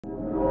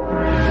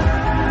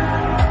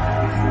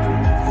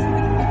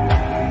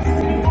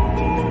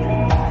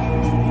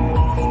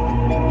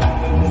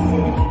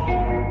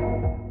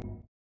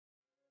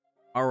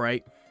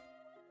right.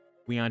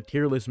 We on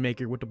tier list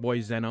maker with the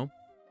boy Zeno.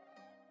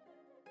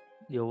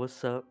 Yo,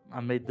 what's up? I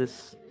made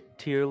this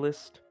tier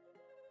list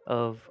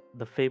of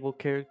the Fable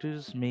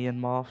characters. Me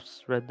and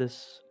Moffs read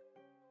this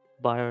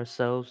by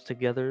ourselves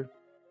together.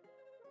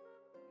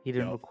 He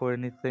didn't Yup. record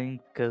anything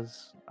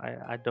because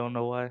I don't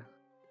know why.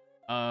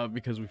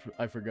 Because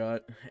I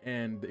forgot,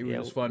 and it was Yeah,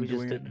 just fun we just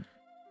doing it. didn't.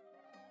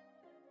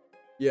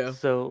 Yeah.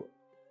 So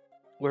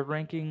we're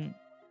ranking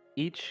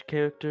each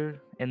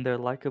character in their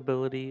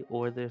likability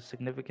or their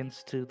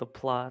significance to the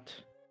plot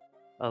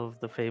of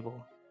the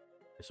Fable.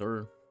 Yes,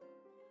 sir.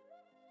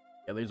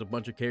 Yeah, there's a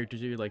bunch of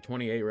characters here, like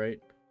 28, right?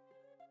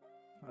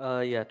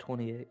 Yeah,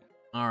 28.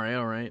 All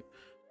right.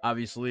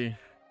 Obviously,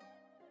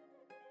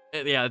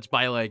 yeah, it's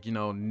by like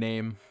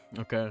name.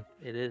 Okay.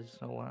 It is.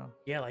 Oh wow.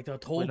 Yeah, like I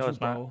Wait, told no, you, it's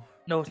not. bro.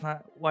 No, it's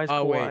not. Why is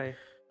Oh Kawhi?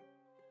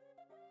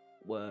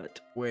 What?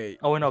 wait.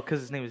 Oh no,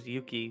 because his name is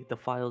Yuki. The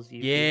file's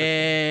Yuki.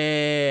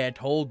 Yeah, I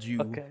told you.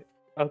 Okay.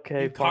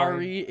 Okay, fine.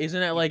 Yukari, isn't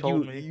that You like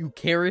told me. you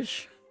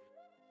Karish?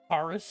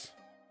 Paris?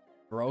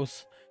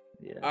 Gross.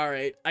 Yeah. All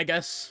right, I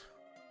guess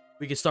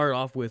we can start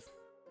off with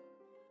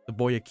the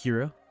boy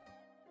Akira.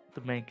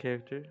 The main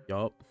character.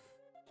 Yup.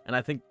 And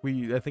I think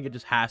it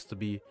just has to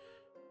be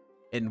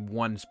in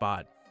one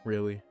spot,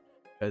 really,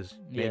 because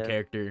main Yeah.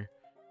 character,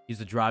 he's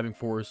the driving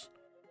force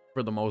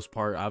for the most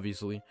part,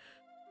 obviously.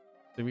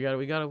 So we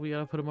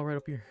gotta put him right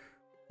up here.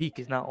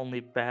 He's not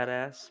only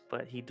badass,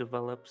 but he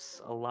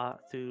develops a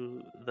lot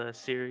through the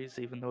series,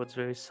 even though it's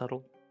very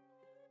subtle.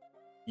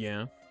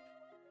 Yeah.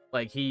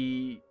 Like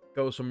he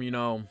goes from,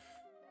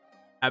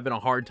 having a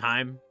hard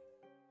time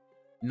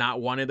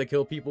not wanting to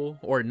kill people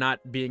or not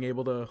being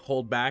able to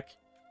hold back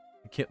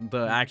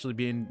to actually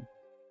being,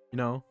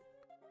 a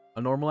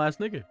normal ass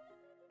nigga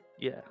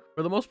Yeah.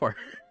 for the most part.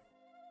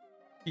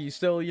 He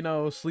still,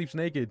 sleeps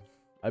naked,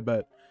 I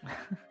bet.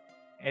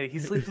 And he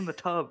sleeps in the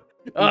tub.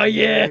 Oh, He's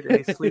yeah. married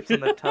and he sleeps in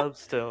the tub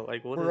still.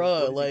 Like what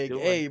Bruh, is he like,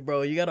 doing? hey,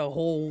 bro, you got a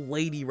whole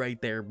lady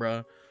right there,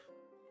 bro.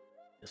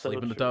 So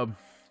Sleep in the true. tub.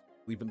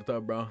 Sleep in the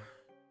tub, bro.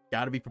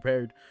 Gotta be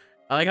prepared.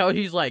 I like how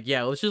he's like,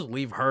 yeah, let's just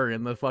leave her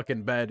in the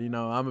fucking bed, I'm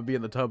gonna be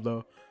in the tub,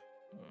 though.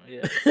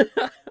 Yeah.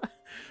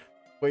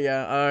 But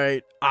yeah,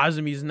 alright.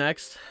 Azumi's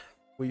next.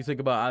 What do you think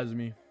about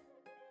Azumi?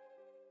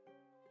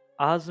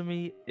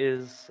 Azumi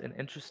is an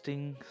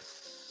interesting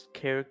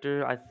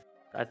character.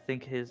 I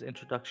think his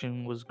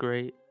introduction was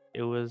great.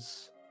 It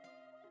was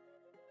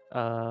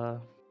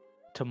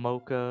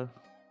Tomoka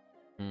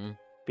Mm.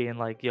 being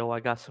like, "Yo, I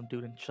got some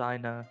dude in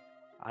China.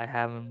 I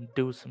have him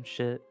do some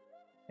shit,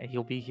 and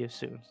he'll be here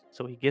soon."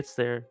 So he gets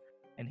there,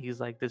 and he's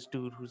like this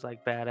dude who's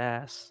like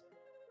badass.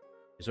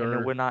 Yes, And then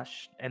sir. we're not.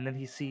 And then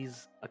he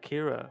sees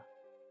Akira,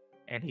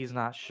 and he's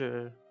not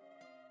sure,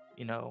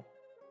 you know,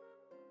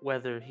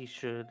 whether he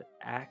should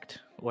act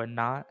or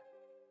not,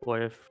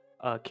 or if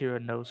Akira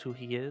knows who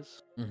he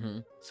is. Mm-hmm.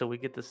 So we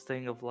get this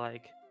thing of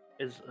like,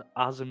 is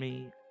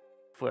Azumi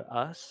for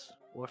us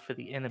or for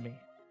the enemy?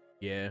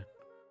 Yeah.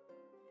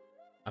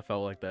 I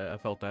felt like that. I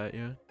felt that,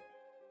 yeah.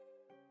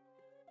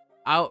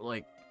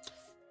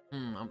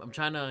 I'm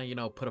trying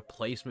to, put a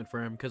placement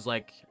for him, because,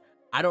 like,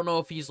 I don't know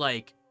if he's,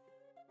 like,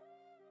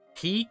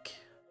 peak.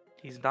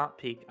 He's not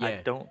peak. Yeah.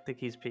 I don't think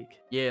he's peak.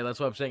 Yeah, that's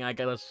what I'm saying. I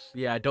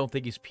don't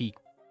think he's peak,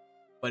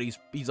 but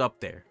he's up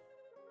there.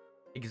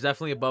 He's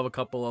definitely above a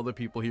couple other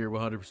people here,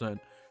 100%.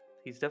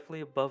 He's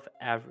definitely above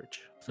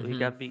average. So he Mhm.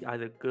 gotta be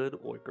either good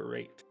or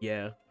great.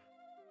 Yeah.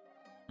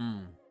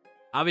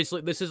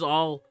 Obviously, this is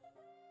all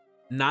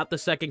not the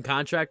second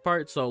contract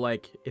part, so,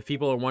 like, if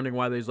people are wondering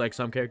why there's, like,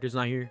 some characters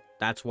not here,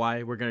 that's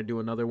why we're gonna do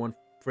another one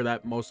for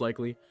that, most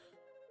likely,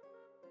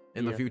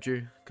 in the Yeah.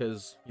 future,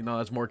 because,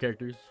 that's more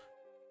characters.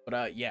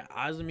 But, yeah,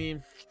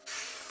 Azumi,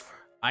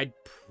 I'd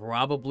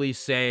probably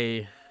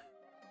say,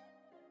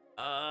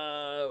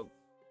 I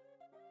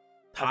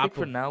top think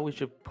for of, now we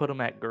should put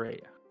him at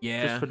great.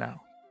 yeah. Just for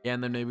now. Yeah,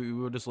 and then maybe we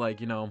will just, like,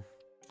 move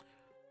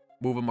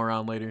him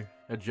around later,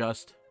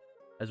 adjust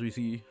as we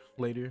see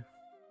later.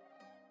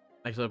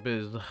 Next up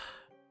is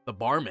the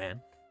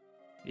barman.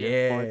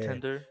 Yeah.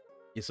 Bartender.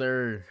 Yes,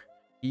 sir.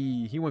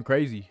 He went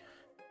crazy.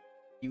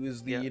 He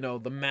was the, Yeah.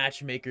 the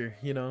matchmaker,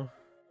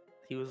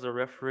 He was the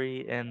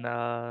referee in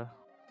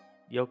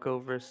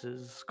Yoko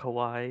versus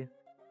Kawhi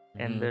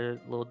and Mhm. their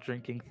little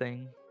drinking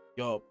thing.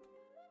 Yup.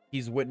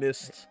 He's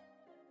witnessed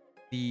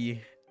the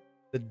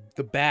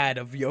bad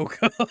of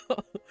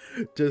Yoko.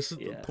 Just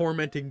Yeah.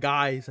 tormenting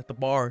guys at the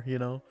bar,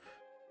 and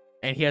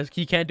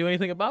he can't do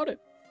anything about it.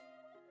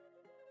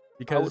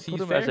 Because I would he's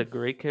put him fair. as a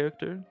great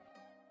character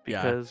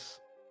Yeah. because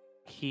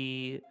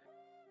he's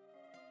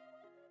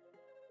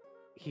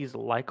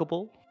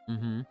likable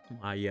Mm-hmm.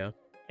 Yeah.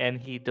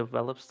 and he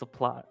develops the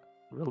plot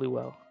really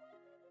well.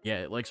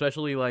 Yeah, like,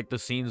 especially, like, the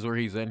scenes where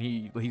he's in,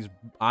 he's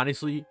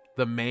honestly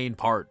the main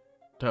part,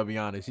 to be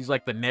honest. He's,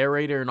 like, the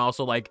narrator and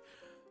also, like,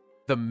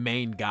 the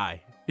main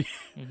guy.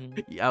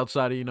 Mhm.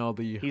 Outside of,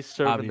 the He's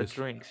serving obvious. the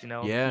drinks,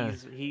 Yeah.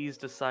 He's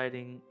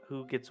deciding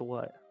who gets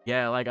what.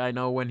 Yeah, like, I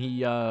know when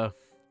he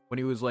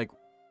was, like,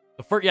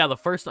 The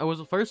first it was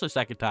the first or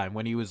second time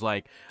when he was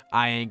like,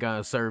 I ain't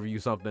gonna serve you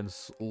something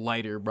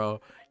lighter,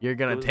 bro. You're It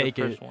gonna was the take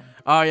it. first one.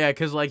 Oh yeah,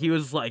 cause like he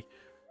was like,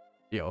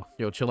 yo,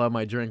 chill out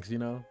my drinks,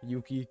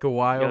 Yuki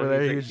Kawhi Yo, over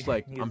there. he's He like, was just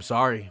like, I'm he's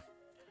sorry,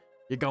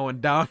 you're going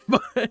down,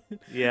 but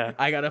yeah.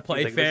 I gotta He's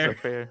play like, this fair. is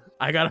fair.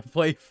 I gotta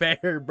play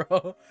fair,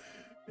 bro.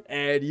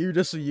 And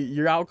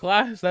you're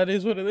outclassed. That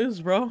is what it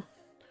is, bro.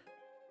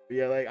 But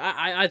yeah, like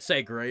I'd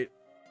say great.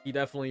 He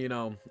definitely,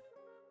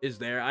 is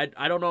there.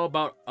 I don't know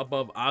about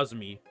above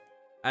Osmi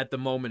at the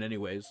moment,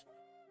 anyways.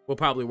 We'll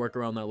probably work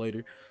around that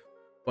later.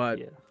 But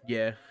Yeah.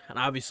 yeah, and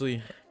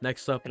obviously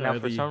next up And now are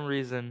for the some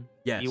reason,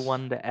 yes. you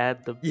wanted to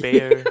add the Yeah.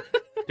 bear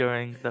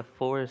during the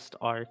forest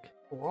arc.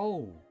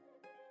 Bro,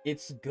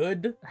 it's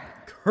good.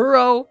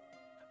 Kuro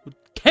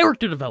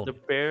character The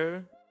development.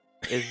 bear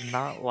is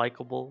not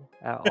likable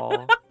at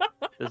all.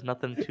 There's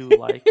nothing to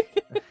like.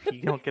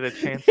 You don't get a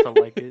chance to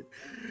like it.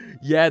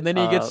 Yeah, and then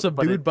he gets But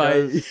subdued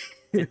by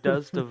it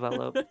does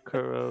develop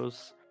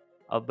Kuro's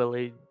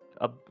ability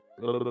ab-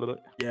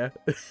 yeah.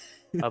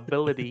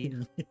 ability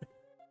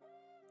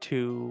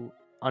to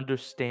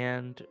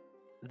understand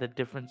the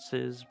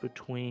differences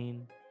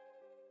between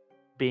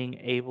being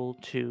able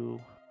to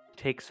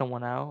take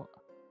someone out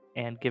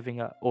and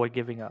giving up.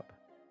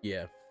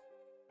 Yeah.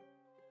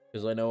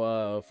 Cuz I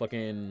know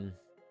fucking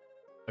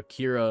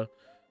Akira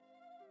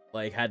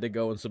like had to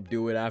go and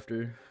subdue it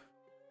after.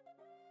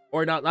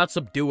 Or not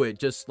subdue it,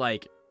 just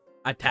like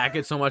attack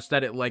it so much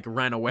that it like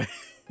ran away.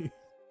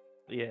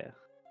 Yeah,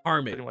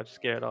 Harm it. pretty much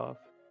scared off.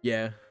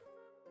 Yeah.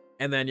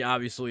 And then yeah,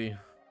 obviously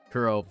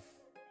Kuro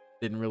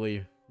didn't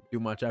really do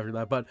much after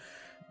that, but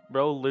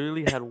Bro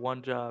literally had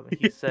one job.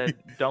 He said,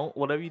 "Don't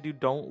whatever you do,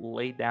 don't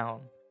lay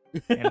down."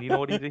 And you know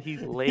what he did? He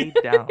laid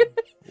down.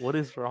 What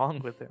is wrong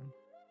with him?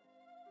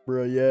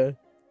 bro, yeah.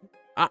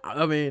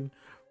 I mean,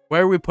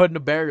 where are we putting the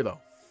bear though?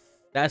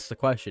 That's the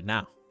question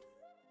now.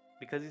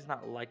 Because he's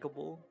not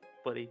likable,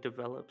 but he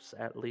develops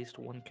at least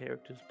one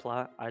character's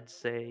plot, I'd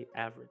say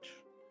average.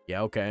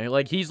 Yeah, okay.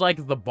 Like he's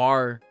like the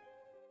bar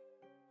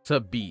to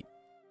beat.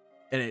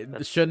 And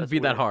it shouldn't That's be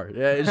that weird. hard.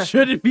 Yeah, it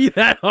shouldn't be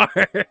that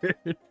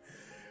hard.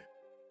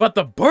 But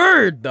the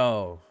bird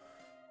though,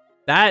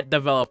 that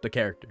developed a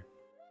character.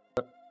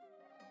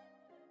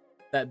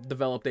 That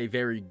developed a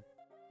very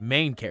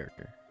main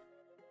character.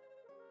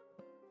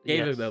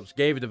 Yes.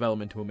 Gave a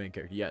development to a main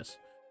character, yes.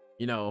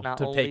 Not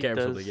To only take care of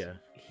something, does yeah.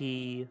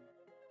 he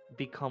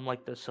become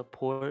like the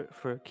support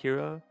for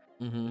Akira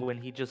Mm-hmm. when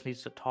he just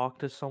needs to talk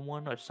to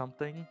someone or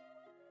something,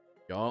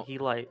 Y'all.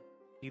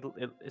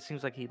 it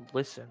seems like he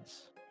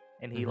listens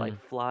and he like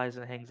flies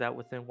and hangs out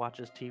with him,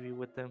 watches TV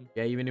with him.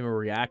 Yeah, even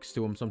reacts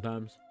to him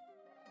sometimes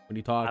when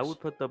he talks. I would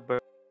put the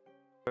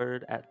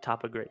bird at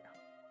top of great.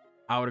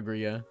 I would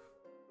agree, yeah.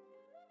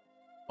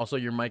 Also,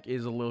 your mic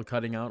is a little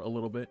cutting out a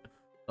little bit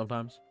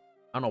sometimes.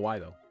 I don't know why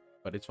though,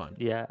 but it's fine.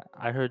 Yeah,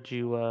 I heard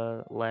you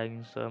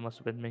lagging, so it must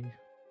have been me.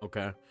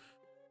 Okay.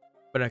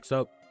 But next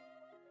up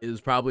is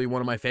probably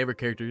one of my favorite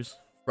characters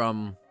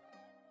from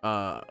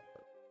I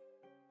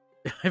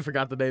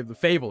forgot the name. The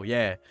Fable,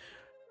 yeah.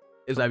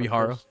 Is From the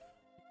Abihara. first-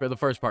 For the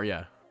first part,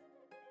 yeah.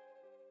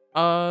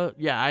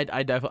 Yeah,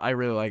 I definitely I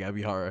really like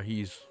Abihara.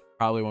 He's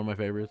probably one of my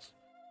favorites.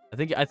 I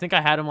think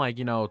I had him like,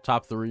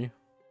 top 3.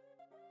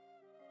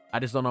 I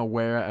just don't know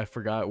where. I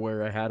forgot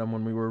where I had him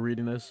when we were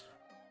reading this.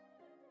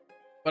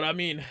 But I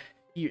mean,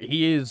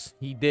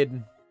 he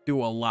did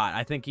do a lot.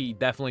 I think he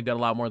definitely did a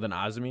lot more than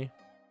Azumi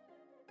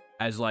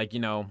as like,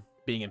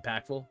 being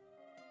impactful.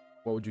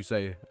 What would you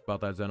say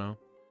about that, Zeno?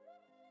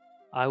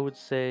 I would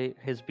say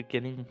his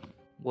beginning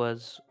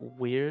was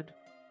weird,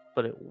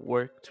 but it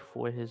worked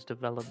for his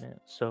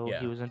development. So Yeah.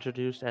 he was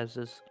introduced as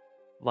this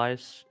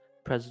vice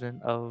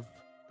president of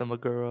the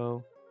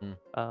Meguro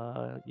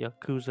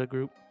Yakuza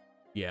group,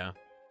 Yeah.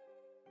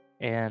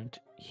 and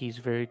he's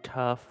very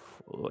tough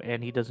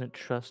and he doesn't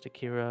trust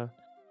Akira.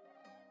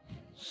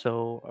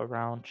 So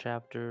around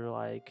chapter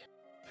like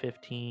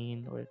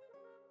 15 or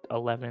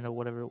 11 or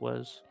whatever it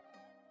was,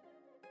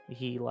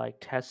 he like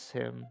tests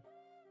him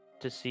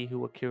to see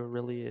who Akira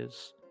really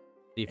is.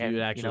 If And, you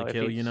would you actually know, if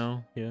kill, he's-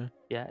 yeah.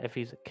 Yeah, if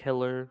he's a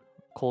killer,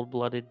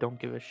 cold-blooded, don't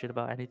give a shit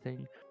about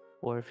anything,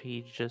 or if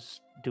he's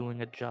just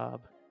doing a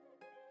job.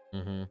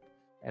 Mm-hmm.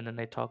 And then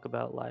they talk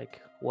about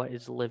like what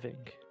is living,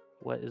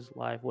 what is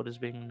life, what is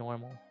being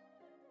normal.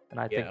 And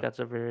I think Yeah. that's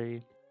a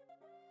very,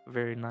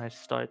 very nice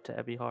start to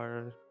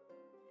Ebihara.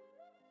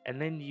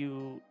 And then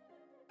you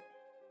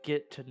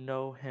get to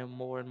know him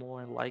more and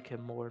more and like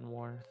him more and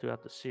more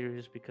throughout the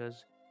series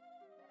because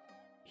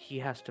he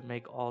has to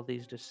make all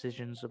these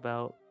decisions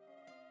about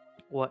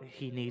what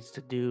he needs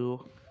to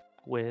do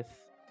with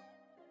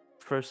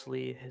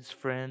firstly his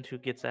friend who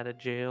gets out of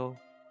jail,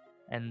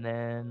 and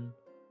then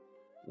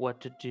what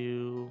to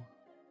do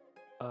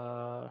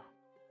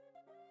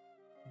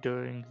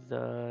during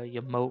the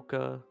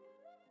Yamoka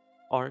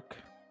arc.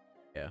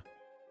 Yeah.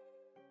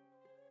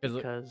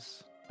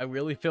 Because it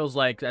really feels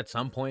like at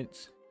some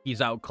points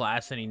he's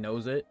outclassed and he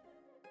knows it,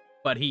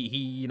 but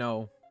he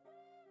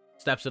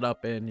steps it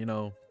up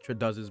and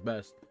does his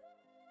best.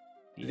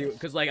 yes.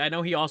 Because like I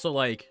know he also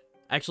like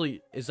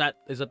Actually, is that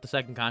the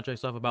second contract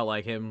stuff about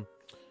like him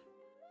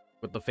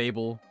with the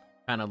Fable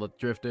kind of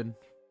drifting,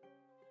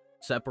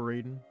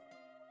 separating?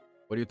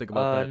 What do you think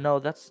about that? No,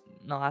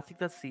 no. I think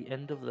that's the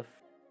end of the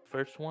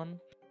first one,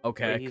 where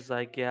Okay. he's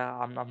like, "Yeah,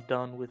 I'm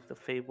done with the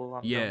Fable.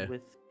 I'm done Yeah.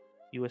 with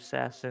you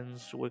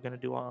assassins. We're gonna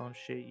do our own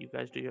shit. You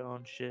guys do your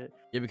own shit.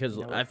 Yeah, because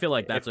You know, I feel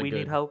like that's if a we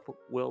need good. help,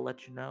 we'll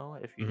let you know.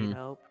 If you need Hmm.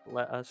 help,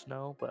 let us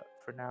know. But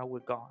for now, we're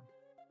gone."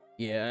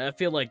 Yeah, I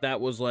feel like that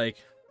was like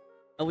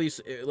at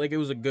least like it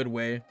was a good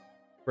way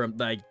from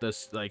like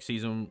this like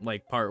season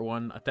like part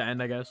one to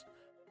end, I guess,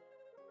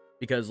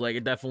 because like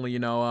it definitely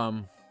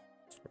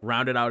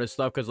rounded out his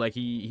stuff because like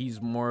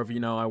he's more of he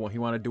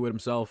want to do it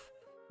himself.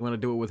 He want to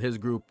do it with his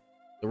group,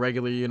 the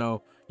regular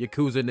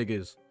yakuza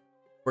niggas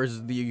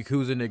versus the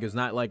yakuza niggas,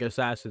 not like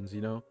assassins.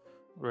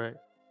 Right.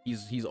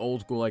 He's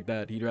old school like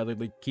that. He'd rather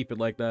like keep it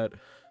like that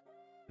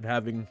than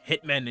having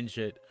hitmen and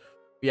shit.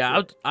 Yeah,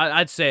 Right.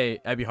 I'd say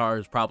Ebihara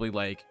is probably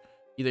like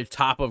either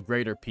top of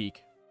grade or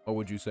peak. What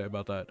would you say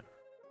about that?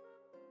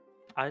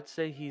 I'd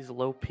say he's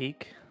low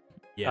peak.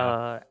 Yeah.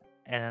 Uh,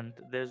 and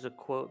there's a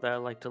quote that I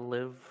like to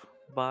live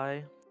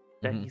by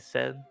that Hmm. he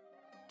said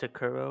to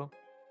Kuro,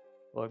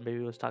 or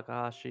maybe it was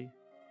Takahashi,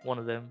 one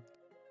of them.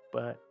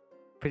 But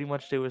pretty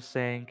much they were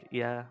saying,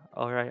 "Yeah,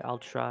 all right, I'll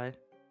try."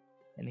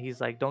 And he's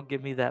like, "Don't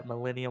give me that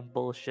millennium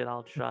bullshit.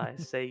 I'll try.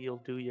 Say you'll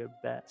do your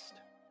best."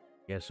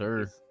 Yes,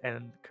 And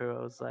sir.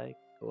 Kuro's like,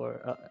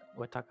 or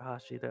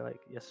Takahashi, they're like,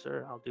 "Yes,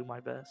 sir. I'll do my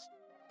best."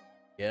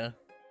 Yeah.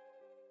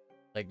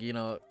 Like,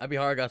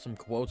 Ebihara got some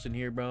quotes in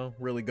here, bro.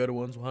 Really good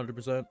ones,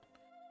 100%.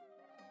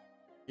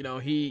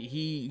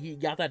 He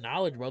got that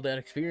knowledge, bro, that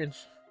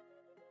experience.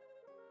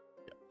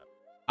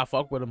 I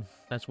fuck with him.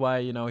 That's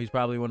why, he's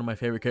probably one of my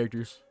favorite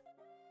characters.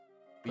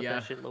 But Put yeah,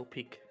 that shit low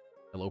peak.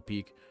 hello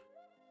peak.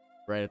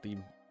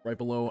 Right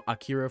below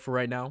Akira for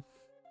right now.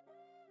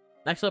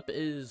 Next up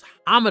is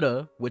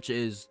Hamada, which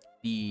is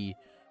the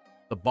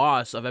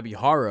boss of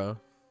Ebihara,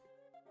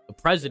 the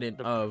president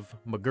The of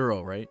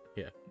Maguro, right?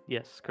 Yeah.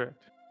 Yes,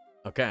 correct.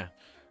 Okay.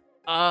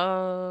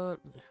 I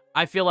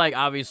feel like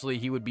obviously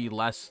he would be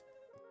less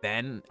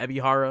than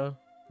Ebihara,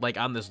 like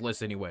on this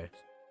list anyway.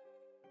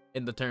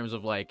 In the terms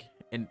of what's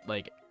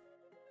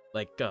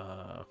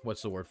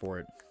the word for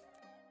it?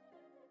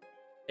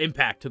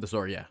 Impact to the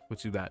story, yeah.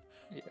 Let's do that.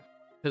 Yeah.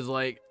 Cause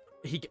like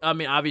I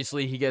mean,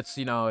 obviously he gets,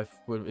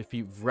 if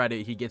you've read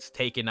it, he gets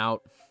taken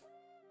out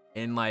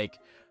in like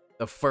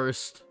the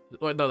first,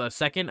 or no, the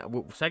second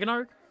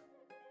arc.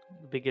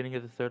 The beginning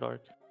of the third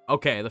arc.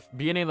 Okay, the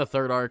beginning of the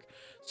third arc,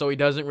 so he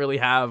doesn't really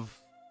have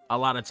a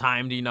lot of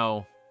time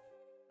to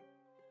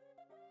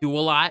do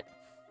a lot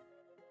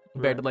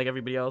compared to Right. like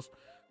everybody else.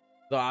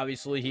 So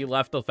obviously he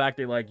left the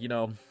factory like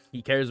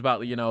he cares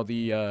about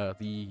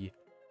the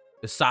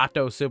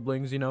Sato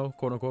siblings,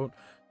 quote unquote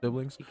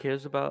siblings. He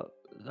cares about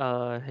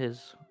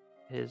his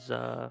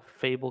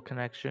Fable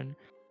connection.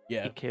 He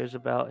Yeah. cares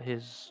about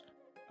his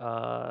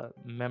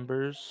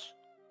members.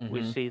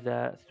 We Mhm. see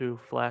that through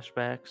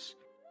flashbacks.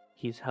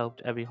 He's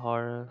helped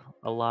Ebihara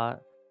a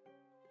lot,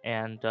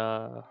 and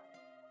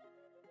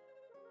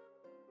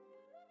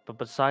but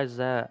besides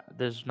that,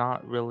 there's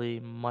not really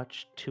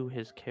much to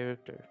his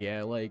character.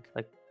 Yeah, like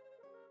Like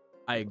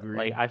I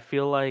agree. I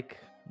feel like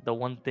the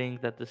one thing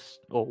that this,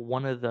 or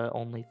one of the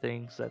only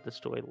things that the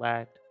story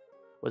lacked,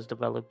 was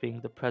developing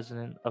the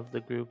president of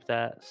the group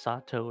that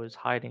Sato is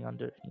hiding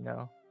under.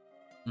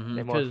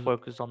 They more Cuz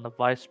focused on the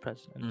vice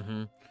president.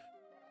 mhm.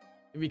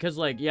 Because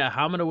like yeah,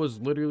 Hamada was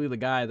literally the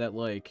guy that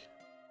was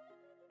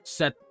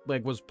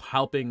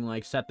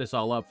helping set this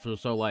all up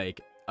so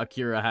like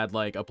Akira had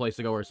like a place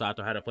to go or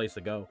Sato had a place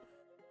to go.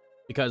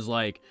 Because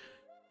like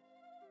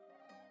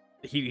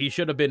he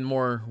should have been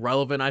more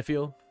relevant, I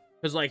feel.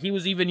 Because like he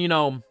was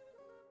even,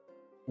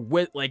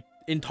 with like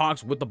in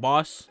talks with the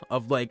boss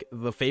of like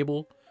the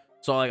Fable.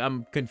 So like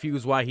I'm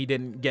confused why he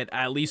didn't get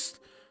at least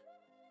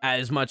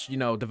as much,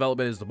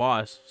 development as the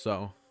boss.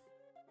 So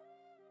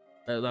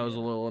that was a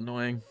Yeah. little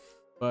annoying.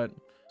 But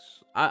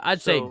S-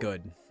 I'd say So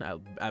good at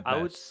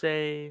I would best.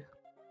 say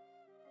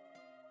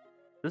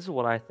this is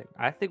what I think.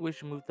 I think we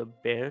should move the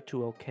bear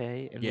to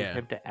okay and move Yeah.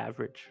 him to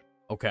average.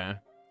 Okay.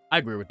 I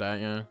agree with that,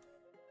 yeah.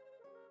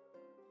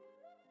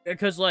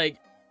 Because like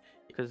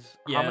Because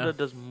yeah. Hamada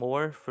does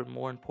more for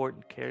more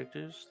important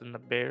characters than the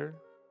bear,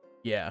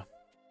 Yeah.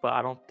 but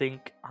I don't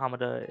think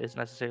Hamada is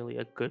necessarily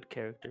a good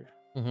character.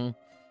 Mhm.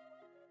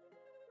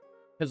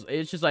 Cuz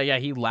it's just like yeah,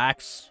 he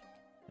lacks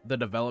the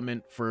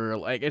development for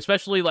like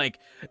especially like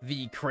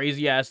the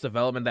crazy ass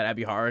development that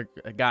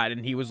Ebihara got,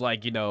 and he was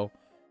like,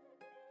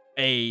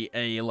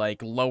 a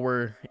like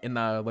lower in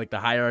the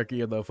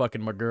hierarchy of the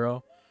fucking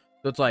Maguro.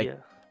 So it's like Yeah.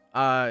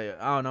 I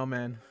don't know,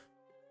 man.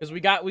 Cuz we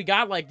got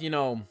like,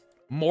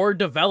 more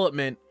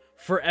development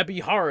for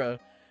Ebihara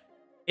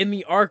in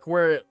the arc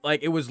where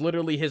like it was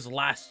literally his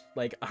last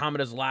like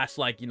Hamada's last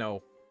like,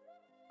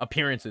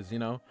 appearances,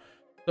 So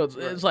it's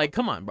Right. like,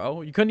 come on,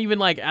 bro. You couldn't even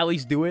like at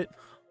least do it.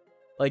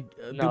 Like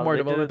do No, more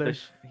they did development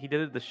it there. he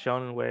did it the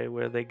shonen way,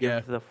 where they Yeah.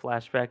 give the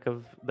flashback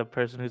of the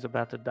person who's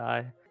about to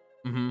die.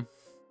 Mm-hmm.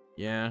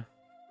 Yeah.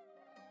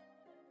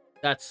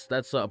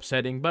 That's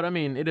upsetting, but I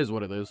mean, it is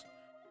what it is.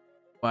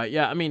 But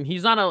yeah, I mean,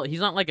 he's not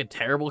like a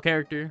terrible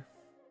character,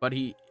 but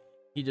he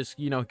just,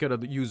 you know, could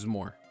have used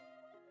more.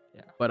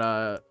 Yeah.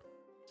 But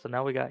So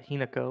now we got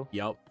Hinako.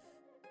 yep.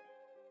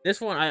 This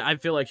one, I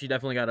feel like she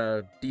definitely got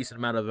a decent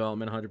amount of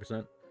development,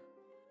 100%.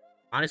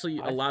 Honestly,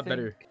 a I lot think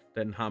better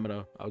than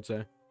Hamada, I would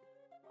say.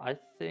 I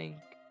think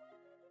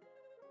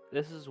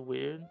this is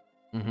weird.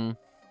 Mm-hmm.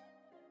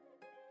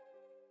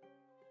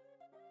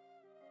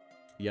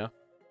 Yeah.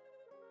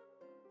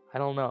 I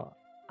don't know.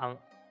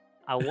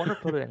 I want to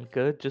put it in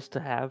good just to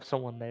have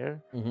someone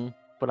there, Mm-hmm.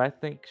 but I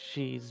think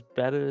she's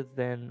better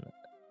than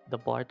the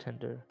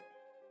bartender,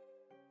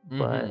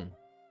 but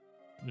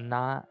Mm-hmm.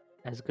 not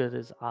as good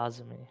as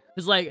Azumi.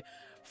 Cause like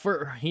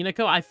for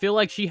Hinako, I feel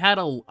like she had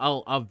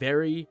a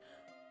very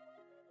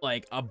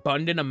like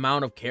abundant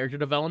amount of character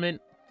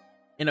development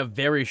in a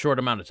very short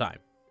amount of time.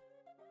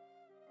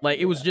 Like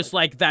it was Yeah, just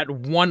like that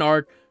one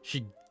arc.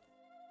 She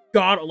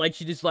got like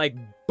she just like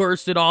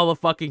bursted all the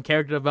fucking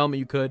character development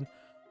you could,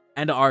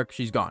 and the arc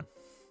she's gone.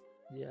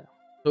 yeah.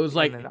 So it was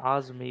like And then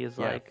Azumi is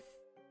yeah, like,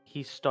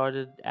 he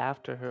started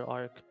after her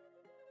arc,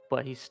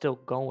 but he's still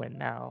going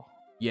now,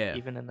 yeah.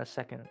 even in the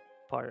second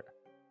part.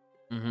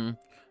 Mm-hmm.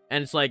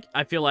 And it's like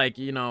I feel like,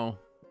 you know,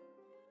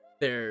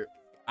 they're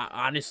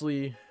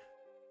honestly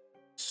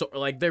so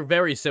like they're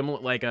very similar,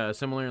 like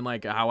similar in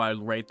like how I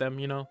rate them.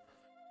 You know,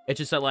 it's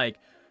just that like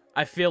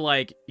I feel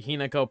like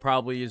Hinako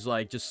probably is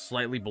like just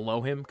slightly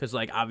below him because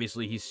like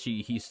obviously he's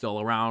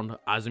still around.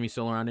 Azumi's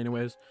still around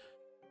anyways.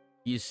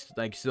 He's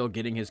like still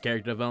getting his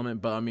character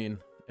development, but I mean,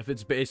 if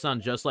it's based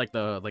on just like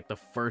the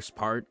first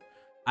part,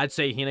 I'd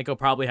say Hinako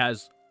probably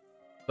has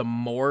the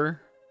more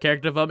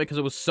character development because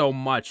it was so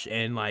much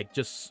in like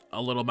just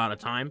a little amount of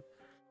time.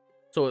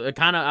 So it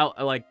kind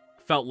of like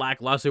felt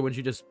lackluster when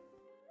she just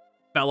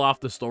fell off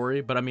the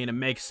story. But I mean, it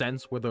makes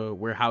sense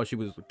where how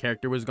the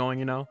character was going,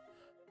 you know.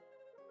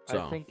 I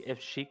So think if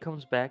she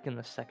comes back in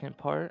the second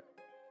part,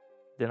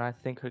 then I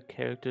think her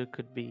character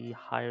could be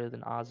higher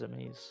than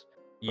Azumi's.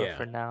 But yeah,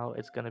 for now,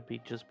 it's gonna be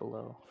just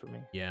below for me.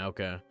 yeah,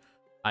 okay,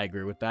 I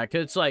agree with that.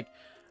 Cause it's like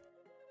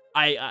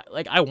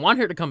I want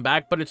her to come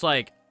back, but it's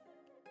like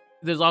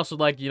there's also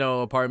like, you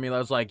know, a part of me that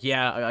was like,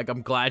 yeah, like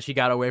I'm glad she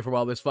got away from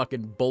all this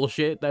fucking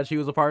bullshit that she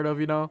was a part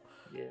of, you know.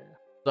 Yeah.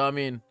 So I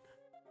mean,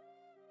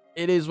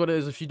 it is what it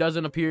is. If she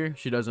doesn't appear,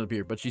 she doesn't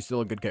appear, but she's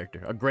still a good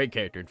character, a great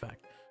character, in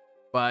fact.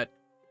 But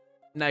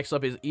next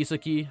up is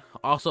Isaki,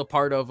 also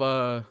part of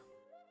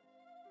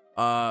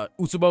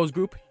Utsubo's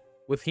group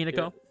with Yeah.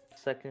 Hinako.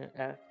 Second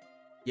act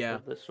Yeah.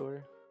 of the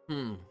story.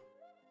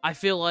 I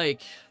feel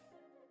like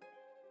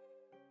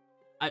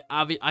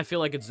I feel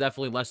like it's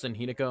definitely less than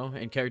Hinako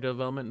in character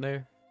development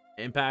there.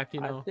 Impact,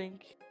 you know. I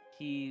think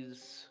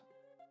he's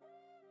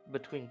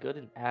between good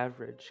and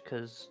average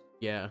because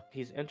Yeah.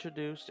 he's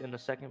introduced in the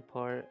second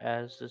part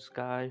as this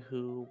guy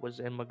who was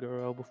in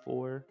Maguro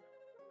before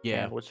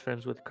Yeah. and was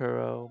friends with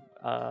Kuro,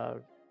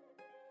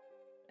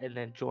 and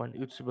then joined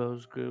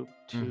Utsubo's group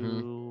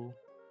Mm-hmm.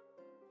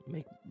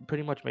 to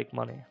pretty much make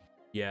money.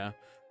 Yeah.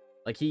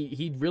 Like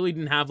he really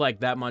didn't have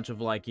like that much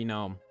of like, you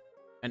know,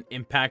 an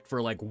impact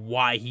for like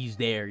why he's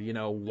there, you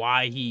know,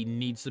 why he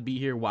needs to be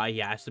here, why he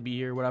has to be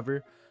here,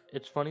 whatever.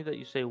 It's funny that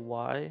you say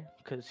why,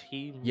 because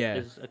he Yeah.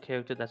 is a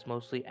character that's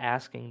mostly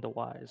asking the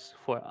whys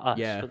for us,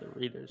 Yeah. for the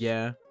readers.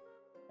 Yeah.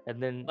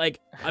 And then, Like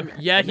I mean,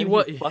 yeah, and he then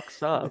was he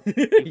fucks up. He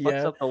fucks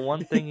yeah. up the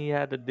one thing he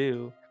had to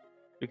do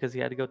because he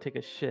had to go take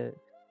a shit,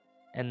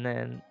 and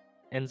then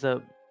ends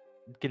up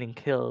getting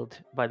killed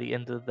by the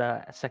end of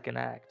that second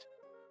act.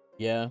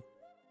 Yeah.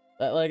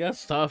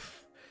 That's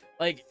tough.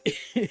 Like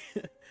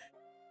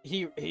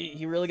he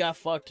really got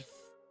fucked,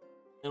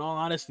 in all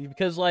honesty,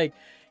 because like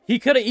he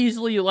could have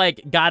easily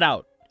like got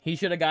out. He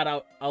should have got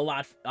out a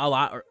lot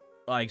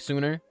like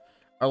sooner,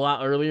 or a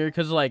lot earlier,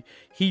 because like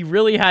he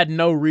really had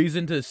no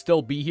reason to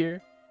still be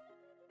here,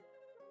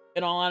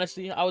 in all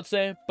honesty, I would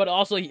say. But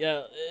also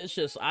it's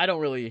just I don't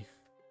really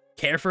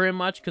care for him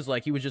much because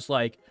like he was just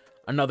like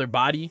another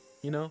body,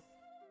 you know.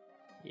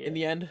 Yeah. In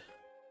the end,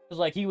 because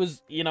like he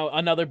was, you know,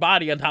 another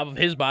body on top of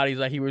his bodies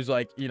that he was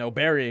like, you know,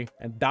 burying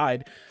and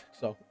died.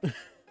 So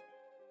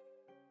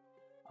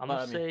I'm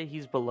gonna say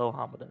he's below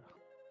Hamada.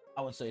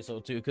 I would say so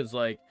too, because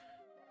like,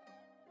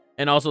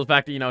 and also the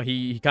fact that, you know,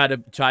 he kind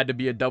of tried to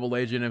be a double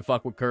agent and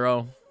fuck with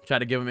Kuro, tried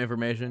to give him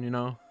information, you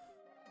know,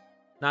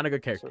 not a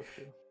good character. So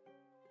true.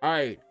 All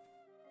right,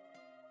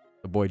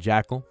 the boy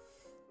Jackal,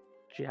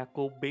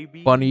 Jackal,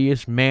 baby.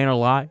 funniest man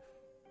alive.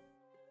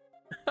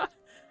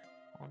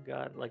 Oh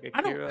god, like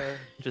Akira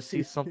just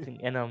sees something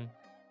in him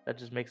that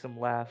just makes him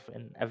laugh,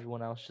 and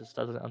everyone else just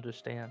doesn't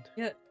understand.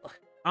 Yeah,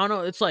 I don't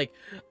know. It's like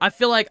I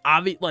feel like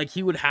like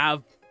he would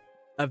have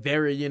a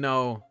very, you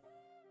know,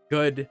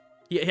 good.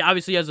 He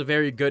obviously has a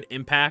very good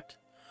impact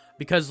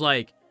because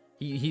like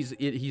he's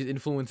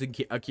influencing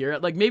Akira.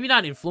 Like maybe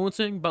not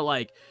influencing, but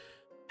like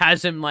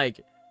has him like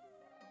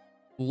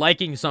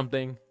liking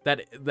something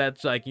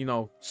that's like, you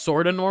know,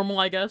 sort of normal,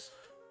 I guess.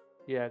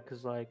 Yeah,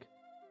 cause like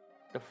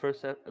the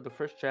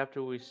first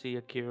chapter we see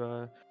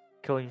Akira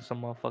killing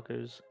some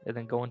motherfuckers and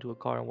then going to a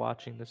car and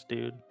watching this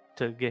dude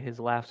to get his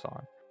laughs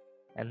on.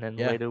 And then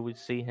Yeah, later we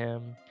see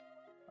him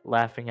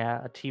laughing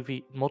at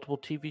multiple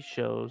TV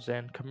shows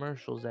and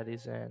commercials that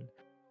he's in,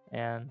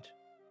 and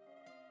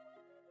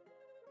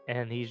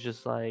he's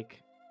just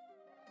like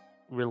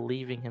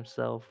relieving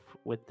himself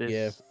with yeah,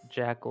 this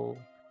Jackal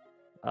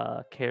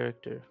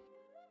character.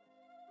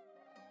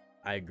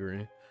 I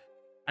agree.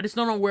 I just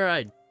don't know where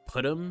I'd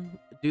put him.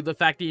 Dude, the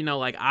fact that, you know,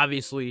 like,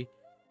 obviously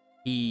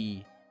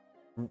he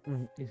He's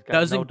got no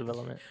doesn't,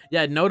 development.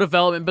 yeah, no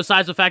development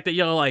besides the fact that,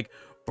 you know, like,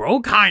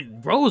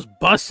 bro's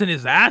busting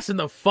his ass in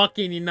the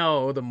fucking, you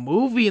know, the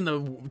movie and the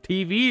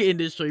TV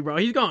industry, bro.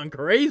 He's going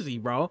crazy,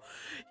 bro.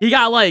 He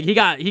got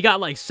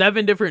like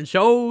 7 different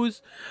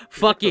shows.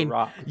 He's like The Fucking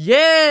Rock.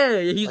 yeah,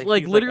 he's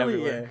like he's, literally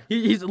everywhere.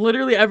 he's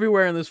literally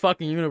everywhere in this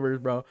fucking universe,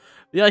 bro.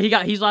 Yeah,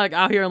 he's like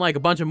out here in like a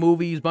bunch of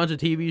movies, bunch of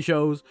TV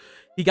shows.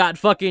 He got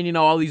fucking, you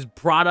know, all these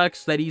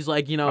products that he's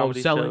like, you know,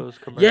 Comedy selling. shows,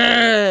 commercials,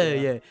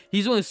 Yeah.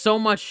 He's doing so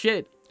much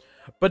shit.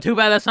 But too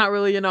bad that's not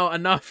really, you know,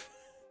 enough.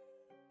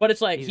 But it's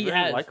like He's he very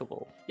has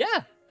likable.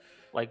 yeah.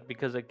 Like,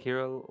 because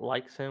Akira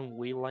likes him,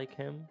 we like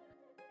him.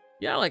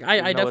 Yeah, like Even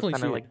I though definitely it's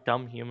see kind of it. like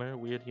dumb humor,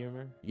 weird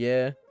humor.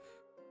 Yeah.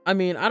 I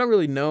mean, I don't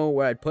really know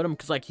where I'd put him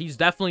because, like, he's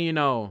definitely, you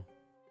know,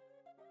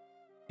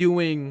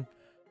 doing,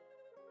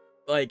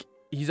 like,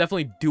 he's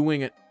definitely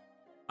doing it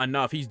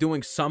enough. He's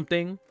doing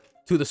something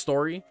to the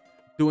story,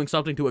 doing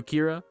something to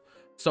Akira.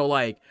 So,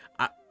 like,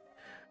 I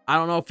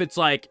don't know if it's,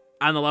 like,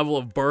 on the level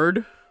of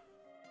Bird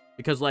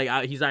because,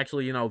 like, he's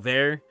actually, you know,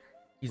 there.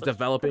 He's Let's put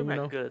developing, him you at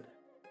know. good.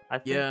 I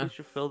think Yeah. we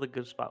should fill the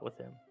good spot with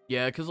him.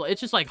 Yeah, because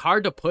it's just, like,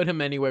 hard to put him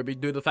anywhere due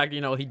to the fact that,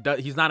 you know,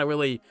 he's not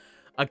really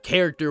a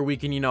character we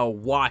can, you know,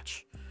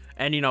 watch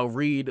and, you know,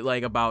 read,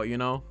 like, about, you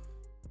know.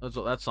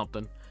 That's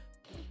something.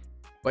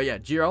 But yeah,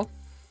 Jiro,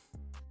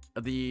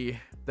 the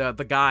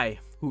guy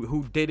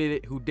who did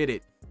it, who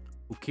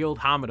killed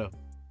Hamada.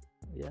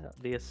 Yeah,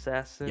 the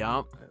assassin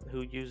Yup.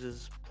 who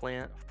uses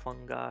plant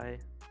fungi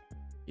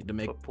To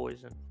make, for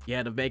poison.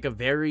 yeah, to make a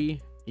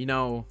very, you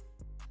know,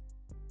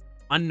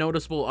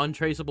 unnoticeable,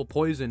 untraceable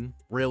poison,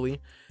 really.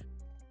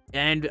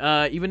 And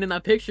even in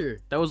that picture,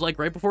 that was like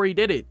right before he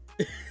did it.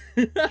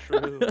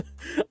 True.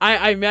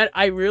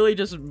 I really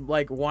just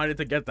like wanted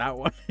to get that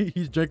one.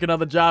 He's drinking on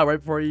the job right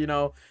before, you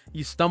know,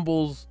 he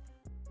stumbles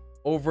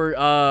over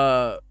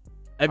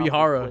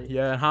Ebihara, plate.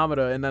 yeah,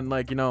 Hamada, and then,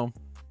 like, you know,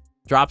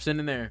 drops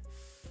in there.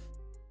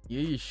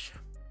 Yeesh.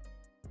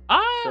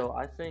 So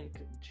I think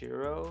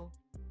Jiro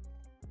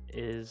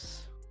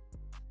is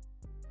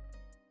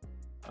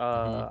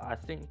I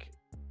think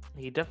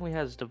he definitely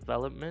has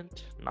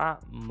development,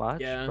 not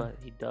much, Yeah. but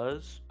he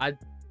does.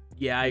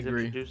 Yeah, I He's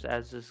agree. introduced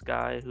as this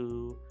guy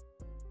who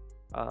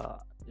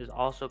is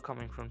also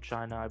coming from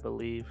China, I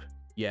believe,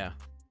 Yeah,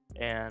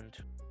 and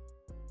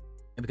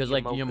and because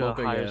like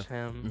Yamoka, hires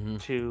yeah, him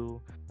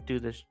to do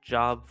this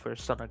job for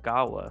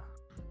Sunagawa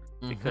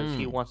because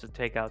he Mhm. wants to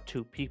take out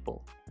 2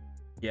 people.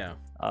 yeah,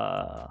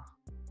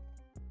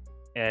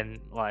 And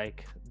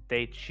like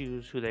they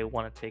choose who they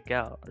want to take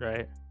out,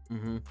 right?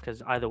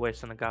 Because either way,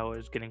 Sunagawa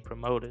is getting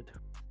promoted.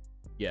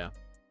 yeah,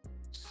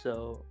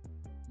 So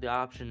the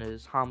option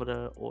is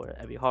Hamada or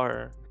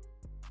Ebihara,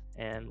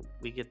 and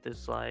we get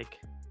this like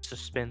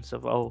suspense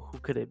of, oh, who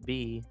could it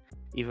be?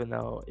 Even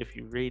though if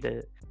you read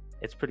it,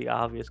 it's pretty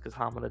obvious because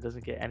Hamada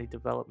doesn't get any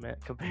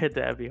development compared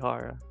to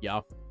Ebihara.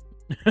 yeah.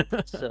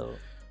 So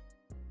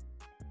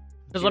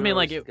Because I mean,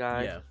 like, Jiro's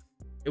guy, yeah,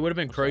 it would have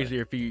been I'm sorry.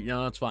 crazier if you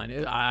know, it's fine.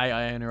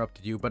 I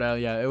interrupted you, but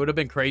yeah, it would have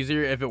been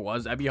crazier if it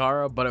was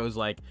Ebihara, but it was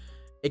like,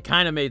 it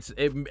kind of made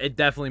it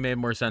definitely made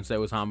more sense that it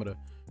was Hamada.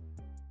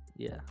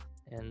 Yeah,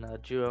 and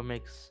Jiro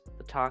makes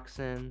the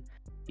toxin.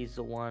 He's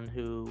the one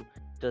who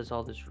does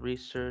all this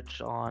research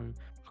on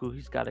who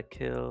he's got to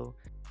kill.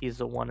 He's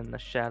the one in the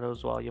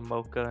shadows while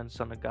Yamoka and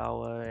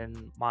Sunagawa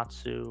and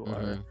Matsu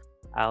are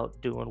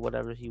out doing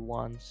whatever he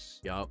wants.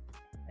 Yup.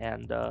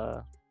 And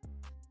I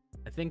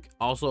think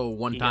also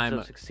one he time,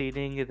 ends up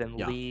succeeding and then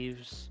yeah.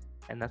 leaves,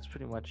 and that's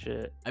pretty much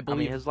it. I I believe,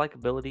 mean, his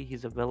likability,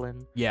 he's a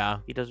villain. yeah.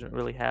 He doesn't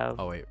really have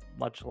Oh wait,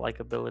 much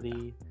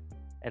likability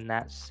in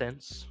that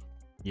sense,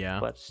 yeah.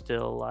 but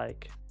still,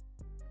 like,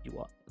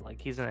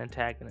 he's an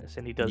antagonist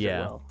and he does Yeah.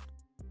 it well.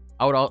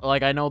 I would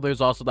like, I know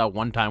there's also that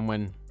one time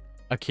when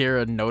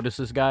Akira noticed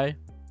this guy.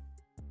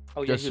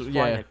 Oh yeah, Just- he was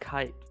flying yeah. a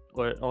kite,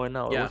 or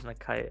no, Yeah. it wasn't a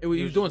kite. He was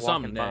just doing walking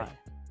something. by.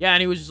 Yeah, and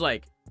he was just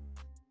like,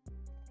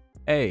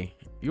 "Hey,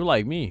 you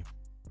like me?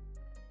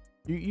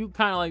 You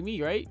kind of like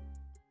me, right?"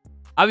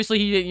 Obviously,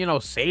 he didn't, you know,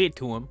 say it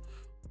to him,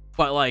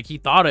 but like he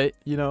thought it,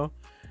 you know,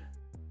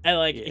 and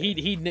like Yeah.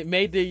 he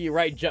made the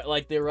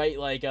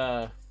right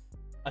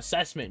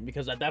assessment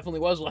because I definitely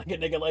was like a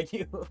nigga like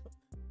you.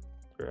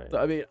 Right. So,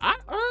 I mean,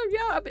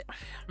 I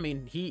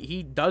mean,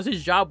 he does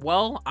his job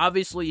well.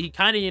 Obviously, he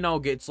kind of, you know,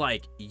 gets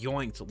like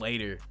yoinked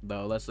later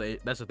though. That's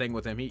the thing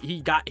with him.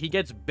 He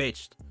gets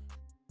bitched.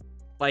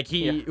 Like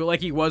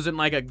he wasn't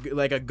like a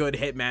good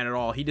hitman at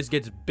all. He just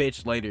gets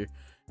bitched later.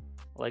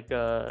 Like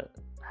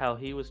how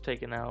he was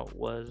taken out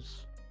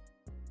was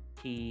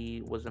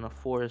he was in a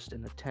forest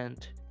in a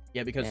tent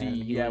Yeah, because and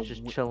he was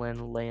just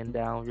chilling, laying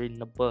down,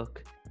 reading a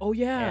book. Oh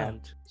yeah.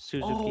 And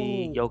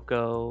Suzuki,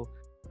 Yoko,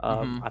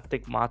 Mm-hmm. I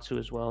think Matsu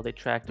as well. They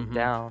tracked him Mm-hmm.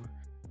 down,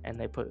 and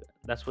they put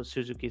that's what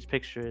Suzuki's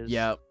picture is.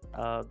 Yeah.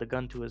 The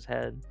gun to his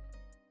head,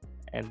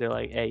 and they're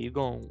like, "Hey, you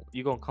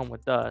gonna come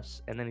with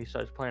us?" And then he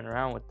starts playing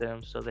around with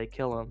them, so they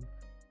kill him.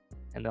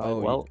 And they're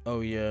like, "Well,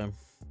 oh yeah,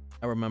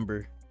 I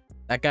remember.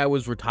 That guy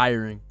was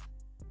retiring.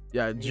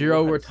 Yeah, he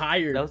Jiro was.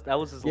 retired. That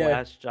was his Yeah.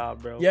 last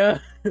job, bro." Yeah,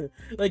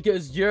 like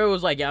Jiro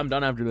was like, yeah, I'm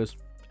done after this,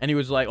 and he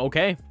was like,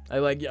 okay. I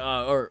like,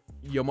 or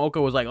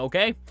Yomoko was like,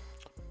 okay,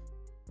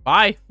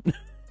 bye.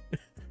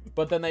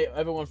 But then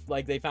everyone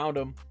like they found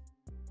him.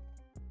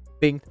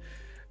 Bing,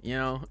 you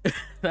know,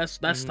 that's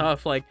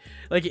tough. Like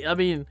I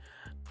mean,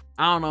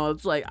 I don't know.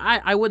 It's like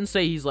I wouldn't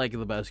say he's like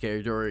the best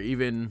character or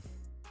even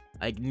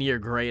like near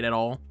great at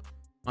all.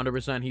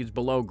 100%, he's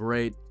below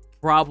great,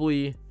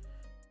 probably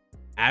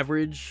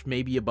average,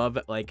 maybe above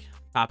like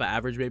top of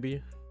average,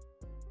 maybe.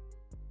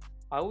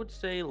 I would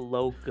say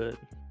low good,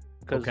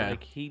 because Okay.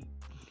 like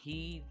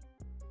he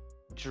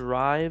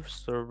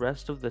drives the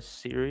rest of the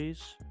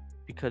series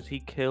because he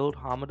killed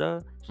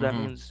Hamada, so that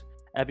means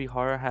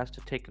Ebihara has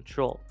to take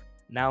control.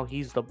 Now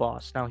he's the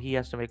boss. Now he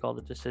has to make all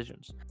the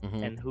decisions,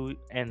 and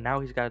now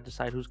he's got to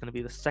decide who's going to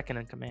be the second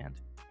in command,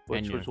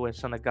 which was where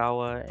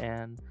Sanagawa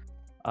and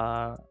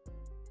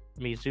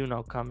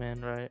Mizuno come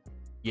in, right?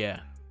 Yeah.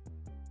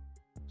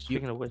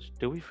 Speaking of which,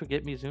 did we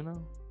forget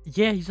Mizuno?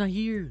 Yeah, he's not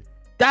here.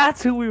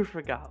 That's who we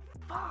forgot.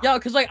 Yeah,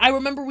 because like I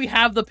remember we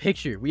have the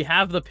picture. We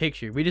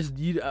just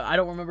I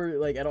don't remember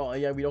like at all.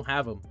 Yeah, we don't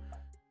have him.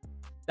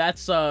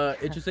 That's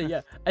interesting.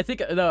 Yeah, I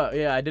think no.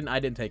 Yeah, I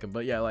didn't take him,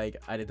 but yeah, like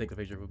I didn't take the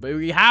picture of him. But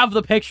we have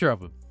the picture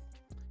of him.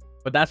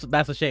 But that's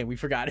a shame. We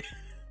forgot it.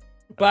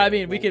 But okay, I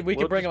mean, we can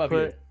bring him up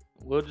here.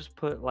 We'll just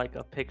put like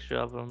a picture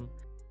of him.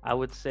 I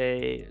would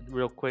say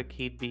real quick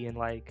he'd be in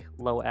like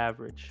low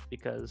average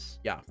because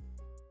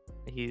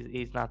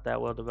he's not that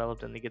well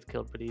developed and he gets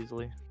killed pretty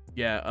easily.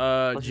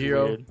 Yeah,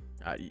 Jiro.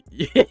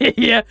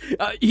 Yeah,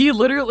 he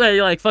literally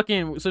like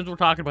fucking. Since we're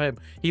talking about him,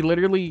 he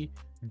literally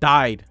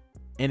died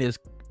in his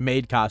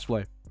maid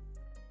cosplay.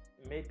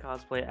 Maid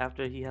cosplay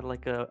after he had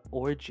like a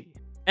orgy.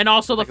 And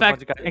also the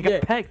fact and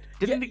got pegged.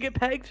 Didn't he get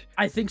pegged?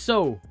 I think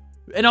so.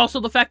 And also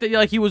the fact that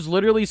like he was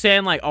literally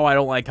saying like, "Oh, I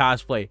don't like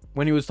cosplay,"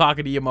 when he was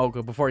talking to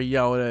Yomoko before he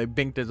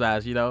binked his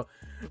ass. You know,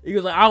 he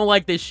was like, "I don't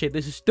like this shit.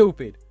 This is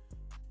stupid."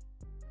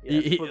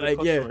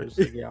 Yeah,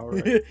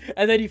 right.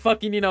 And then he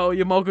fucking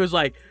Yomoko's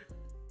like,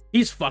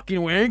 "He's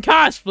fucking wearing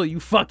cosplay. You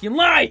fucking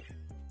lie."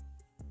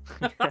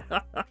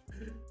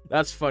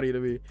 That's funny to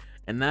me.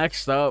 And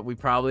next up, we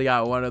probably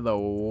got one of the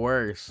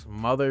worst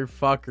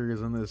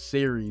motherfuckers in this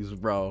series,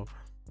 bro.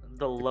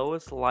 The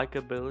lowest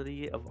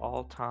likability of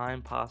all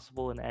time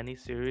possible in any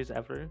series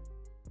ever.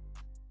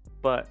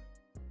 But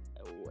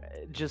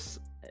just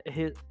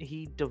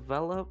he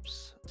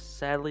develops,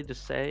 sadly to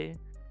say,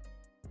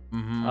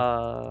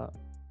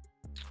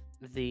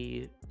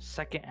 the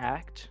second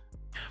act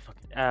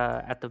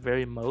at the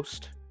very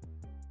most.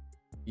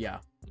 Yeah.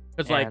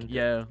 It's like,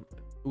 yeah,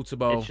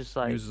 Utsubo just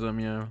like, uses him,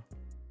 yeah.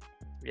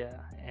 Yeah,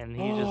 and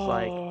he's just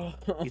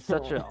like, he's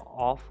such an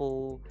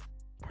awful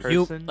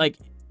person.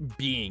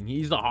 Being.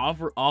 He's the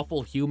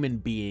awful human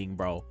being,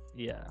 bro.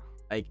 Yeah.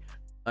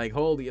 Like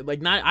holy,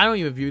 like not. I don't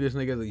even view this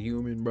nigga as a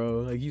human, bro.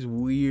 Like he's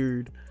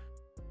weird.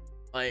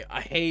 Like I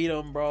hate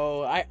him,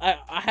 bro. I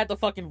had to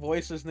fucking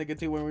voice this nigga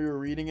too when we were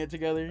reading it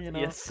together, you know.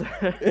 Yes,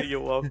 sir. You're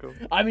welcome.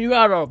 I mean, you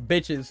got all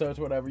bitches, so it's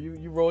whatever.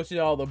 You roasted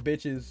all the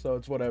bitches, so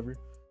it's whatever.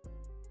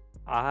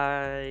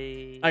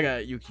 I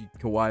got Yuki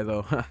Kawai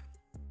though.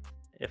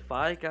 If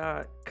I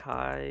got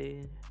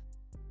Kai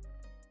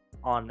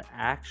on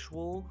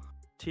actual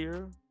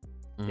tier,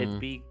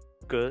 it'd be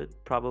good,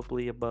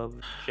 probably above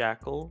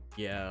Jackal.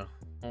 Yeah.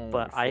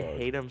 But I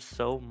hate him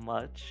so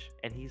much,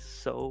 and he's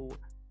so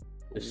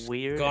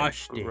weird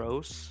and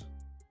gross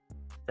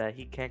that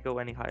he can't go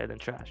any higher than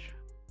trash.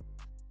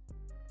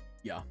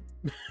 Yeah.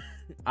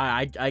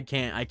 I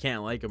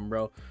can't like him,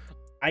 bro.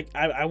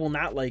 I will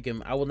not like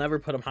him. I will never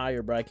put him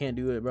higher, bro. I can't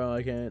do it, bro.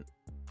 I can't.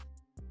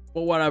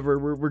 But whatever,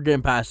 we're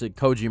getting past it.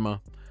 Kojima.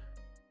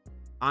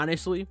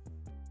 Honestly,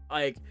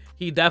 like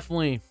he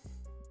definitely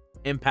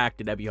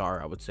impacted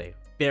Ebihara, I would say.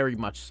 Very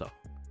much so.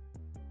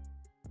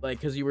 Like,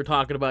 because you were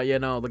talking about,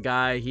 the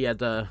guy, he had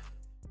to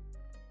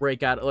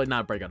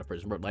not break out of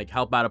prison, but like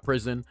help out of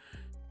prison,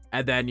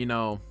 and then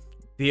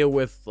deal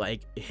with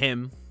like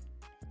him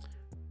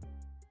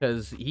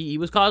because he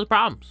was causing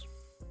problems.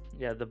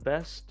 Yeah, the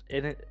best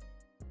in it,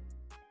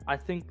 I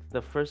think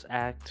the first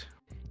act,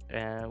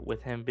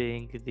 with him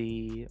being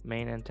the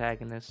main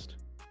antagonist,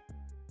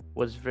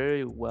 was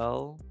very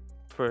well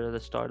for the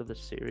start of the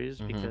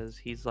series because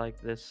he's like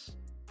this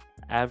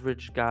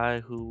average guy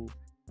who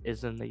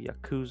is in the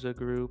Yakuza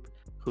group,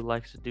 who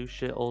likes to do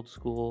shit old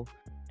school,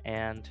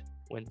 and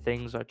when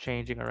things are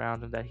changing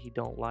around him that he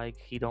don't like,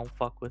 he don't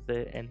fuck with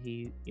it, and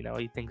he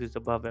thinks he's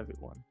above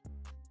everyone.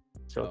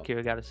 So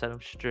Akira got to set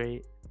him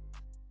straight,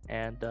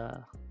 and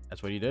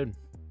that's what he did.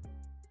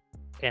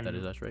 And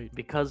that's right.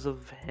 Because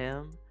of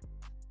him,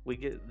 we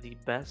get the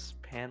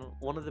best panel,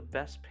 one of the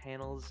best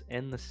panels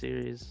in the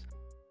series,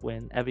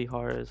 when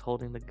Ebihara is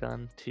holding the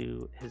gun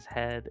to his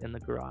head in the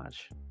garage.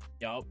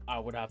 Yup, I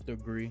would have to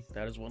agree.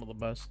 That is one of the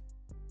best.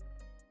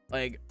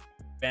 Like,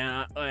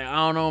 man, I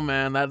don't know,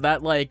 man.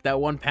 That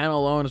one panel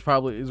alone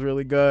is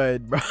really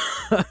good, bro.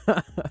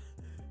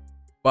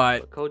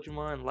 But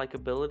Kojima and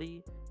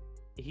likability,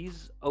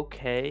 he's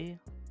okay.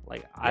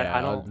 Like yeah,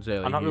 I don't, I'd say,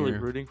 like, I'm not really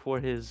here. rooting for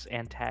his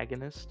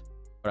antagonist.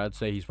 But I'd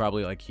say he's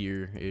probably like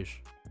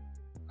here-ish.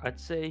 I'd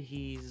say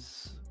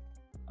he's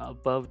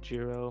above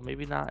Jiro,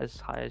 maybe not as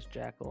high as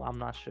Jackal. I'm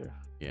not sure.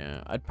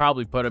 Yeah, I'd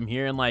probably put him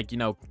here in, like, you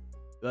know,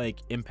 like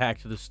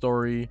impact to the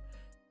story,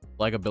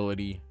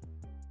 likability,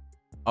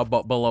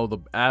 below the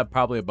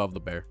probably above the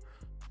bear.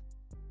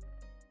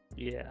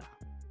 Yeah,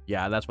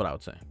 that's what I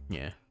would say.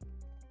 Yeah.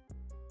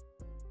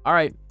 All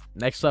right,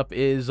 next up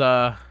is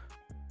the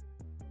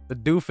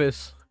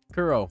doofus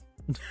Kuro.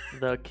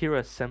 The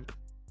Kira simp.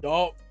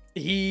 Oh,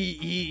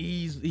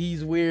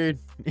 he's weird.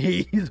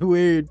 He's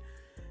weird.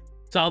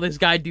 Saw this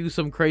guy do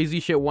some crazy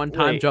shit one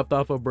time. Wait. Jumped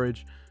off a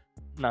bridge.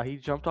 No, he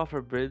jumped off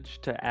a bridge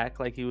to act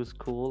like he was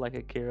cool, like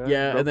Akira.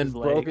 Yeah, and then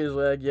broke his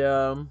leg.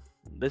 Yeah.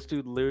 This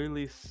dude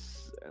literally,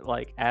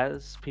 like,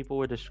 as people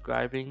were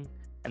describing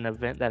an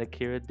event that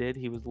Akira did,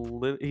 he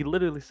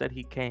literally said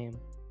he came.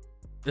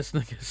 This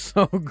nigga's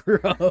so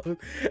gross.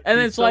 And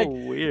He's it's so like,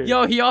 weird.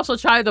 yo, he also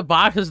tried to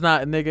box his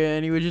nut, nigga,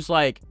 and he was just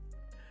like,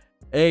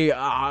 hey,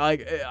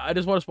 I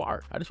just want to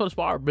spar. I just want to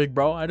spar, big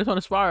bro. I just want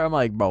to spar. I'm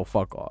like, bro,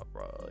 fuck off,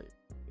 bro. Like,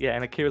 Yeah,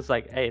 and Akira's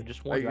like, hey, I'm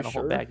just warning you, you I don't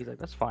hold sure? back. He's like,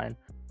 that's fine.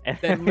 And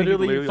then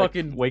literally he he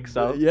fucking like, wakes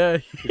up. Yeah.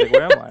 He's like,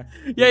 where am I?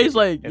 Yeah, he's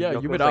like, And yeah,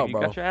 Goku's you've been like, out, you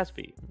bro. got your ass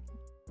beat.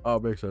 Oh,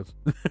 makes sense.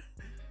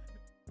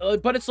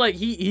 But it's like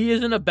he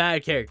isn't a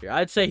bad character.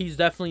 I'd say he's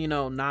definitely, you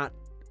know, not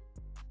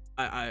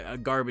a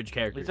garbage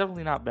character. He's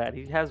definitely not bad.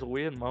 He has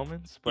weird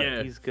moments, but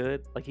Yeah. he's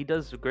good. Like, he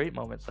does great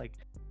moments. Like,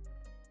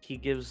 he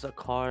gives a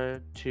car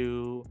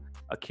to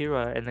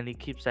Akira, and then he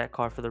keeps that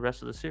car for the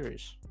rest of the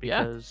series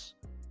Yeah. because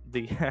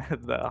the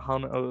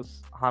Hanaosuka,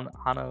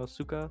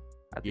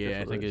 I think Yeah, I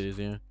that's what think it is.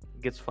 Yeah.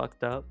 gets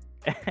fucked up.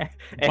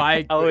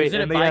 By- oh wait,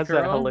 isn't and it then he by has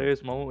that Kuro?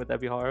 hilarious moment with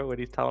Ebihara when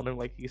he's telling him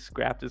like he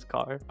scrapped his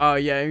car. Oh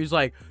yeah, and he's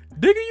like,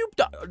 nigga,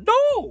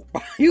 no,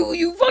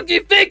 you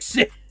fucking fix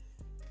it.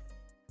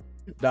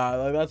 Nah,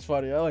 like, that's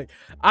funny.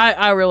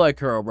 I really like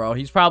Kuro, bro.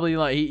 He's probably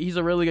like he's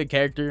a really good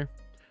character,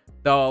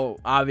 though.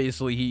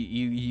 Obviously,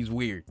 he's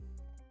weird.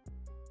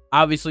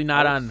 Obviously,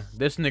 not on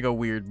this nigga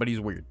weird, but he's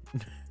weird.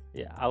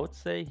 Yeah, I would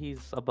say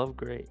he's above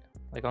great,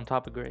 like on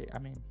top of great. I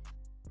mean,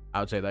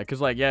 I would say that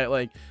because, like, yeah,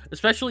 like,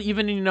 especially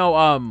even, you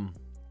know,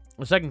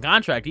 the second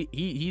contract,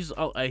 he's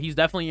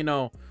definitely, you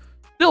know,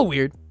 still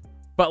weird,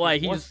 but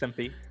like more he's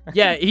simpy.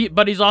 yeah,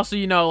 but he's also,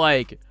 you know,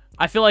 like,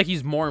 I feel like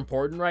he's more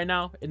important right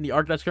now in the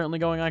arc that's currently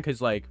going on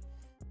because, like,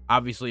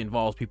 obviously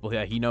involves people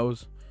that he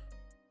knows.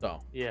 So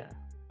Yeah,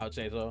 I would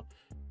say so.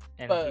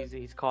 and But-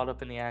 he's caught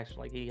up in the action,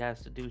 like he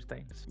has to do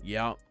things.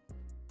 Yeah.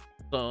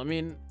 So I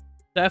mean,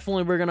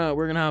 definitely we're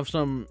gonna have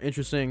some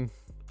interesting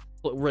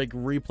like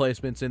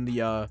replacements in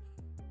the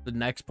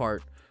next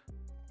part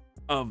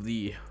of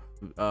the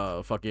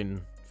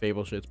fucking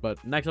Fable shits.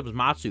 But next up is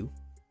Matsu.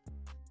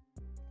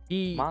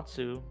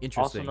 Matsu, also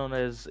Interesting. known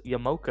as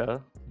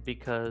Yamoka,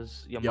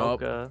 because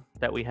Yamoka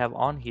that we have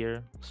on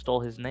here stole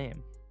his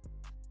name.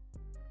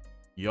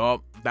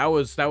 Yup, that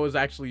was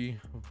actually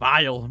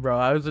vile, bro.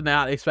 I was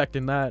not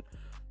expecting that.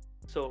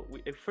 So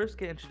we first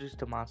get introduced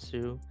to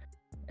Matsu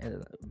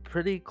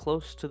pretty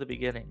close to the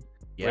beginning,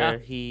 Yeah, where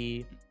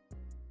he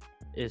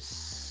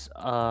is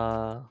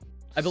I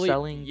believe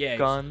selling yeah,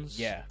 guns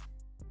Yeah,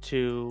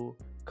 to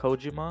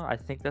Kojima. I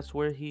think that's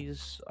where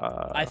he's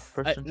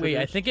first introduced. wait,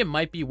 I think it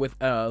might be with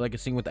like a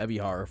scene with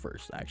Ebihara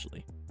first,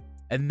 actually,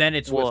 and then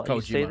it's well, with Kojima.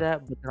 you say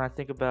that, but then I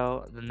think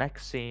about the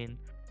next scene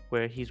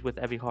where he's with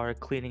Ebihara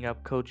cleaning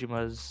up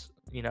Kojima's,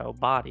 you know,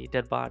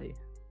 dead body.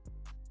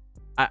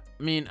 I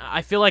mean,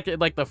 I feel like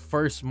the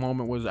first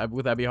moment was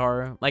with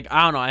Ebihara. Like,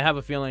 I don't know. I have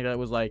a feeling that it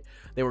was like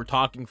they were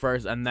talking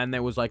first, and then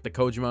there was like the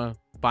Kojima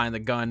buying the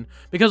gun.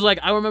 Because like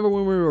I remember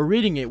when we were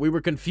reading it, we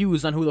were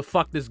confused on who the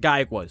fuck this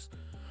guy was.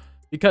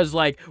 Because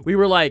like we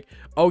were like,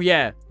 oh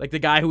yeah, like the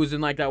guy who was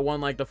in like that one,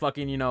 like the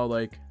fucking, you know,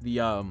 like the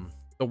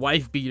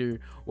wife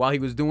beater while he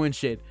was doing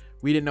shit.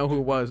 We didn't know who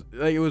it was.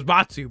 Like, it was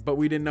Matsu, but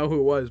we didn't know who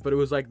it was. But it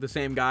was like the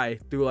same guy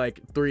through like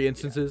 3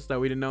 instances that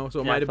we didn't know. So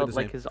it Yeah, might I have been felt the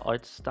like same. his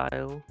art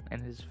style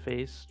and his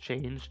face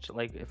changed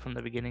like from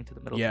the beginning to the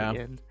middle Yeah. to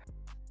the end.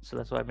 So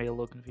that's why it made it a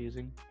little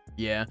confusing.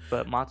 Yeah.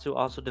 But Matsu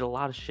also did a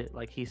lot of shit.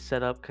 Like he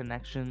set up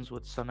connections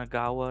with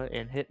Sunagawa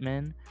and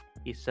Hitman.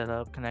 He set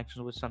up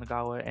connections with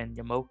Sunagawa and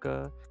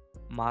Yamoka.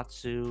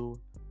 Matsu,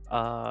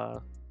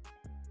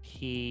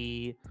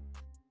 he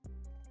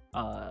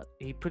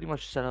pretty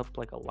much set up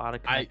like a lot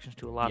of connections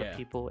to a lot yeah. of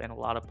people and a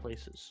lot of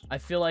places. I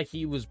feel like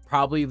he was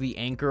probably the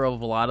anchor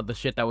of a lot of the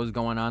shit that was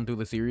going on through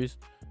the series.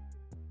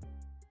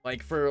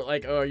 Like for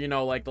like you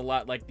know, like the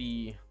lot like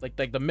the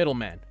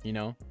middleman, you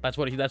know? That's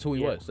who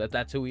he Yeah. was.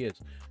 That's who he is.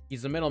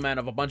 He's the middleman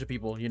of a bunch of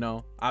people, you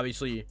know.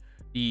 Obviously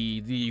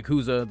the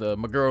Yakuza, the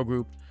Maguro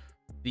group,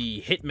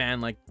 the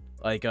hitman, like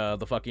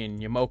the fucking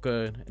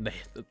Yamoka and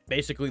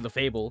basically the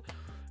Fable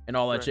and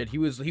all that Right. shit. He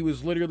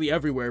was literally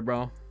everywhere,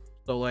 bro.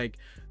 So like,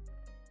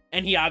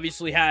 and he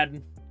obviously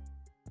had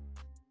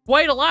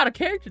quite a lot of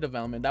character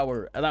development that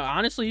were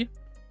honestly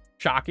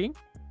shocking,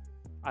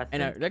 I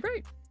and think they're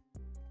great.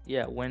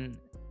 yeah, when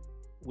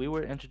we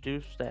were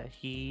introduced that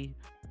he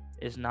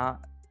is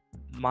not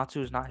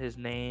Matsu is not his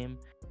name,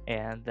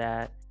 and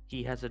that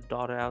he has a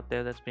daughter out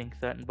there that's being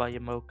threatened by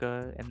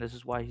Yamoka, and this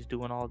is why he's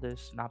doing all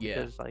this, not Yeah.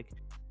 because like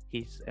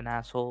he's an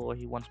asshole or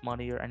he wants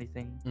money or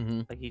anything.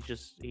 Mm-hmm. Like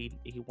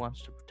he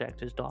wants to protect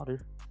his daughter.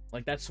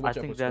 Like that I switch up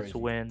think was that's crazy.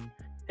 when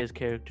his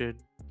character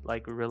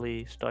like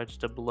really starts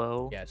to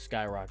blow. Yeah,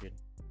 skyrocket.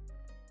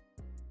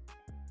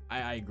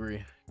 I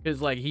agree,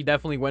 because like he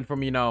definitely went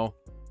from, you know,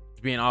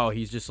 being, oh,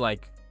 he's just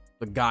like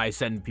the guy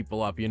sending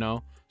people up, you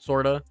know,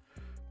 sorta,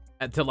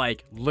 and to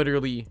like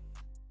literally,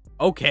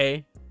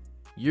 okay,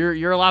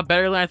 you're a lot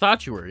better than I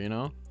thought you were, you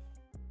know.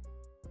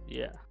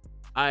 Yeah.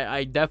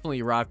 I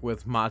definitely rock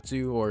with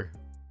Matsu, or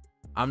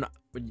I'm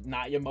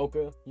not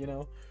Yamoka, you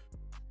know,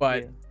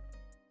 but Yeah.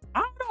 I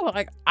don't know,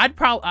 like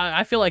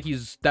I feel like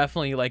he's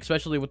definitely like,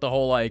 especially with the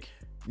whole like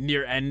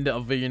near end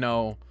of, you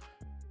know,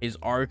 his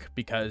arc,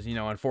 because, you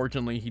know,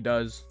 unfortunately he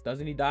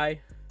doesn't he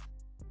die?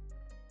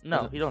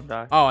 No, he don't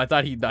die. Oh, I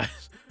thought he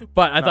dies.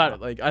 But I No,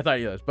 thought no. I thought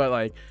he does. But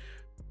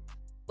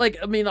like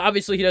I mean,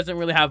 obviously he doesn't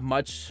really have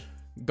much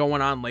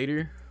going on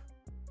later,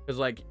 because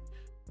like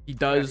he Yeah,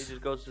 does. he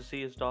just goes to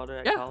see his daughter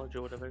at Yeah. college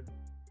or whatever.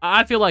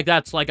 I feel like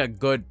that's like a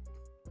good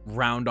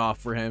round off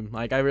for him.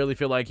 Like I really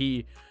feel like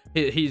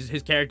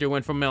his character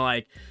went from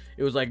like,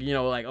 it was like, you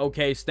know, like,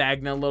 okay,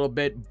 stagnant a little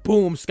bit,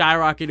 boom,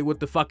 skyrocketed with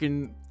the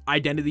fucking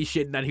identity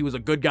shit, and that he was a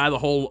good guy the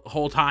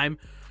whole time.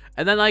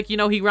 And then like, you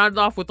know, he rounded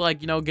off with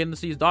like, you know, getting to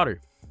see his daughter.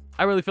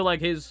 I really feel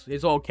like his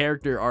whole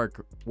character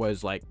arc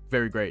was like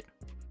very great.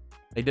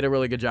 They did a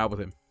really good job with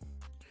him.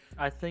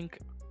 I think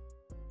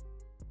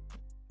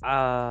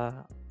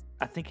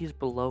he's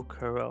below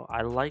Kuro.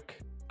 I like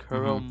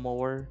Kuro Mhm.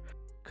 more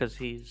because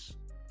he's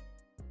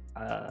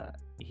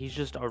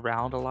just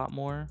around a lot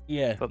more.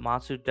 Yeah. But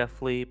Matsu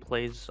definitely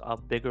plays a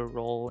bigger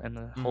role in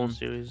the whole Mhm.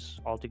 series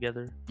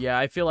altogether. Yeah,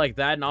 I feel like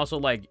that, and also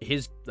like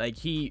his like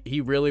he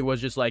really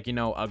was just like, you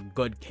know, a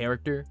good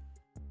character.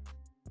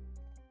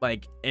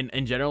 Like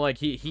in general, like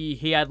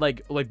he had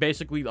like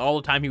basically all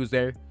the time he was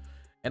there,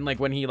 and like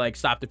when he like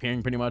stopped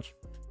appearing, pretty much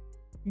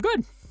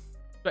good.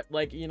 But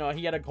like, you know,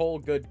 he had a whole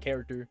good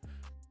character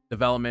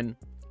development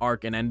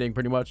arc and ending,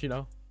 pretty much, you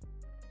know.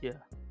 Yeah.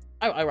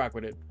 I rock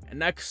with it. And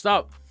next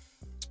up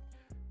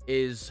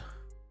is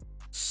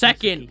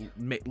second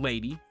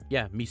lady,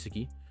 yeah,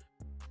 Misaki.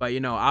 But you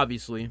know,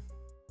 obviously,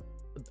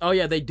 oh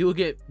yeah, they do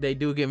get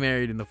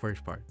married in the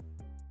first part.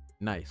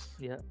 Nice.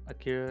 Yeah,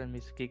 Akira and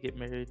Misaki get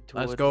married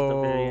Let's towards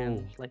the very go.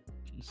 end, like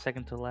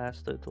second to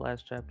last, the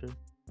last chapter.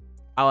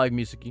 I like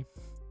Misaki.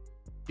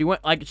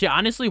 She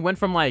honestly went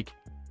from like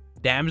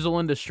damsel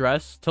in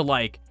distress to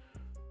like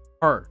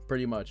her,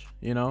 pretty much,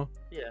 you know.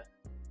 Yeah.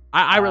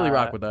 I really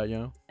rock with that, you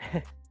know.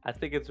 I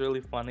think it's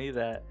really funny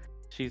that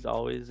she's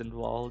always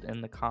involved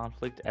in the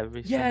conflict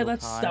every Yeah, single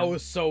time. that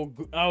was so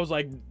good. I was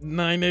like,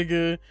 nah,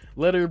 nigga,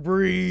 let her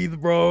breathe,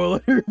 bro.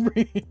 Let her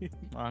breathe.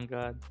 Oh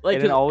God. Like,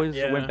 And it always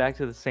yeah. went back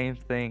to the same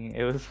thing.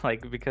 It was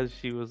like because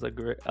she was a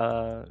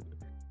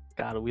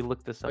God, we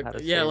looked this up how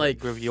to yeah, say like,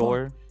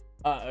 gravure.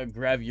 A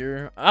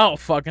gravure. I don't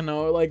fucking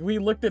know. Like, we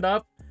looked it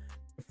up,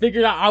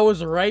 figured out I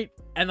was right,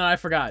 and then I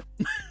forgot.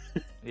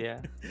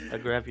 Yeah, a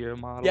gravure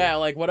model. Yeah,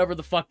 like whatever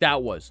the fuck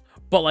that was.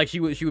 But like she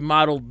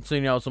modeled,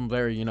 you know, some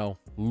very, you know,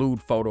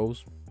 lewd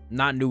photos.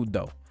 Not nude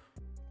though.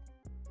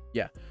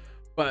 Yeah.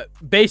 But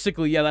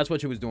basically, yeah, that's what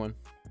she was doing.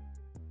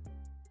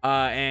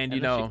 And you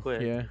And then she know,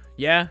 quit.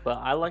 yeah. But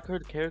I like her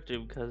character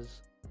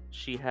because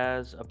she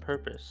has a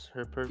purpose.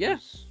 Her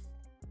purpose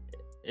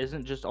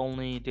isn't just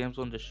only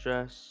damsel in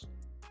distress,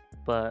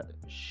 but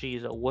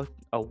she's a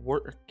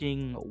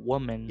working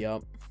woman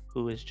Yep.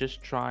 who is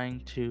just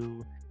trying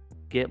to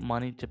get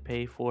money to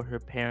pay for her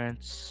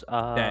parents'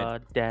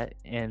 debt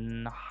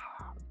and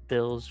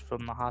bills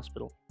from the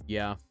hospital.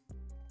 Yeah.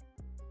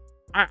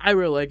 I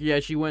really like, yeah,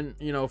 she went,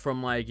 you know,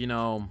 from like, you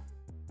know,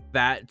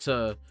 that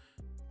to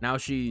now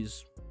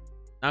she's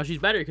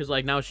better, because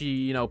like now she,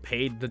 you know,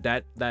 paid the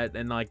debt that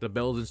and like the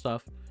bills and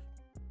stuff.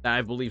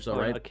 I believe so,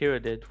 Or right?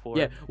 Akira did for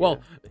Yeah, her. well,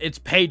 it's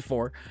paid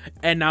for,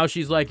 and now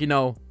she's like, you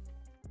know,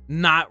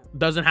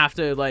 doesn't have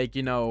to like,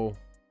 you know,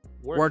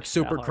 work that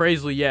super hard.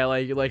 crazily. Yeah,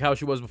 like how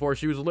she was before.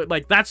 She was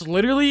like, that's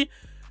literally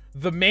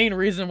the main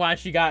reason why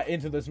she got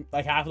into this,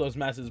 like half of those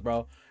messes,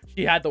 bro.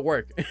 She had to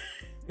work.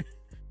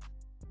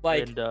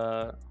 Like,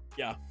 And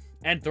yeah,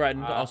 and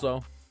threatened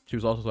also. She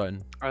was also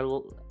threatened.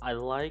 I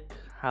like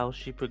how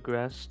she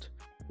progressed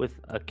with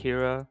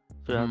Akira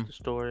throughout Mhm. the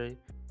story.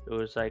 It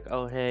was like,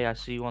 oh hey, I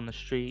see you on the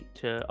street,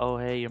 to oh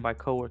hey, you're my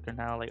coworker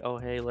now. Like, oh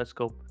hey, let's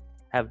go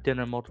have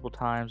dinner multiple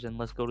times and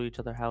let's go to each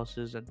other's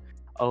houses. And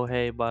oh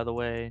hey, by the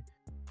way,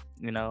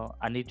 you know,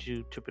 I need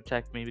you to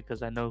protect me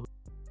because I know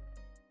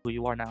who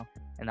you are now.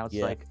 And now it's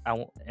Yeah. like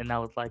and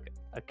now it's like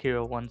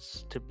Akira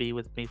wants to be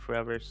with me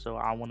forever, so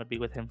I want to be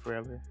with him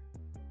forever.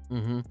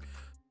 Mm-hmm.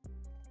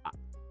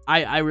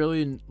 I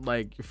really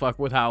like fuck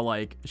with how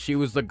like she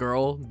was the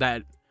girl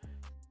that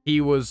he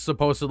was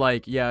supposed to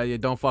like. Yeah,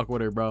 don't fuck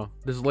with her, bro.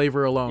 Just leave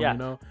her alone. Yeah, You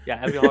know.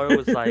 yeah. Abiharu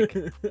was like,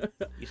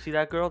 you see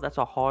that girl? That's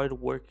a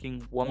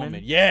hard-working woman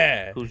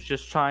Yeah. who's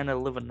just trying to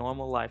live a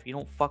normal life. You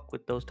don't fuck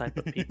with those type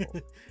of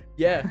people.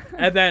 Yeah.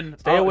 And then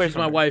Stay away she's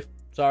from my her. wife.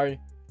 Sorry.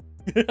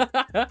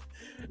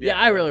 Yeah,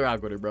 I really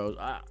rock with her, bro.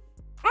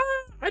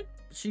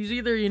 She's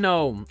either, you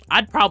know,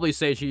 I'd probably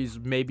say she's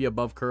maybe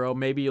above Kuro,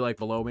 maybe like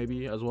below,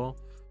 maybe as well.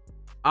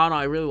 I don't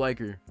know. I really like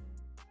her.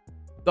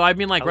 Though I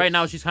mean, like right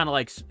now she's kind of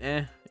like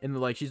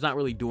and like she's not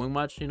really doing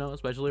much, you know,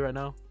 especially right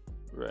now.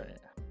 Right.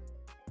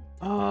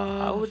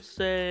 I would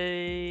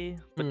say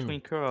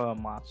between Kuro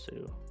and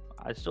Matsu,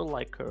 I still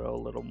like Kuro a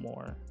little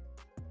more.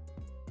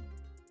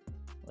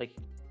 Like,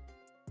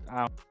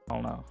 I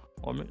don't know.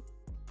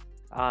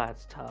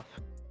 It's tough.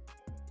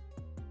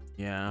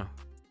 Yeah.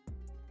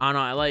 I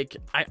don't know. I like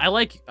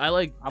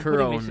I'm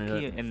Kuro putting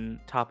Misaki in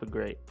top of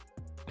great.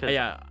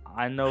 Yeah.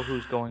 I know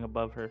who's going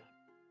above her.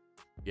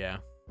 Yeah.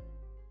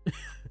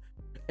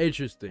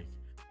 Interesting.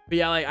 But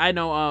yeah, like I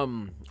know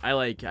I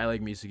like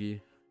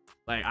Misaki.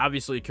 Like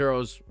obviously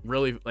Kuro's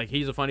really like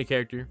he's a funny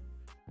character.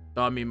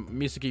 So I mean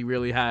Misaki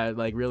really had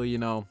like really, you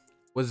know,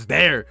 was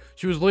there.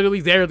 She was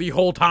literally there the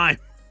whole time.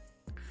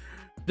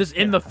 Just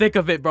in the thick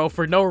of it, bro,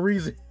 for no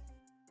reason.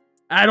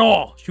 At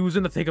all. She was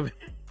in the thick of it.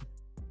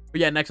 But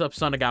yeah, next up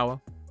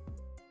Sunagawa.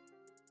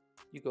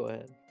 You go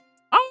ahead.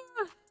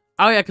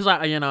 Oh yeah, cause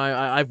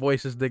I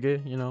voice this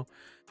nigga, you know.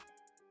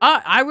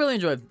 I really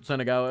enjoyed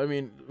Sunagawa. I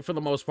mean, for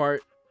the most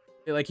part,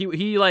 like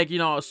he like, you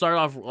know, started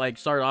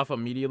off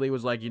immediately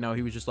was like, you know,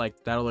 he was just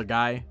like that other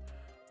guy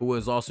who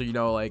was also, you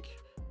know, like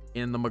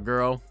in the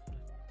Maguro.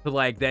 But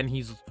like then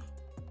he's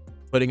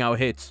putting out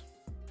hits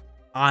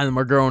on the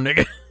Maguro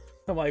nigga.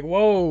 I'm like,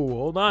 whoa,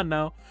 hold on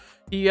now.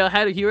 He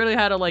really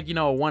had a like, you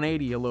know,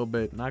 180 a little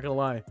bit, not gonna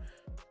lie.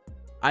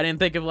 I didn't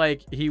think of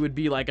like he would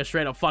be like a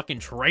straight up fucking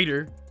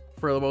traitor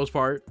for the most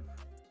part.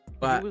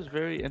 But he was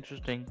very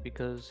interesting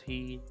because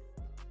he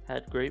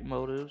had great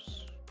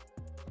motives,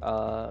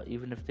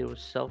 even if they were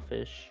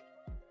selfish.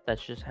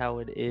 That's just how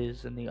it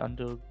is in the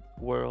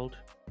underworld.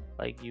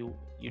 Like you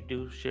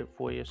do shit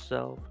for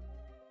yourself,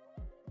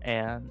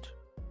 and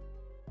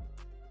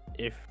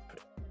if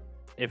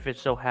it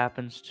so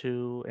happens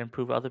to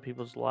improve other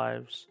people's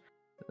lives,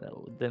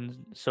 then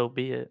so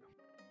be it.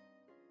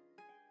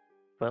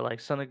 But like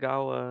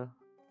Sunagawa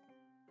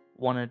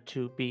wanted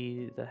to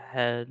be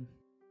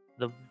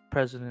the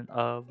president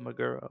of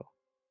Maguro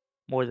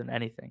more than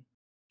anything,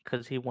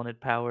 because he wanted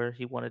power,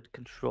 he wanted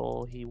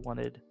control, he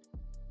wanted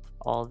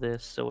all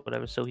this or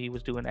whatever. So he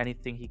was doing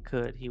anything he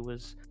could. He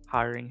was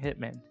hiring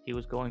hitmen. He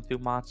was going through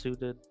Matsu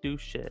to do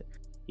shit.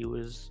 He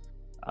was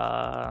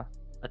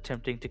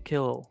attempting to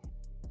kill.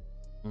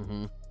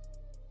 Mm-hmm.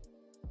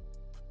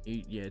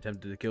 Yeah,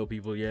 attempted to kill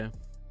people. Yeah.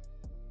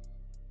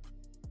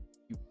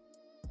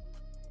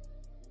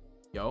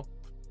 Yo.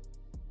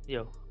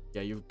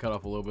 Yeah, you cut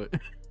off a little bit.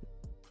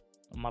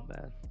 My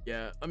bad.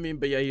 Yeah, I mean,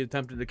 but yeah, he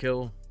attempted to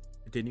kill.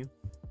 Continue.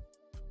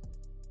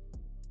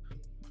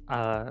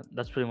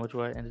 That's pretty much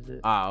where I ended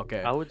it.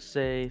 Okay. I would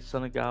say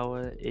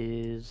Sunagawa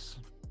is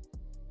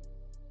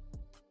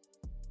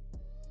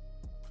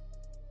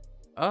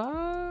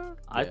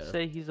I'd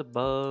say he's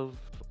above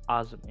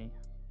Azumi.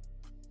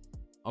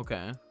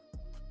 Okay.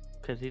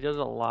 Because he does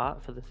a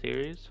lot for the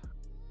series.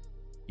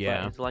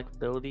 Yeah. But his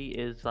likability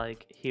is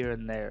like here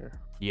and there.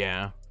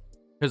 Yeah.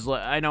 Because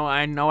I know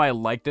I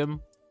liked him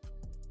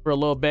for a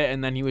little bit,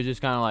 and then he was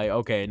just kind of like,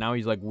 okay, now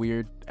he's like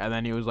weird, and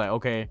then he was like,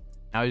 okay,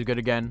 now he's good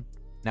again,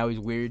 now he's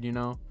weird, you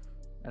know.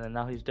 And then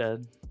now he's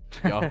dead.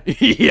 Yo.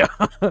 Yeah.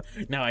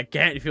 Now I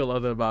can't feel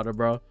nothing about it,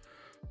 bro.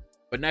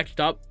 But next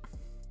up,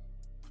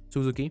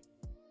 Suzuki.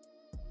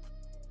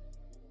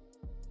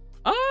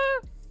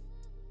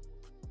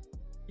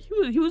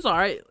 He was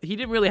alright. He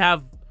didn't really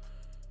have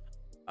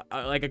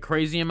like a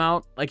crazy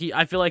amount. Like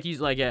I feel like he's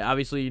like, yeah,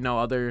 obviously, you know,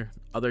 other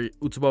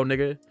Utsubo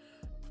nigga,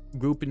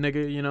 group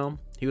nigga, you know.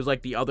 He was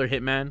like the other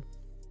hitman.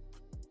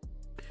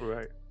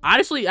 Right.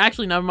 Honestly,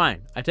 actually, never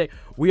mind.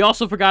 We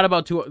also forgot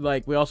about Hood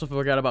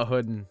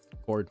and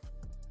Cord.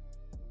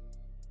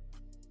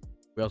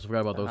 We also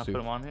forgot about those two. Put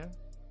them on here.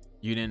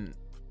 You didn't.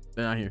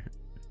 They're not here.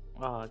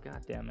 Oh,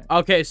 god damn it.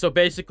 Okay, so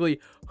basically,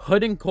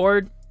 Hood and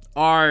Cord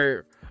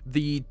are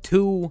the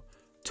two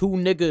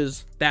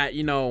niggas that,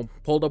 you know,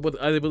 pulled up with,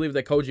 I believe,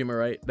 that Kojima,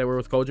 right? They were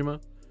with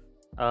Kojima.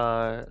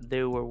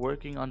 They were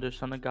working under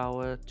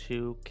Sunagawa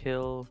to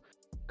kill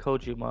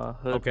Kojima.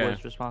 Hood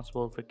was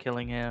responsible for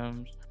killing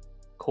him.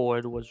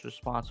 Cord was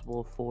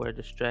responsible for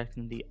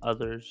distracting the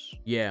others.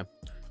 Yeah.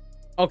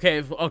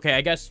 Okay.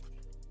 I guess.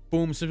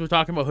 Boom. Since we're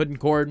talking about Hood and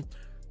Cord,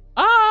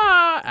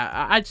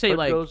 I'd say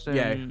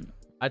Hood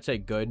I'd say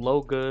good.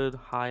 Low good,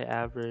 high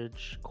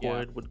average.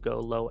 Cord would go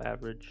low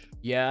average.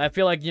 Yeah, I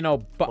feel like, you know,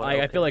 but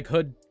I feel like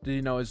Hood,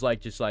 you know, is like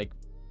just like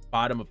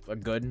bottom of a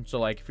good. So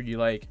like for you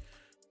like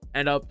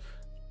end up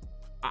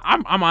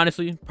I'm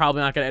honestly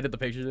probably not gonna edit the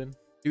pictures in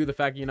due to the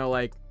fact, you know,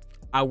 like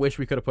I wish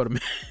we could have put them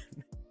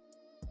in.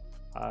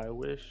 I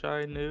wish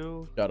I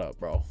knew. Shut up,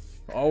 bro.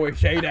 Always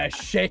say that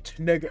shit,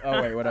 nigga.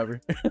 Oh wait, whatever.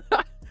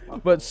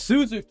 But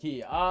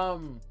Suzuki,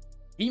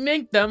 he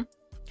minked them.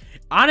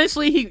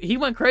 Honestly, he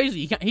went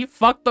crazy. He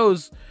fucked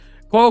those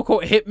quote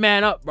unquote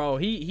hitman up, bro.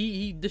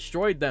 He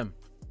destroyed them.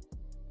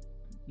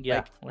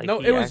 Yeah, like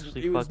no, it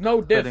was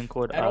no diff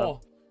at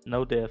all.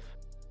 No diff.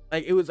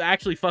 Like it was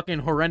actually fucking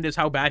horrendous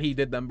how bad he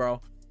did them,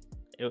 bro.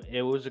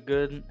 It was a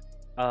good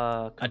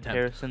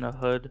comparison of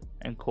Hood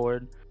and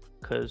Cord,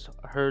 because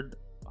Hood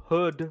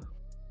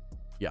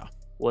yeah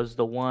was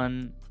the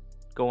one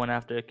going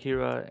after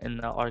Akira in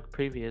the arc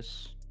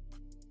previous,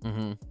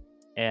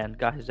 and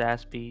got his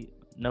ass beat,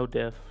 no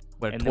diff.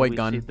 With and toy then we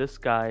gun. see this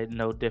guy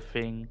no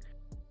diffing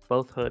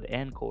both Hood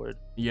and Cord.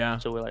 Yeah.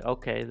 So we're like,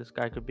 okay, this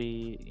guy could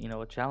be, you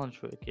know, a challenge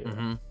for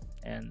Akira,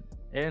 and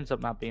it ends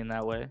up not being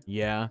that way.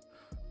 Yeah.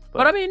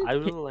 But I mean, I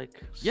really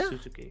like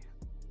Suzuki.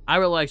 I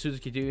really like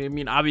Suzuki too. I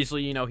mean,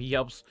 obviously, you know, he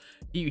helps.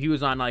 He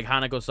was on like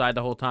Hanako's side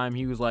the whole time.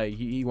 He was like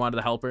he wanted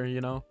to help her,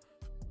 you know.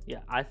 Yeah,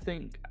 I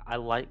think I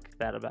like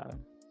that about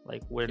him.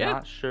 Like we're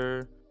not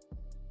sure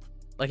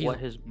like what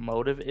his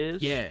motive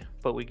is. Yeah.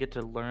 But we get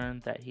to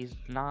learn that he's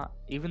not,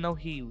 even though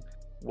he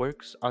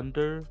works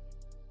under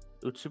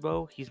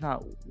Utsubo, he's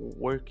not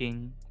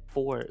working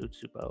for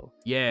Utsubo.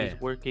 Yeah.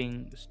 He's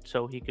working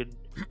so he could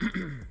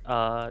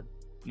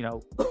you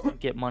know,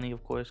 get money,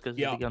 of course, because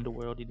in the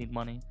underworld you need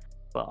money,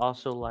 but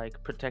also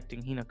like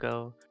protecting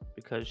Hinako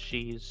because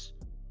she's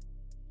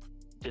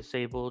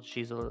disabled.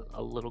 She's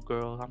a little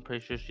girl. I'm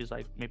pretty sure she's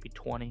like maybe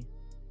 20.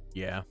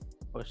 Yeah.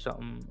 Or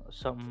something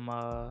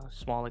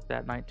small like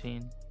that,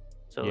 19.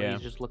 So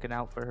he's just looking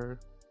out for her.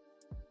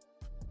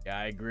 Yeah,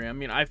 I agree. I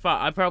mean, I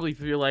probably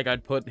feel like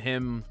I'd put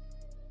him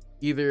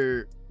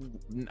either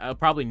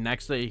probably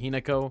next to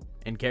Hinako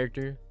in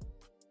character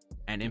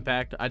and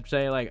impact. I'd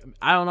say, like,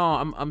 I don't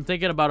know, I'm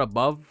thinking about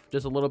above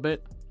just a little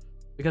bit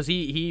because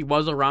he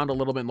was around a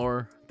little bit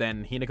more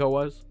than Hinako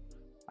was.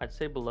 I'd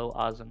say below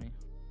Azumi.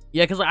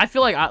 Yeah, because I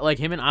feel like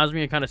him and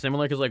Azumi are kind of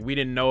similar because like we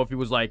didn't know if he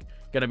was like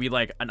gonna be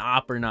like an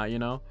op or not, you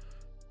know,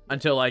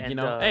 until like you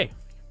know, hey,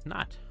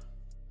 not.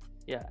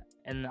 Yeah,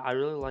 and I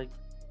really like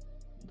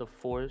the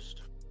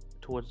forced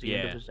towards the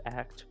end of his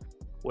act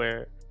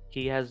where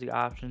he has the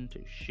option to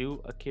shoot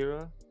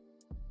Akira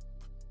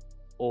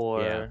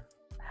or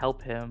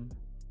help him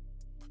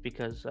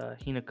because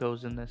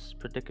Hinako's in this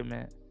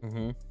predicament.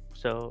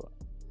 So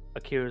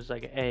Akira's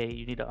like, hey,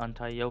 you need to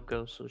untie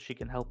Yoko so she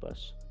can help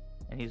us.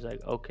 And he's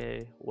like,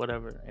 okay,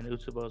 whatever. And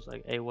Utsubo's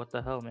like, hey, what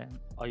the hell, man?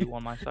 Are you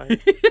on my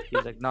side?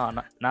 He's like, no,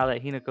 now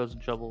that Hinako's in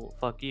trouble,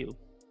 fuck you.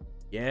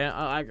 Yeah,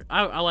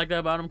 I like that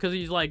about him because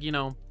he's like, you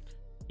know,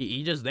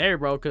 he just there,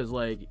 bro, because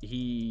like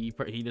he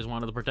just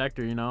wanted to protect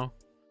her, you know.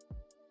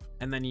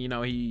 And then, you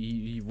know,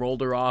 he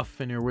rolled her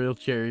off in her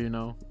wheelchair, you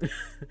know.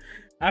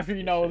 After,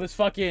 you know, this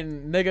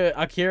fucking nigga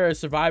Akira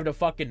survived a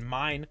fucking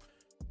mine.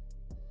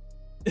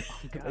 Oh,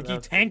 God, like he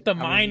tanked the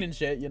mine and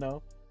shit, you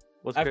know.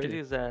 What's crazy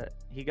is that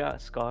he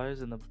got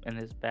scars in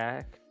his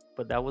back,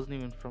 but that wasn't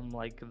even from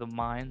like the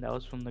mine. That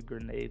was from the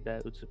grenade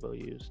that Utsubo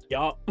used.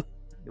 Yup.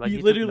 Like he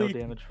literally took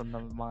no damage from the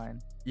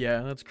mine.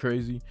 Yeah, that's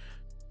crazy.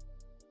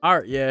 All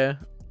right, yeah,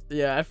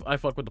 I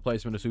fuck with the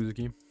placement of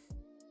Suzuki.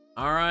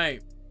 All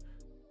right,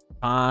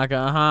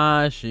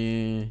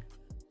 Takahashi.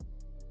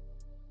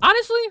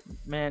 Honestly,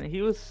 man,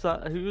 he was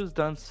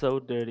done so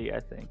dirty. I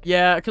think.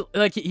 Yeah, cause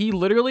like he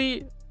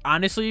literally,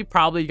 honestly,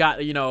 probably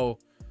got, you know,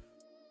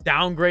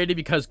 downgraded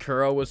because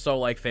Kuro was so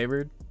like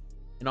favored.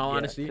 In all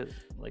honesty,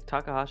 like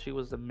Takahashi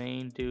was the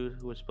main dude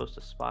who was supposed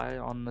to spy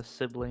on the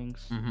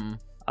siblings,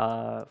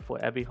 for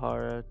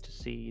Ebihara to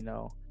see, you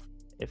know,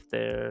 if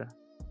they're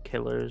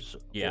killers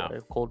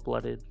or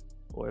cold-blooded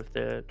or if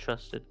they're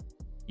trusted.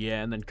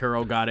 Yeah, and then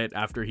Kuro got it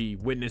after he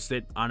witnessed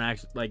it on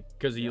like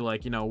because he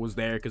like, you know, was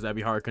there because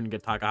Ebihara couldn't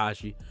get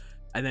Takahashi,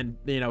 and then,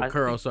 you know,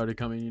 Kuro started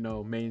coming, you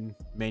know, main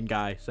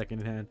guy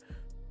second hand.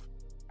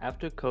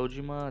 After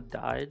Kojima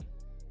died,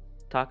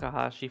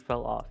 Takahashi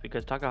fell off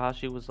because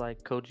Takahashi was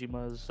like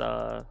Kojima's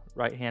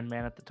right hand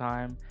man at the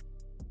time,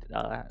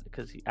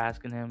 because he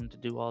asking him to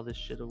do all this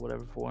shit or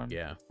whatever for him.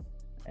 Yeah.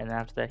 And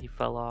after that, he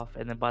fell off.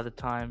 And then by the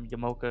time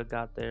Yamoka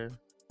got there,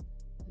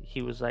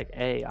 he was like,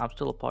 "Hey, I'm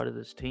still a part of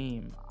this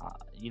team.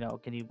 You know,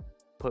 can you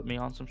put me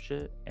on some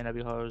shit?" And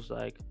Ebihara was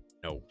like,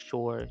 "No,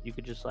 sure. You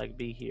could just like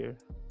be here."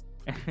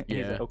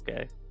 He's like,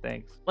 "Okay,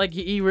 thanks." Like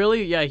he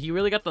really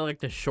got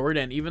the short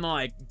end, even though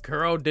like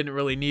Kuro didn't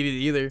really need it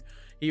either.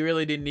 He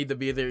really didn't need to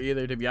be there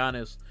either, to be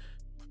honest.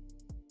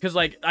 Because,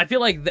 like, I feel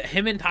like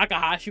him and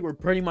Takahashi were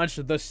pretty much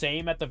the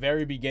same at the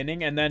very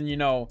beginning. And then, you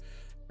know,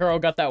 Kuro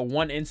got that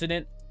one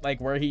incident,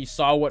 like, where he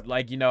saw what,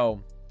 like, you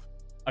know,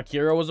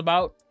 Akira was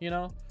about, you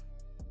know?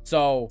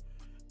 So,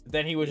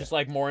 then he was just,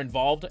 like, more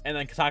involved. And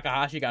then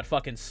Takahashi got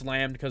fucking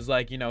slammed because,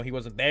 like, you know, he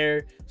wasn't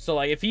there. So,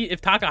 like, if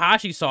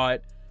Takahashi saw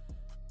it,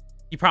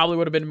 he probably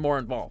would have been more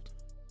involved.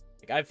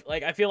 I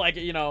feel like,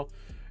 you know,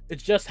 it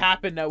just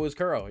happened that was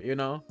Kuro, you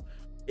know?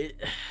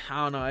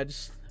 I don't know.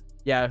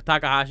 Yeah,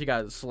 Takahashi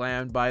got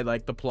slammed by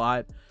like the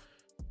plot.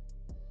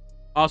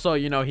 Also,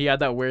 you know, he had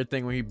that weird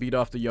thing when he beat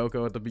off the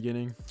Yoko at the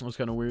beginning. It was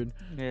kind of weird.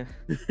 Yeah,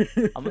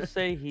 I'm gonna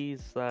say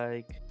he's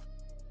like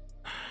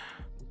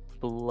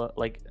below,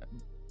 like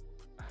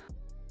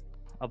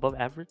above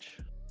average,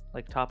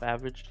 like top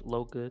average,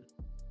 low good.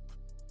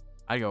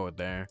 I go with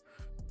there.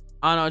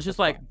 I don't know. It's just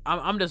That's like fine.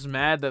 I'm just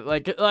mad that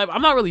like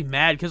I'm not really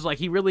mad because like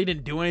he really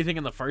didn't do anything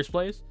in the first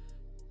place.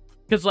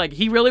 Because like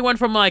he really went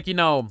from like you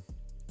know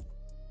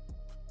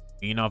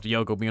off the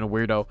Yoko being a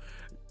weirdo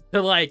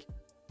to like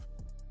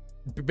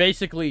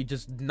basically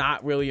just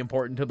not really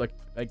important to the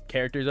like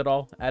characters at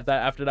all at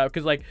that after that.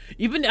 Because like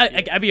even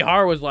like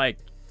Ebihara was like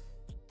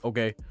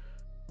okay.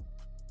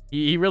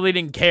 He really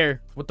didn't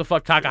care what the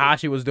fuck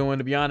Takahashi was doing,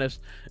 to be honest.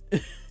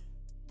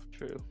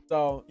 True.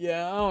 So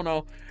yeah, I don't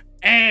know.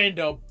 And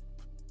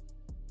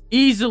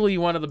easily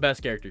one of the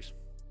best characters,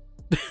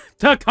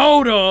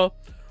 Dakota,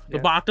 the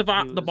boss of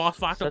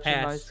Such Octopass.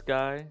 a nice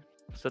guy,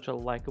 such a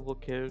likable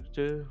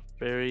character,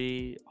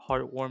 very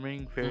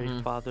heartwarming,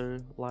 very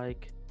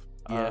father-like.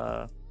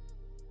 Yeah.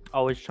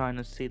 Always trying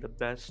to see the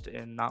best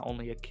in not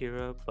only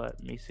Akira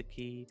but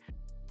Misaki.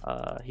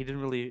 He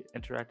didn't really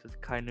interact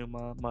with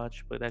Kainuma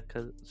much, but that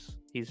because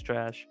he's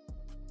trash.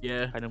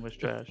 Yeah. Kainuma's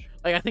trash.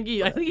 Like I think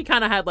he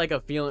kind of had like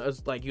a feeling,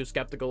 like he was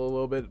skeptical a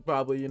little bit,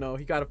 probably. You know,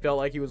 he kind of felt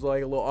like he was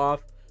like a little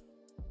off.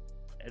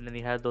 And then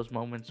he had those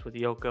moments with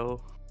Yoko.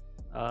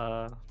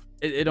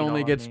 It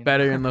only gets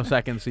better in the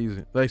second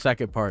season, the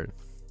second part.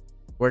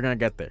 We're gonna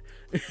get there.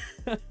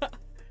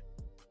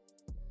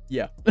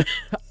 Yeah,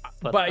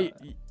 but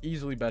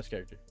easily best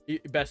character,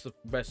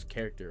 best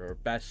character or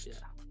best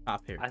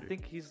top character. I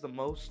think he's the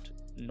most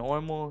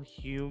normal,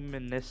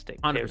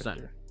 humanistic 100%,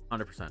 character.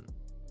 100%.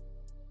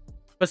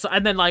 But so,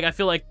 and then like I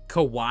feel like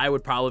Kawhi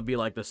would probably be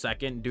like the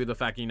second, due to the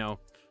fact you know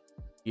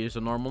he's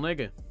a normal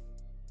nigga.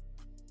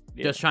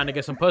 Yeah. Just trying to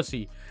get some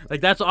pussy.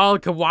 Like that's all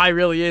Kawhi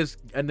really is,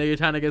 and then you're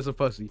trying to get some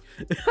pussy.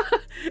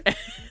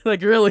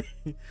 Like really.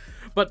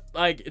 But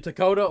like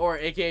Dakota or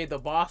AKA the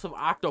boss of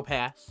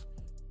Octopass,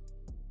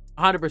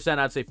 100%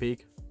 I'd say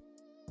peak.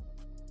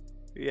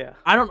 Yeah.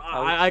 I don't.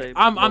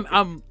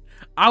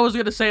 I was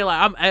gonna say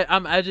like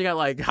I'm edging at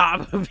like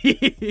half a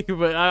peak,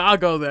 but I'll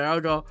go there.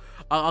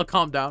 I'll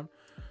calm down.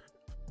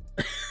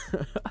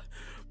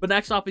 But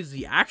next up is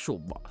the actual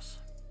boss.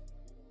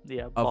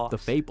 Yeah. Of the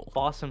Fable.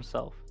 Boss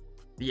himself.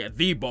 Yeah,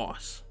 the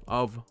boss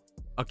of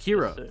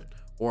Akira, Yes,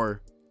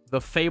 or the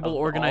Fable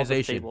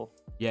organization. Fable.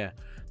 Yeah,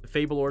 the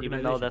Fable organization.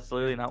 Even though that's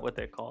literally not what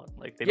they're called.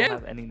 Like they don't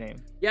have any name.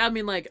 Yeah, I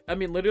mean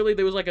literally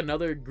there was like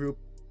another group.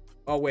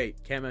 Oh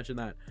wait, can't mention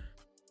that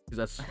because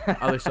that's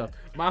other stuff.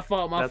 My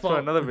fault. That's for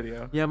another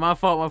video. Yeah, my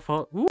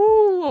fault.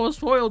 Woo, I was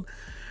spoiled.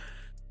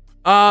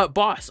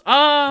 Boss.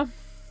 I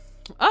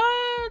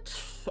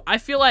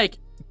feel like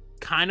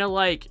kind of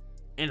like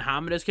in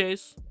Hameda's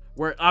case,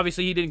 where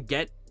obviously he didn't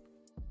get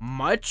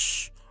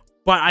much,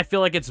 but I feel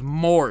like it's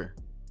more.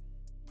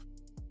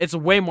 It's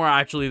way more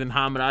actually than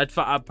Hamada.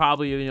 I'd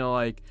probably, you know,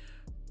 like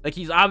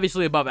he's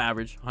obviously above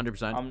average,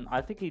 100%. I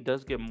think he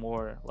does get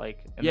more.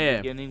 Like in the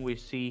beginning, we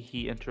see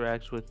he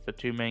interacts with the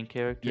two main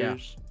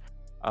characters.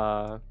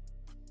 And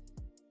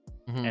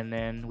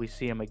then we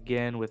see him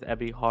again with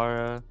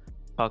Ebihara,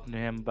 talking to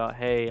him about,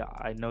 hey,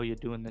 I know you're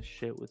doing this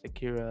shit with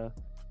Akira.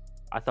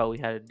 I thought we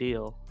had a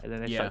deal. And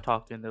then they start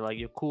talking. And they're like,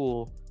 you're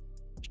cool.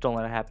 Just don't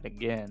let it happen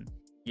again.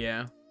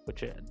 Yeah.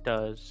 Which it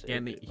does.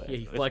 And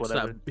he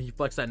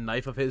flexed that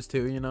knife of his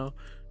too, you know.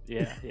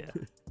 Yeah.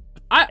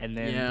 And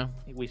then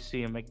we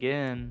see him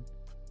again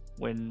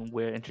when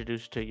we're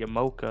introduced to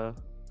Yamoka.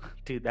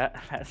 Dude,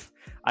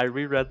 I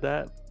reread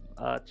that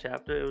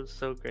chapter. It was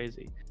so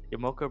crazy.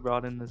 Yamoka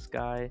brought in this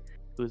guy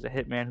who's a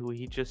hitman who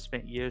he just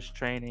spent years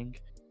training,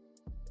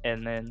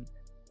 and then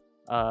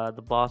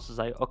the boss is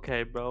like,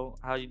 okay bro,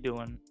 how you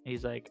doing?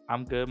 He's like,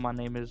 I'm good, my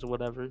name is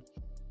whatever.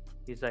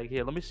 He's like,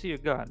 here, let me see your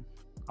gun.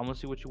 I'm gonna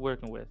see what you're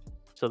working with.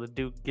 So the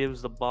dude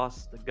gives the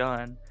boss the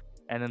gun,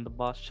 and then the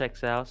boss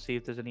checks out, see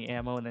if there's any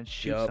ammo, and then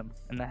shoots him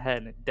in the head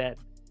and it's dead.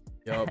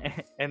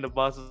 And the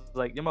boss is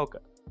like, Yamoka,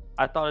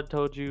 I thought I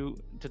told you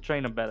to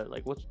train him better.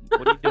 Like, what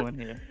are you doing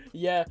here?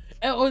 Yeah.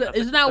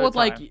 Isn't that with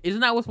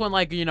when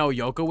like, you know,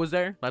 Yoko was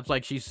there? That's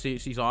like she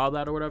saw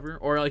that or whatever,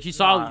 or like she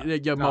saw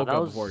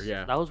Yamoka before.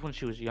 Yeah, that was when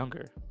she was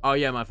younger. Oh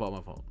yeah, my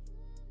fault.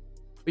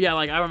 But yeah,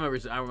 like I remember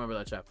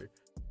that chapter.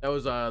 That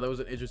was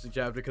an interesting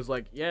chapter because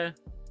like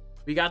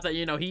we got that,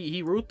 you know,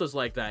 he ruthless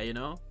like that, you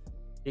know,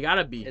 he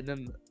gotta be. And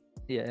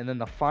then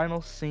the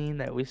final scene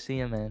that we see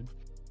him in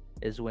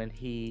is when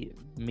he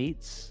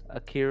meets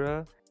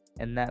Akira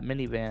in that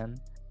minivan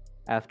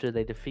after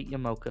they defeat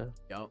Yamoka.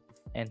 Yep.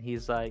 And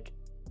he's like,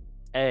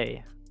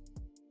 hey,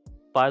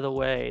 by the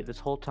way, this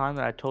whole time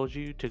that I told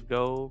you to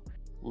go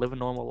live a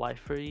normal life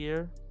for a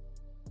year,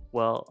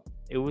 well,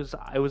 it was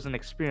an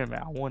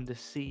experiment. I wanted to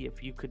see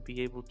if you could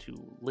be able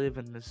to live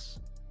in this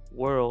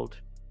world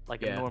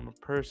like a normal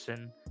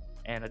person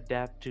and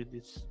adapt to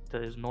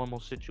his normal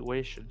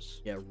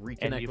situations. Yeah,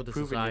 reconnect with the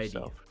society.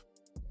 Yourself.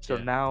 So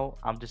now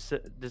I'm just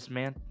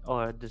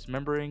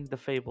dismembering the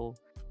Fable.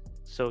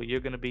 So you're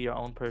gonna be your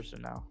own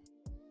person now.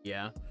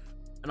 Yeah.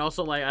 And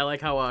also, like, I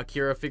like how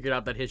Kira figured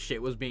out that his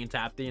shit was being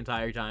tapped the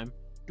entire time.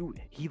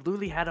 Dude, he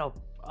literally had a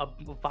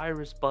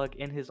virus bug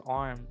in his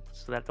arm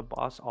so that the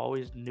boss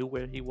always knew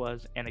where he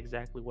was and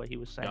exactly what he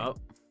was saying. Yup.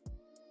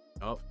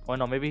 Oh. Or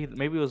no, maybe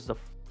it was the.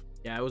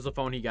 Yeah, it was the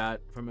phone he got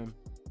from him.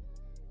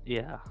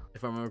 Yeah.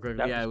 If I remember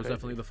correctly. That Yeah, was it was crazy.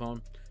 definitely the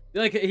phone.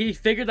 Like, he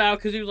figured out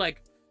because he was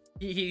like,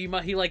 he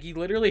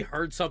literally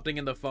heard something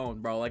in the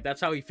phone, bro. Like,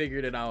 that's how he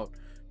figured it out.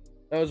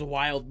 That was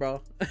wild,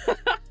 bro.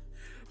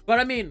 But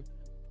I mean,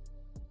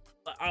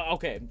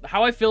 okay,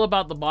 how I feel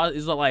about the boss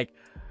is that, like,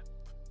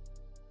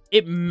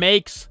 it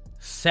makes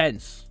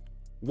sense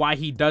why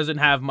he doesn't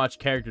have much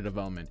character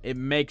development. It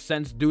makes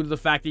sense due to the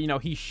fact that, you know,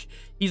 he's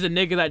a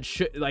nigga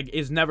that like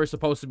is never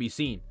supposed to be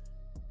seen.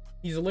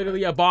 He's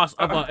literally a boss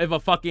of a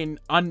fucking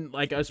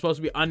supposed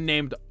to be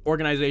unnamed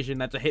organization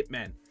that's a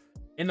hitman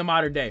in the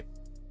modern day.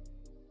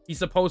 He's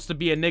supposed to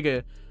be a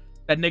nigga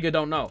that nigga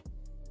don't know.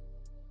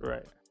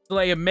 Right. So,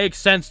 like, it makes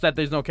sense that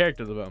there's no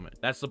character development.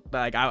 That's the,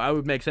 like, I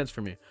would make sense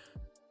for me.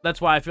 That's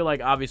why I feel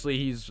like obviously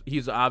he's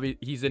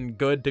in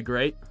good to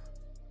great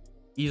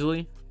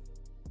easily.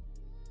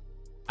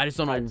 I just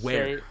don't know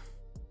where.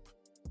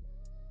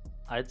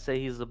 I'd say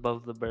he's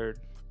above the bird,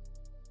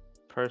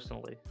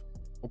 personally.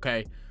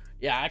 Okay,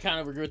 yeah, I kind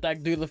of agree with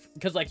that, dude.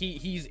 Because, like,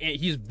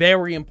 he's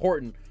very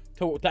important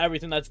to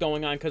everything that's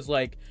going on. Because,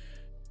 like,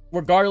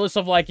 regardless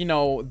of, like, you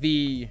know,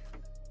 the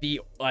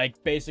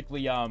like,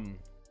 basically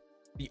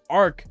the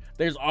arc,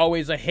 there's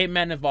always a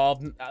hitman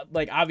involved.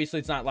 Like, obviously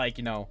it's not like,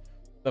 you know,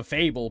 the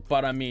Fable,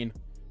 but I mean,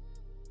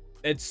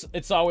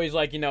 it's always,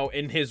 like, you know,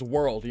 in his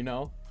world, you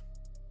know.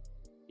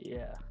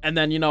 Yeah. And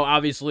then, you know,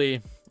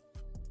 obviously,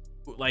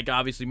 like,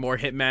 obviously more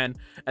hitman,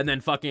 and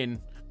then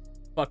fucking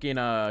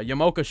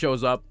Yamoka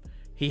shows up.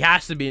 He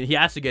has to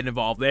get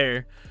involved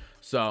there.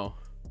 So,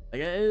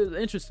 like, it's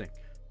interesting.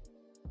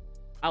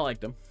 I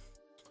liked him.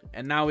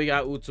 And now we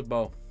got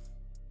Utsubo.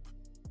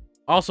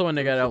 Also a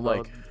nigga that,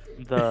 like,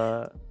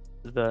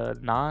 the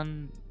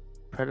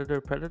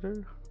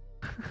non-predator.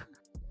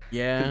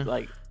 Yeah.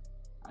 Like,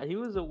 he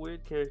was a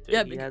weird character.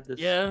 Yeah, he had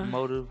this yeah.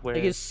 motive where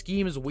like, his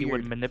scheme is weird. he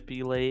would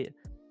manipulate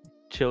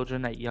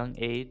children at young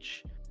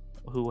age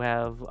who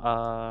have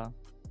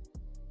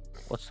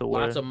what's the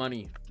word? Lots of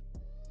money.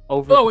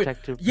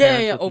 Overprotective Yeah,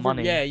 parents with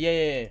money.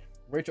 yeah.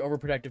 Rich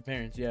overprotective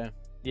parents, yeah.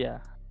 Yeah.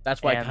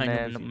 That's why and kind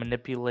then of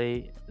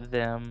manipulate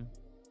them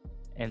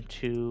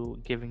into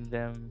giving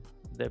them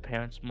their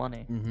parents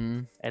money,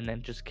 and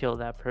then just kill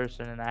that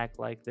person and act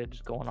like they're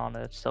just going on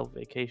a self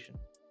vacation.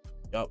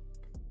 Yup.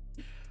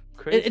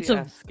 Crazy It's a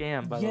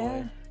scam, by the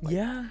way. Like,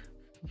 yeah.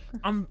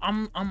 I'm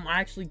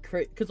actually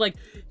crazy because, like,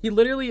 he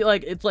literally,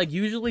 like, it's like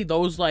usually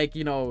those, like,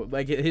 you know,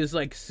 like his,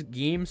 like,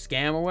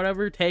 scam or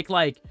whatever take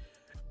like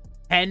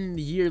 10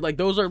 years. Like,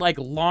 those are like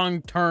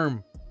long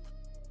term,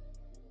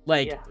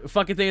 like,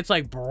 fucking thing. It's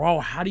like, bro,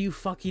 how do you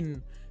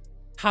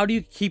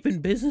keep in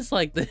business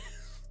like this?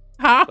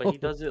 How? But he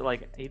does it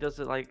like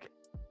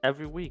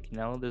every week, you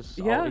know.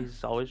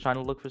 He's always trying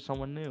to look for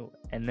someone new,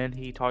 and then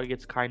he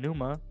targets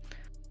Kainuma,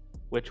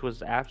 which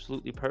was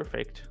absolutely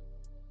perfect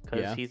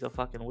because he's a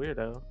fucking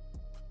weirdo,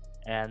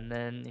 and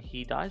then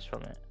he dies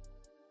from it.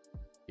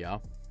 Yeah.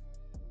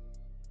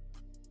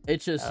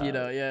 It's just, you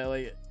know, yeah,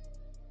 like,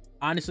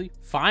 honestly,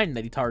 fine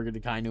that he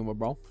targeted Kainuma,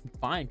 bro.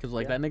 Fine, because,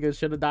 like, that nigga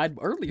should have died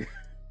earlier.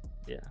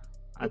 Yeah.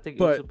 I think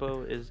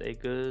Utsubo is a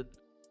good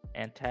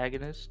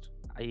antagonist.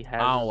 He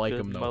has I don't like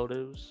good him, though.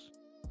 motives.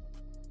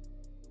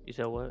 You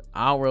said what?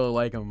 I don't really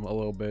like him a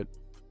little bit.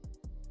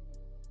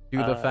 Due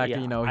to the fact that,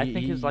 you know, I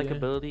think his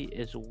likability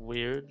is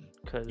weird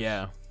because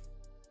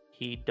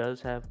he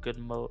does have good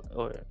good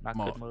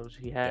motives.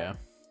 He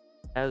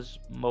has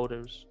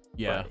motives.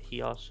 Yeah. But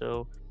he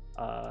also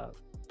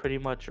pretty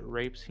much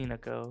rapes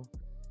Hinako.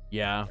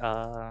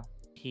 Yeah.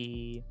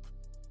 He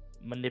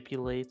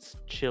manipulates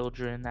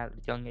children at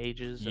young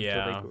ages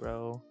until they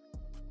grow.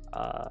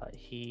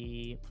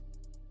 He's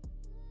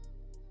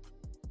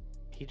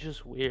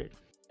just weird.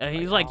 And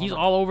he's like he's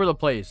all over the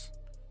place.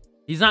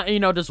 He's not, you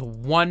know, just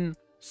one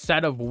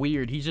set of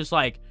weird. He's just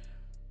like,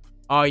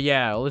 oh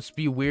yeah, let's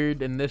be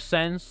weird in this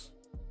sense,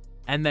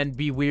 and then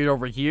be weird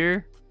over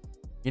here,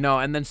 you know,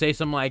 and then say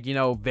some, like, you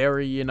know,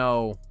 very, you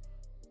know,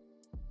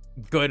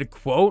 good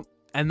quote,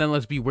 and then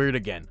let's be weird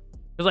again.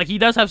 Because, like, he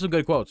does have some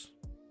good quotes,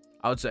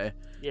 I would say.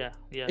 Yeah.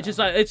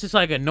 It's just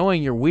like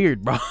annoying. You're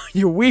weird, bro.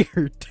 You're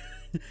weird.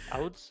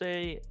 I would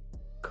say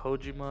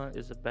Kojima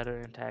is a better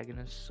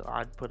antagonist, so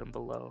I'd put him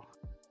below.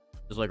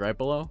 Just like right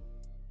below?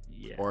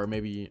 Yeah. Or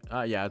maybe,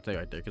 yeah, I'd say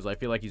right there, because I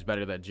feel like he's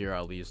better than Jira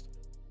at least.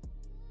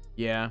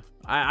 Yeah,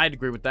 I'd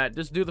agree with that.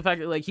 Just due to the fact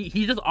that, like,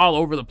 he's just all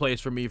over the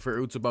place for me for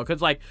Utsubo,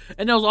 because, like,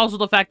 and there's also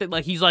the fact that,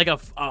 like, he's like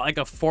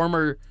a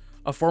former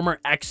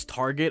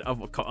ex-target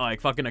of,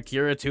 like, fucking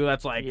Akira too.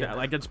 That's like that,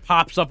 like, it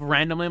pops up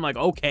randomly. I'm like,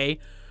 okay.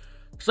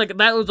 It's like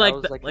that was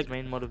like his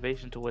main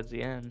motivation towards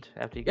the end.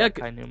 After he got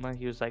Kainuma,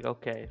 he was like,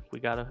 okay, we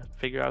gotta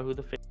figure out who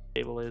the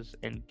Fable is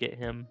and get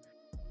him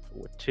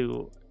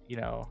to, you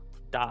know,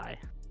 die.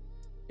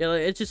 Yeah,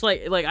 like, it's just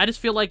like I just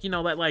feel like, you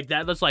know,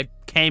 that's like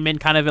came in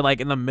kind of like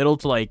in the middle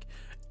to like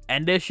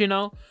endish, you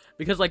know,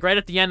 because like right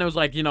at the end it was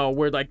like, you know,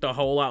 where like the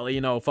whole lot, you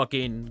know,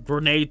 fucking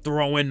grenade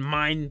throwing,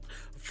 mine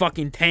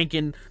fucking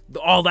tanking,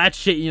 all that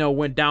shit, you know,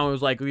 went down. It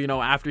was like, you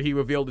know, after he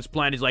revealed his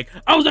plan, he's like,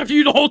 I was after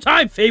you the whole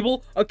time,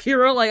 Fable,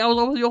 Akira, like I was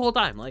over you the whole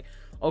time. Like,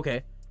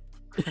 okay.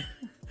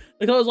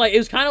 Like, it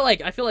was kind of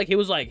like, I feel like it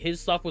was like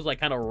his stuff was like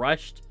kind of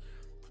rushed,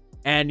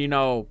 and you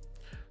know,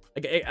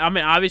 like I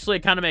mean, obviously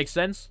it kind of makes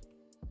sense.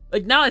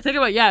 Like now I think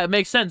about it, yeah, it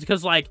makes sense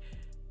because like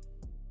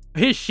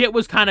his shit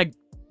was kind of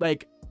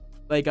like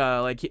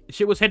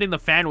shit was hitting the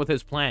fan with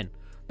his plan.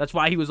 That's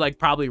why he was like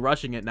probably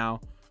rushing it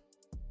now.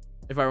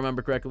 If I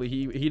remember correctly,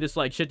 he just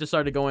like shit just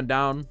started going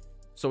down,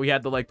 so he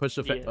had to like push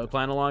the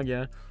plan along,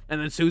 yeah. And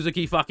then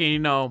Suzuki fucking, you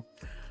know,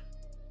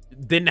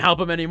 didn't help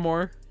him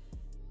anymore,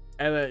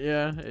 and then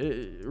yeah,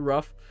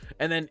 rough.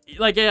 And then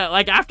like yeah,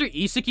 like after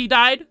Isaki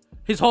died,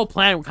 his whole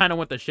plan kind of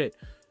went to shit.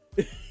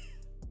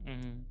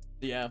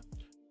 Yeah.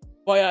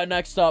 Well, yeah.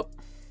 Next up,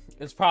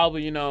 it's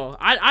probably, you know,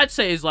 I'd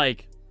say is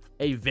like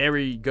a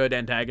very good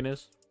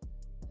antagonist,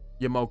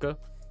 Yamoka.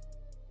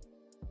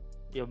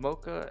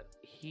 Yamoka,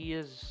 he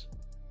is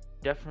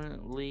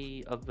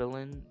definitely a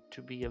villain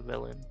to be a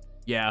villain.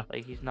 Yeah.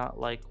 Like he's not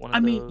like one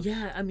of those.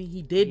 Yeah, I mean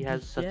he did. He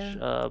has such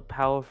a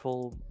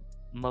powerful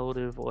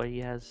motive, or he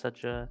has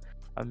such a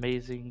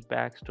amazing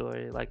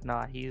backstory. Like,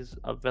 nah, he's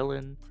a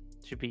villain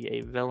to be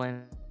a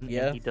villain.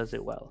 Yeah. And he does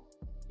it well.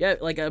 Yeah,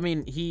 like I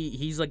mean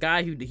he's a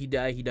guy who he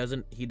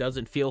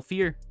doesn't feel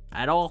fear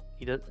at all.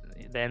 He does,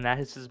 and that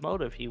is his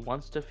motive. He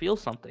wants to feel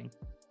something.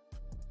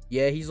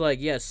 Yeah, he's like,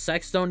 yeah,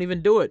 sex don't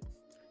even do it.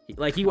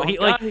 He's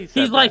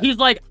he's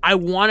like, I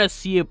want to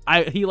see it.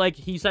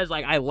 He says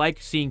like, I like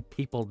seeing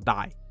people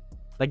die.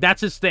 Like that's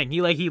his thing.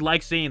 He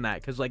likes seeing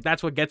that because like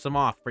that's what gets him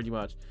off pretty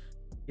much.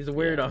 He's a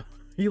weirdo.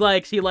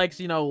 Yeah. He likes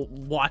you know,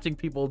 watching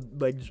people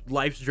like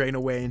lives drain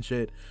away and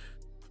shit.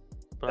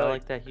 But I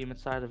like that human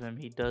side of him.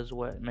 He does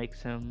what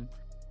makes him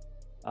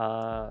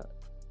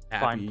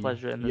find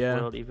pleasure in this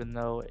world, even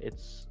though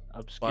it's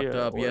obscure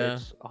up, or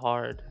it's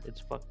hard. It's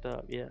fucked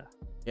up, yeah.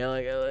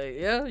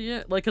 Yeah,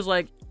 yeah. Like, cause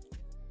like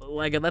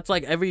that's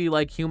like every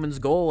like human's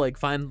goal. Like,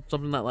 find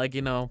something that like,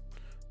 you know,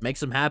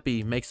 makes him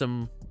happy, makes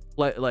him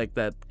like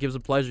that gives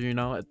him pleasure. You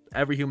know,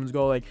 every human's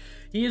goal. Like,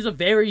 he is a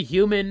very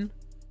human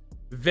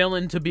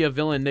villain to be a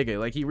villain nigga.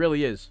 Like, he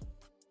really is.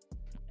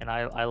 And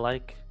I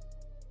like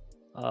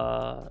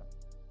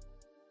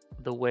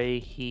the way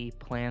he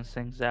plans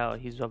things out.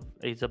 He's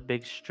a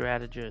big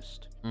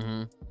strategist.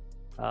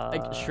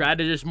 Like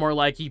strategist, more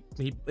like he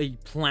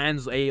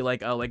plans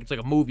like it's like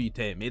a movie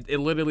to him. It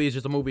literally is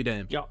just a movie to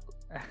him. Yo.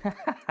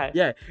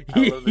 Yeah,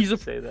 he's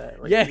say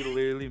that. Like, yeah, he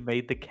literally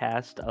made the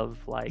cast of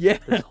like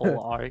this whole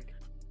arc.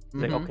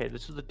 Like, okay,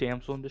 this is the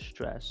damsel in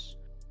distress.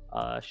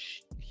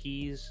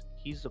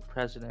 He's the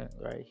president,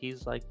 right?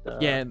 He's like the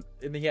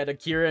and he had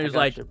Akira and he's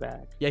like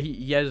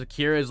he has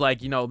Akira is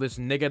like, you know, this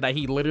nigga that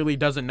he literally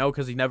doesn't know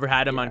because he never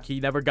had him on. He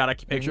never got a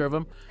picture of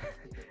him.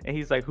 And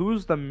he's like,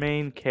 who's the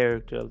main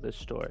character of this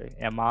story?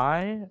 Am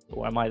I,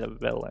 or am I the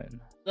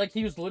villain? Like,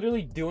 he was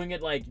literally doing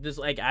it like just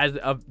like as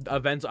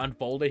events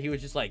unfolded. He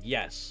was just like,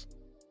 yes,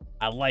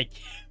 I like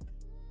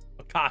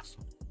Picasso.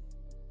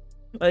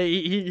 Like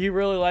he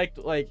really liked,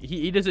 like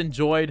he just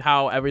enjoyed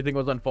how everything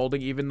was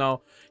unfolding, even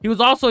though he was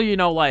also, you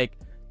know, like,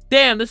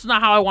 damn, this is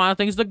not how I wanted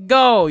things to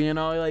go, you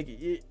know, like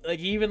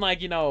even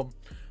like, you know,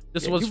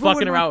 this was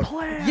fucking around.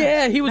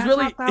 Yeah, he was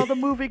really not how the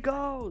movie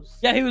goes.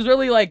 Yeah, he was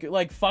really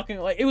like fucking,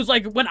 like, it was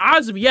like when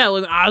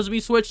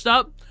Azumi switched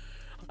up,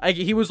 like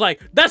he was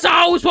like, that's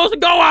how it was supposed to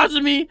go,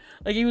 Azumi.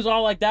 Like, he was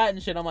all like that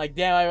and shit. I'm like,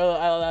 damn,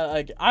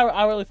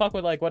 I really fuck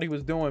with like what he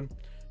was doing.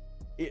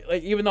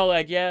 Like, even though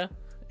like, yeah,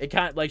 it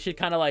kind of like shit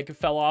kind of like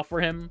fell off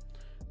for him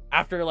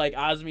after like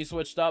Azumi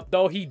switched up,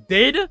 though he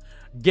did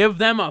give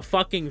them a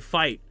fucking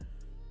fight,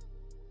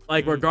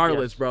 like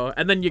regardless, bro.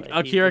 And then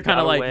Akira kind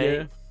of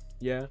like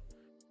yeah.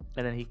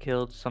 And then he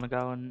killed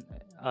Sunagawa,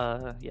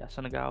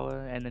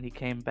 and then he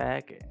came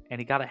back and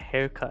he got a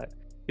haircut.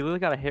 He literally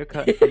got a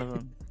haircut in front of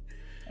him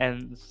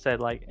and said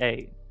like,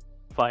 hey,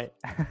 fight.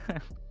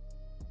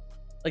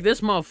 Like, this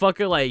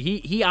motherfucker, like,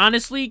 he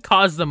honestly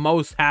caused the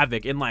most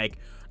havoc in like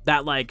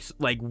that like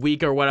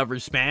week or whatever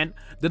span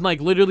than like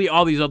literally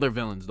all these other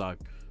villains, dog.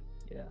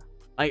 Yeah.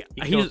 Like,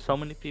 he killed so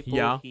many people.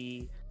 Yeah.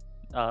 He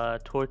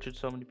tortured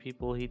so many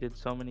people. He did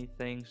so many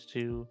things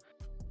to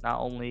not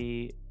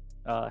only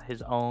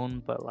his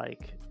own, but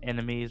like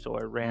enemies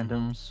or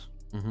randoms.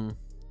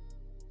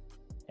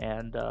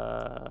 And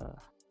there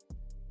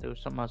was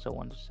something else I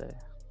wanted to say.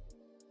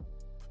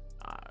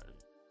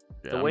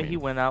 The way he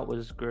went out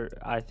was great.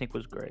 I think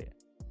was great.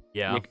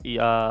 Yeah.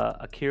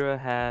 Akira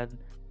had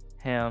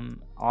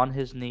him on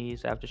his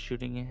knees after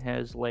shooting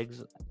his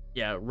legs.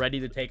 Yeah, ready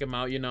to take him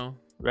out, you know.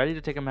 Ready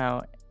to take him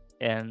out,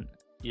 and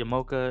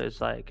Yamoka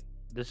is like,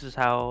 this is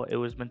how it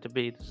was meant to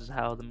be. This is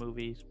how the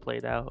movie's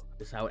played out.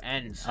 This is how it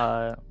ends.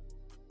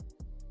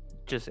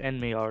 Just end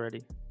me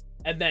already.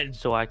 And then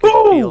so I could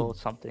feel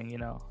something, you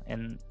know.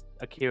 And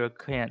Akira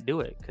can't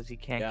do it because he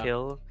can't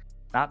kill.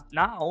 Not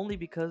only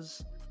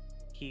because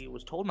he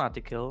was told not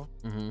to kill,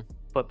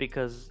 but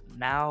because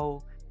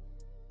now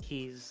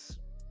he's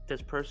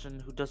this person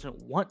who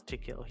doesn't want to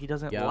kill. He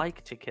doesn't Yep.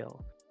 like to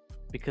kill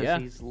because Yeah.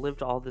 he's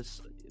lived all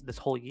this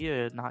whole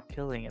year not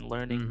killing and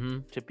learning Mm-hmm.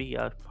 to be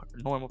a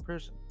normal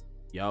person.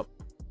 Yep.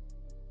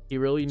 He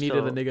really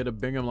needed a So nigga to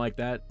bring him like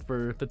that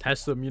to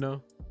test him, you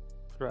know?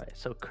 right,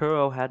 so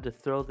Kuro had to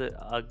throw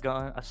a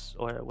gun,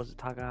 or was it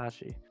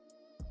Takahashi?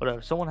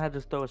 Whatever. Someone had to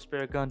throw a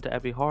spare gun to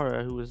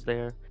Ebihara, who was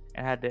there,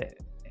 and had to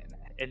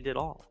end it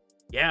all.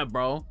 Yeah,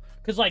 bro.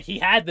 Cause like he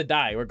had to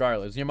die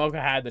regardless.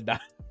 Yamoka had to die.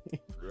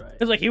 Right.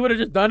 Cause like he would have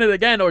just done it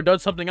again or done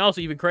something else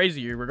even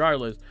crazier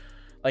regardless.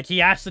 Like he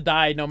has to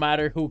die no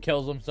matter who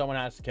kills him. Someone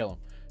has to kill him.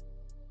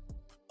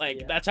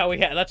 Like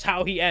Yeah. that's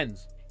how he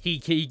ends. He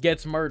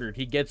gets murdered.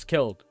 He gets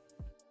killed.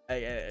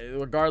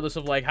 Regardless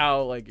of like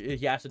how like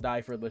he has to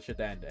die for the shit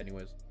to end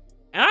anyways.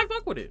 And I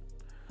fuck with it.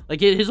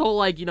 Like his whole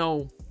like, you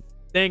know,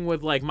 thing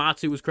with like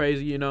Matsu was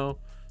crazy, you know.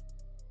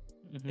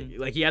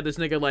 Like he had this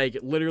nigga like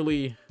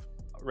literally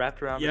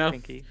Wrapped around Yeah. the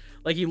pinky.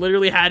 like he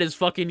literally had his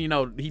fucking, you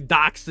know, he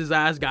doxed his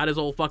ass, got his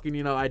whole fucking,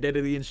 you know,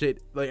 identity and shit,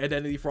 like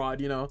identity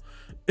fraud, you know.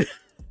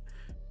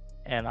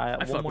 And I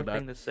fuck one more with that.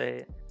 thing to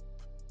say.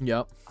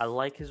 Yep. I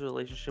like his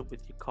relationship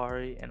with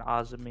Yukari and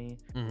Azumi.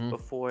 Mm-hmm.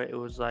 Before it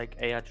was like,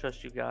 hey, I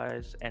trust you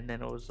guys, and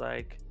then it was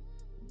like,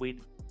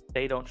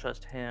 they don't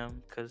trust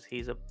him because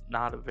he's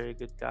not a very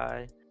good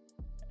guy,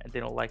 and they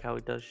don't like how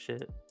he does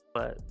shit.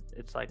 But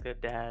it's like their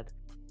dad.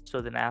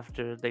 So then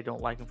after they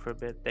don't like him for a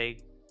bit, they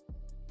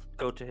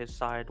go to his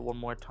side one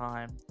more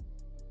time,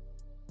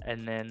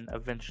 and then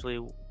eventually,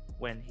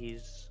 when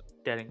he's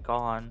dead and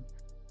gone,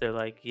 they're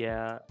like,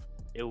 yeah,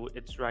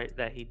 it's right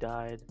that he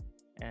died,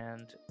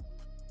 and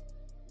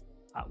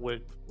we're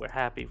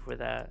happy for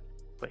that,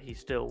 but he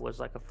still was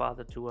like a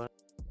father to us.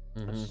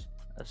 Mm-hmm.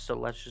 So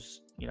let's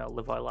just, you know,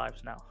 live our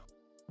lives now.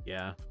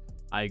 Yeah,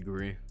 I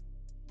agree.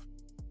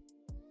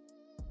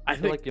 I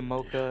feel like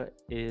Yamoka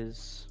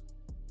is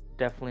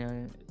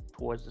definitely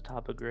towards the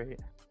top of great.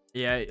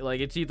 Yeah, like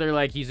it's either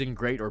like he's in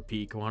great or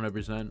peak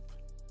 100%.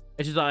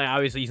 It's just like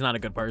obviously he's not a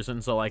good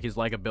person, so like his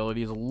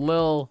likability is a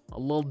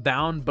little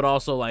down, but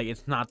also like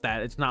it's not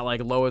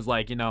like low as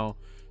like, you know,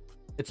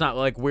 it's not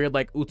like weird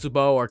like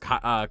Utsubo or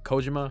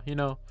Kojima, you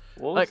know.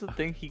 What was Like- the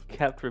thing he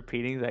kept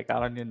repeating that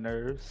got on your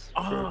nerves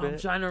for a I'm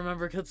bit? trying to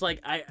remember because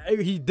like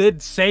he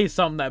did say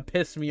something that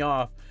pissed me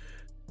off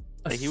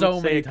Like, he so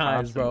would say many it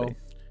times, bro. constantly.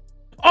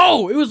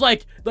 Oh, it was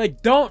like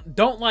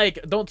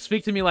don't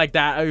speak to me like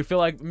that. I feel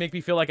like make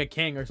me feel like a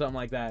king or something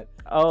like that.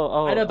 I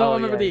don't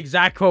remember the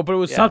exact quote, but it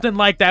was Yeah. something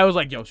like that. I was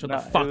like, yo, shut No,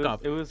 the fuck it was-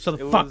 up. It was, Shut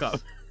the it fuck was- up.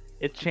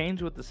 It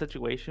changed with the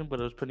situation, but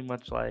it was pretty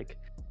much like,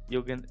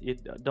 you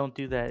don't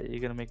do that. You're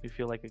gonna make me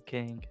feel like a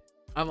king.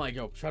 I'm like,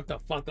 yo, shut the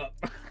fuck up.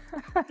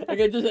 Like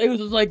it was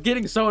just like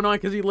getting so annoying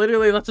because he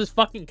literally that's his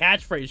fucking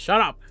catchphrase. Shut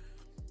up.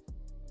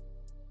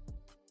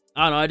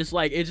 I don't know. It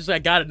just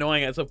like got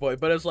annoying at some point,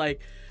 but it's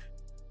like,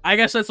 I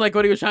guess that's like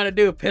what he was trying to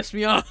do. Piss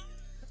me off.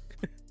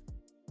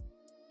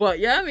 But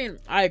yeah, I mean,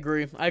 I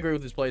agree. I agree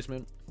with his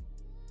placement.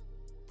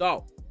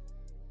 So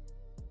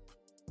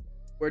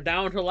we're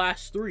down to the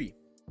last three.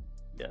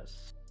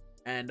 Yes.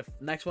 And the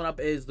next one up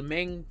is the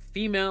main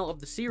female of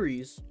the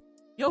series,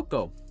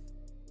 Yoko.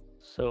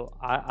 So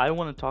I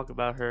want to talk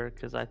about her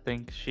because I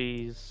think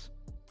she's,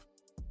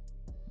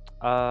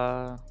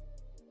 I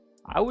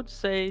would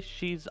say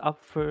she's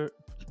up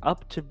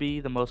to be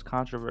the most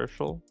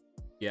controversial.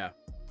 Yeah.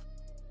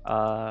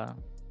 There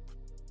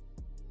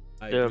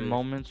are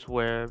moments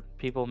where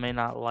people may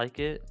not like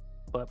it,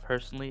 but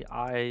personally,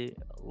 I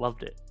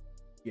loved it.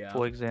 Yeah.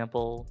 For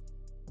example,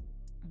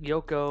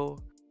 Yoko,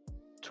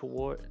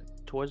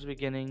 towards the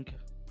beginning,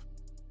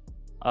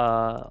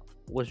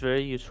 was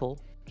very useful.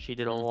 She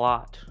did a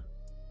lot.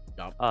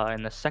 Yup.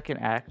 In the second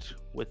act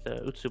with the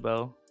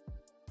Utsubo,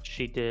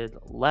 she did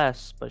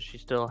less, but she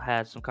still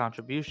had some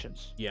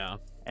contributions. Yeah.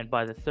 And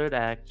by the third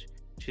act,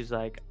 she's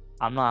like,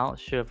 I'm not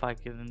sure if I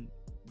can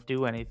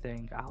do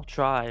anything. I'll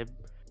try,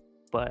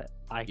 but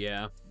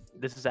Yeah.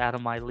 this is out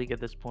of my league at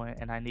this point,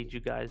 and I need you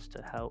guys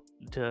to help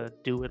to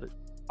do it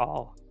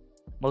all.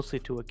 Mostly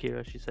to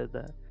Akira, she said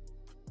that,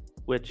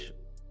 which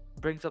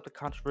brings up the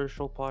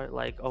controversial part,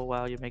 like, oh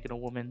wow, you're making a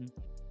woman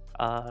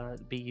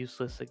be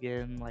useless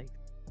again, like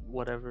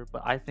whatever.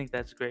 But I think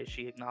that's great.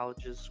 She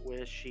acknowledges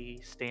where she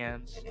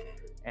stands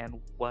and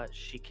what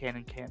she can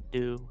and can't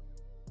do,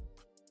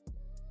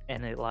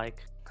 and it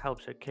like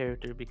helps her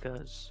character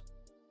because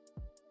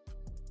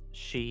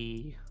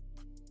she's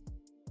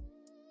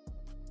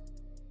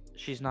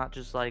not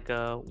just like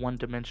a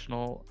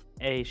one-dimensional,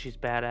 she's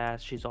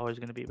badass, she's always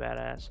going to be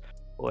badass,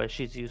 or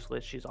she's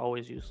useless, she's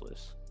always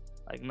useless.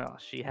 Like, no,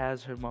 she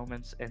has her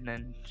moments, and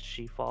then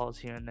she falls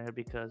here and there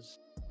because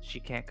she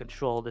can't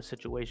control the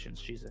situations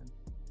she's in.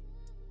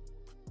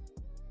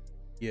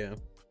 Yeah.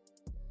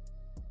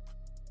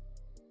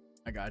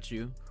 I got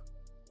you.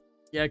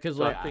 Yeah, because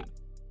So like I think,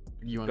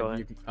 you Go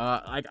want ahead.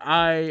 to like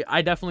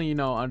I definitely, you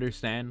know,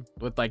 understand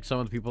with like some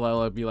of the people that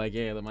will be like,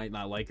 yeah, they might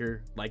not like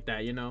her like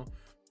that, you know,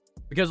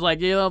 because like,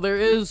 you know, there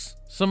is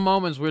some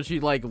moments where she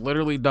like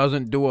literally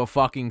doesn't do a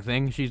fucking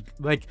thing. She's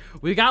like,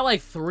 we got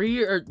like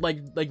 3 or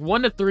like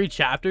 1 to 3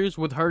 chapters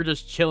with her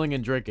just chilling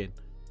and drinking.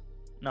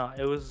 No,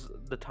 it was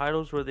the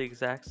titles were the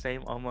exact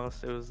same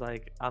almost. It was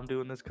like I'm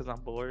doing this because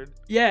I'm bored.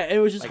 Yeah, it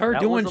was just Like her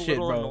that was doing a shit,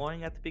 little bro.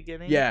 annoying at the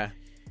beginning, Yeah.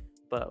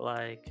 but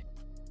like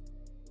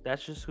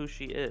that's just who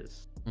she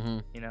is. Mm-hmm.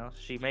 You know,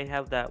 she may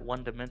have that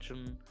one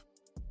dimension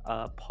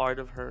part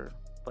of her,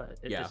 but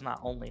it Yeah. is not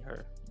only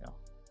her. You know,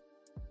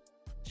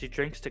 she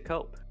drinks to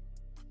cope.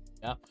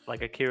 Yeah.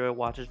 Like Akira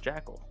watches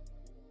Jackal.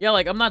 Yeah,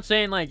 like I'm not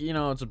saying like, you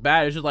know, it's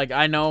bad. It's just like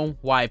I know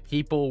why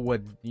people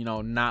would, you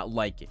know, not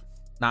like it.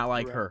 Not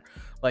like Right. her.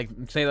 Like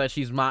say that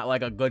she's not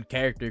like a good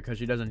character because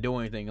she doesn't do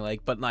anything.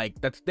 Like, but like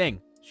that's the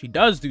thing. She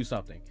does do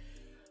something.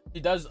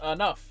 She does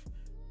enough.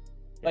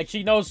 Like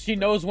she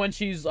knows when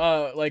she's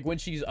like when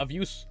she's of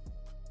use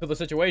to the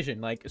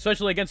situation. Like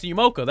especially against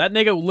Yumoka. That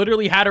nigga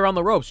literally had her on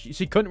the ropes.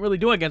 She couldn't really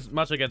do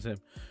much against him.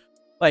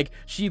 Like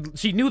she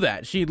knew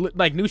that. She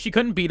like knew she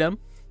couldn't beat him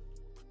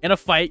in a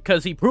fight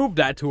because he proved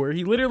that to her.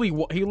 He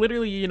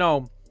literally, you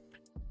know,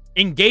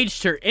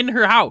 engaged her in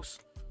her house,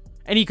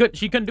 and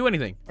she couldn't do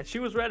anything. And she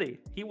was ready.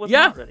 He was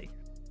not ready.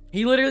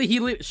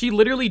 She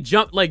literally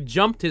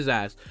jumped his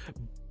ass,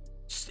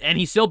 and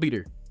he still beat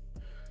her,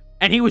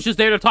 and he was just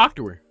there to talk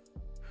to her.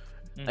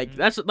 Like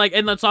that's like,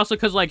 and that's also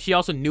because like she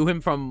also knew him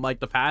from like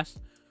the past,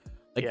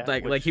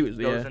 like he was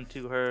goes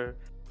into her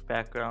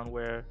background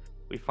where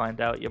we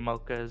find out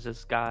Yamoka is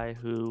this guy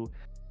who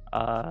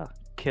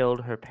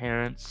killed her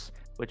parents,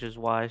 which is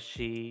why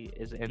she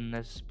is in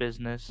this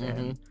business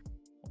and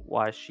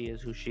why she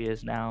is who she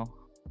is now.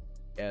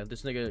 Yeah,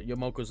 this nigga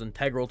Yamoka's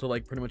integral to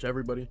like pretty much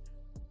everybody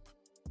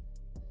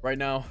right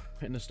now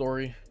in the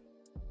story,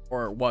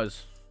 or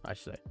was, I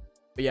should say.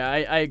 But yeah,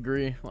 I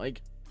agree.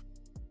 Like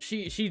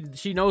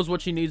she knows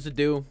what she needs to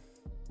do,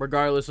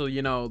 regardless of,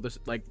 you know, this,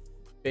 like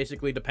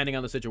basically depending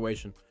on the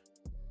situation.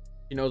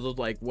 She knows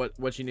like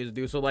what she needs to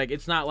do. So like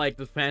it's not like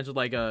the stance of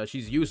like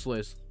she's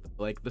useless.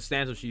 Like the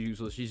stance of she's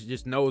useless. She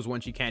just knows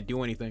when she can't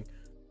do anything.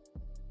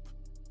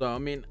 So I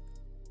mean,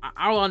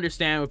 I'll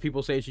understand when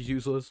people say she's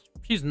useless.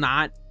 She's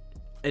not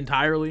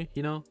entirely,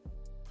 you know.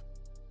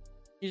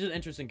 She's an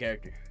interesting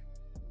character.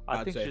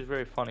 I think she's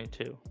very funny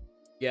too.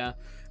 Yeah,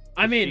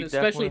 I mean,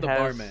 especially the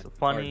barman.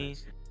 Funny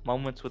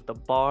moments with the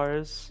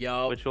bars,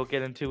 yup, which we'll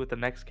get into with the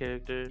next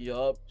character.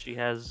 Yup. She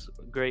has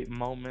great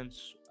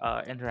moments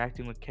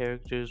interacting with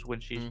characters when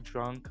she's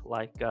drunk,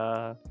 like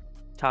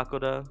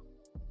Takoda.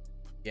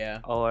 Yeah.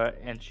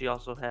 And she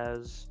also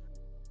has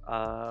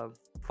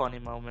funny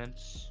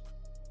moments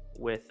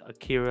with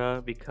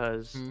Akira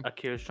because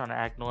Akira's trying to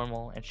act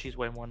normal and she's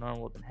way more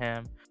normal than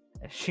him.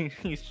 And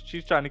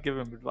she's trying to give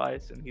him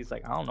advice and he's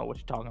like, I don't know what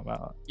you're talking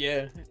about.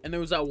 Yeah, and there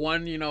was that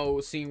one, you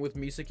know, scene with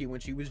Misaki when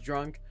she was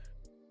drunk,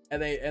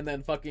 and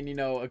then fucking, you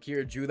know,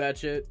 Akira drew that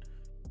shit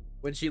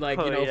when she like,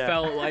 you know,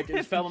 fell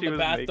in the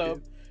bathtub.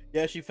 Naked.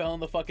 Yeah, she fell in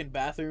the fucking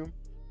bathroom.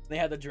 They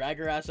had to drag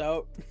her ass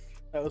out.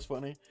 That was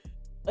funny.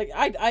 Like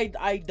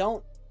I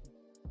don't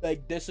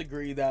like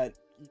disagree that,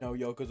 you know,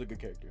 Yoko's a good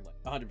character,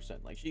 like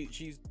 100%. Like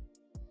she's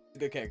a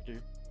good character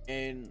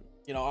in,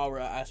 you know, all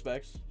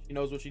aspects. She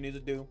knows what she needs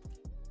to do.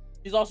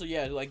 She's also,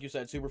 yeah, like you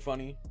said, super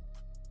funny,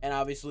 and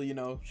obviously, you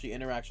know, she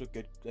interacts with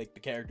the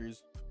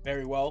characters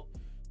very well,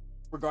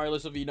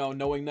 regardless of, you know,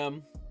 knowing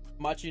them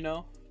much, you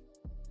know.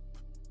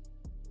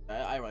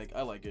 I like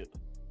it.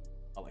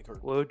 I like her.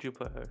 Where would you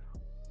put her?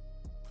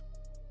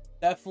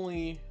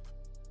 Definitely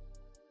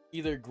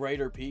either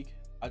great or peak,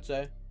 I'd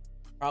say.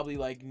 Probably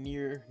like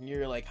near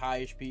like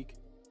high-ish peak,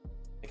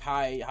 like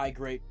high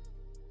great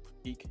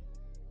peak.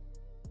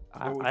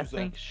 I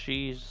think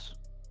she's.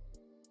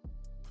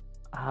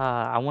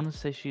 I want to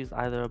say she's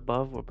either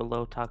above or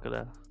below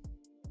Takoda.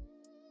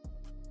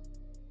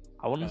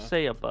 I want to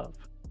say above.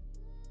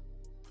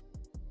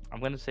 I'm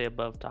gonna say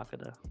above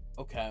Takoda.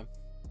 Okay.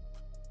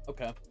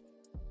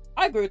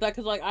 I agree with that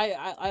because like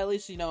I at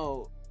least, you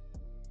know,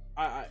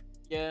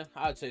 yeah,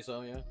 I'd say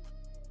so, yeah.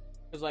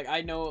 Because like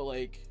I know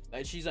like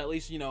that she's at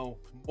least, you know,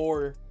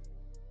 more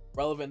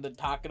relevant than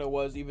Takoda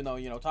was, even though,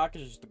 you know,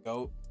 Takoda's just the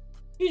GOAT.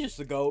 He's just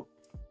the GOAT.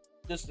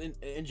 Just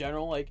in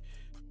general, like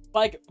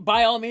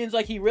by all means,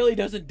 like he really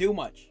doesn't do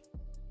much,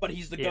 but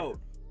he's the GOAT.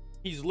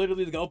 He's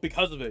literally the GOAT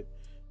because of it.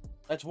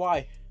 That's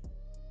why.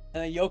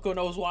 And then Yoko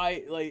knows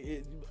why,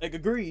 like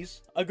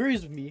agrees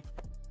with me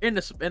in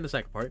the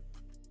second part.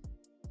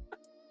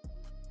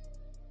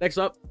 Next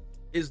up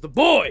is the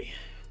boy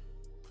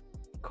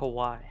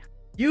Kawhi.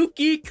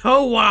 Yuki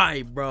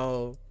Kawhi,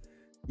 bro.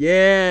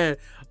 Yeah,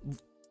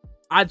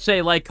 I'd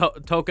say like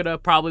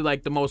Tokuda, probably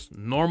like the most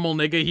normal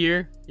nigga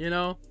here, you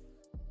know,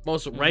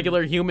 most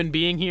regular human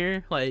being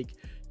here. Like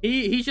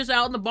he's just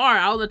out in the bar,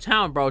 out in the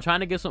town, bro,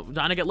 trying to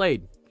get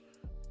laid.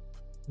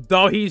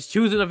 Though he's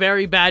choosing a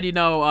very bad, you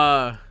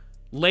know,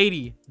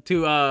 lady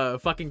to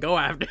fucking go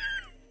after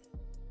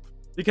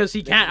because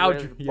he can't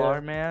out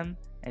barman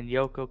and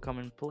Yoko come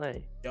and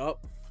play.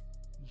 Yup.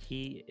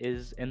 He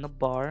is in the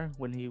bar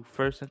when he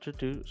first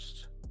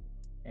introduced,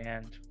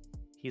 and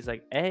he's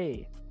like,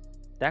 "Hey,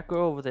 that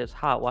girl over there is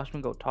hot. Watch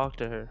me go talk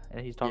to her."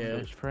 And he's talking to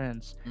his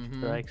friends.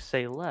 They're like,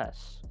 "Say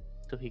less."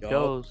 So he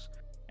goes,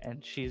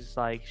 and she's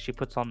like, she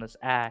puts on this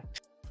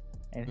act,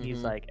 and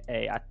he's like,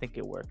 "Hey, I think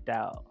it worked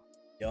out."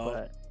 Yup.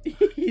 But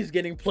He's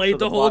getting played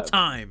the whole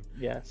time.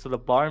 yeah, so the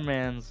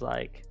barman's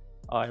like,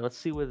 all right, let's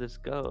see where this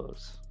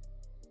goes.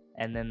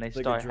 And then they Like a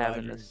start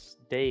having driver. this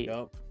date,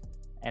 Yup.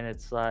 and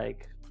it's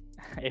like,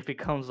 it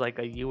becomes like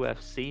a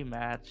UFC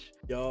match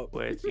Yup.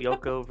 where it's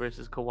Yoko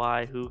versus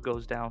Kawhi, who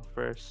goes down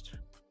first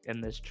in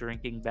this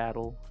drinking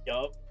battle.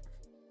 Yup.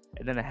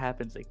 And then it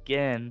happens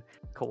again.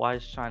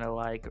 Kawhi's trying to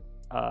like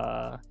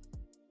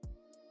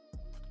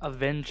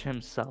avenge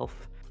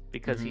himself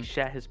because he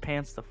shat his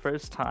pants the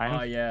first time.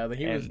 Oh yeah,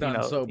 he was and,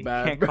 done so he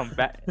bad. Can't bro. come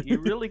back. You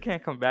really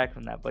can't come back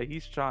from that, but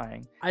he's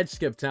trying. I'd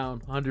skip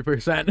town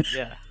 100%.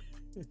 Yeah.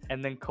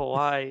 And then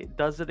Kawhi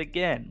does it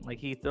again. Like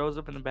he throws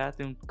up in the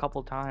bathroom a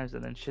couple times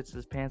and then shits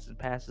his pants and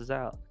passes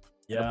out.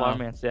 And the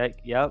barman's like,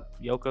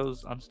 "Yep,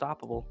 Yoko's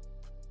unstoppable,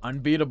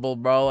 unbeatable,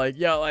 bro." Like,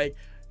 yo, like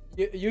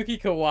Yuki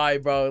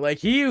Kawhi, bro. Like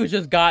he was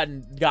just got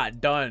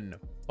done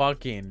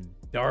fucking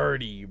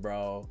dirty,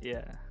 bro.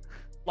 Yeah.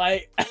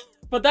 Like,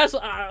 but that's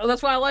why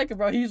I like it,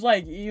 bro. He's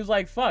like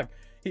fuck.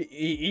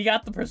 He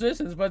got the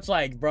persistence, but it's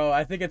like, bro,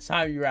 I think it's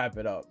time you wrap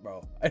it up,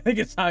 bro. I think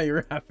it's time you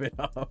wrap it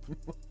up.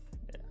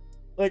 Yeah.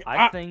 Like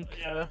I think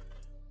yeah.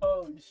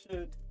 Oh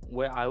shit.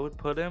 Where I would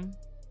put him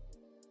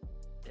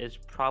is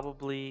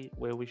probably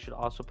where we should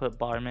also put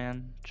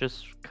Barman,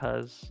 just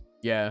because.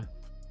 Yeah.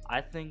 I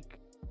think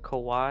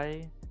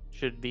Kawhi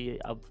should be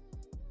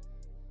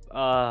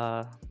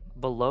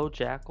below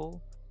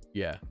Jackal.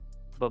 Yeah.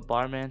 But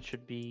Barman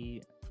should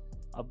be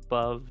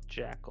above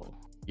Jackal.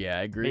 Yeah,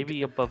 I agree.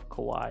 Maybe above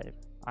Kawhi.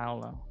 I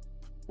don't know.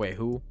 Wait,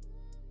 who?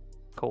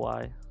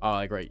 Kawhi. Oh,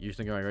 like right. You're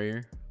thinking right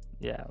here.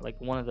 Yeah, like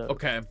one of those.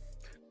 Okay.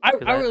 I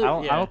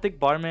don't think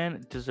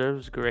Barman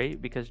deserves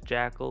great because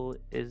Jackal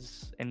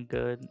is in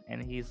good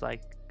and he's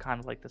like kind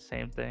of like the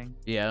same thing.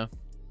 Yeah.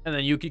 And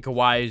then Yuki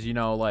Kawhi is,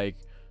 like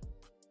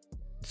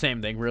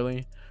same thing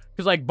really.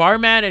 Because like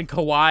Barman and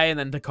Kawhi and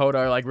then Dakota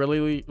are like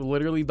really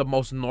literally the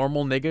most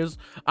normal niggas.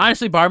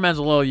 Honestly, Barman's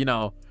a little,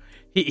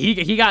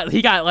 he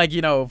got like,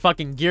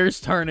 fucking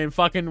gears turning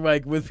fucking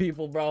like with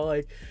people, bro.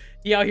 Like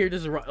he out here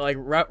just like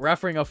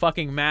refereeing a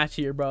fucking match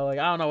here, bro. Like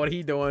I don't know what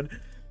he doing.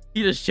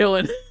 He just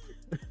chilling.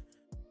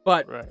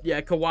 But right.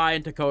 Yeah, Kawhi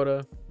and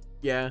Dakota,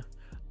 yeah,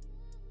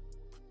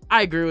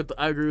 I agree with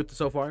it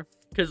so far.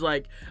 Cause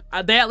like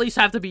they at least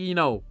have to be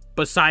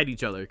beside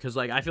each other. Cause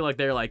like I feel like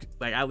they're like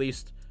at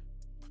least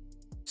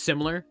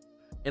similar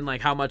in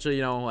like how much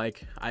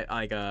like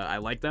I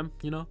like them.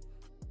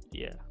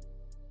 Yeah.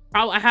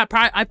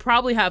 I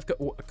probably have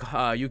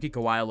Yuki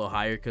Kawhi a little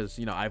higher because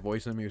I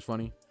voiced him. He was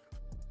funny.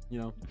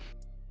 Yeah.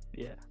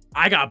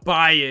 I got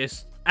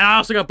biased, and I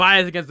also got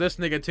biased against this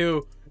nigga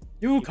too.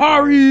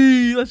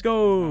 Yukari, let's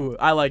go.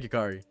 I like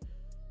Yukari.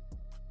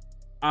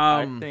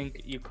 I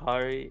think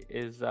Yukari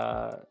is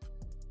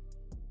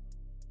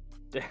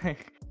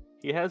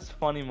he has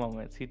funny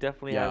moments. He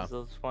definitely has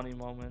those funny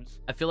moments.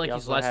 I feel like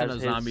he's less than a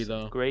zombie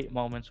though. Great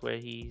moments where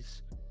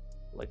he's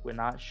like, we're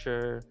not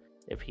sure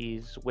if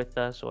he's with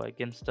us or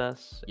against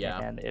us.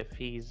 Yeah. And if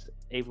he's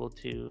able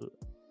to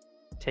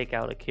take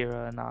out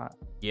Akira or not.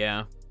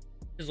 Yeah.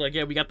 It's like,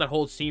 yeah, we got that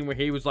whole scene where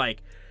he was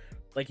like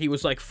he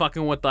was like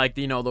fucking with like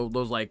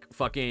those like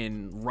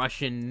fucking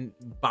Russian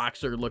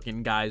boxer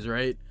looking guys,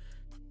 right?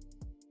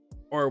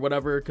 Or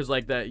whatever, because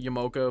like that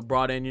Yamoka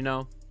brought in,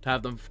 to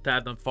have them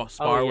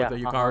spar with the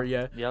Yukari.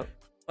 Yeah. Yep.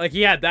 Like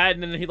he had that,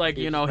 and then he like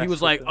he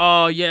was like,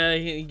 oh yeah,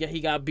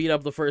 he got beat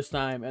up the first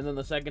time, and then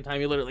the second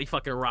time he literally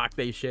fucking rocked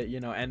they shit,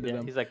 ended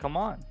him. He's like, come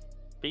on,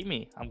 beat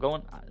me. I'm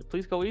going.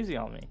 Please go easy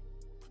on me.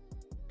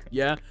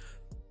 Yeah.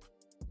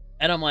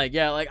 And I'm like,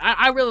 yeah, like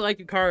I really like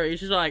Yukari. It's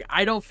just like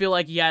I don't feel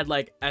like he had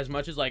like as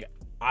much as like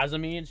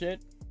Azumi and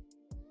shit.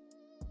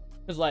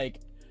 Cause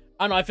like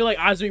I don't know, I feel like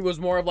Azumi was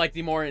more of like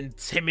the more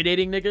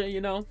intimidating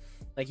nigga,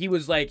 Like he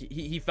was like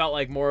he felt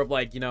like more of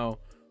like,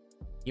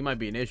 he might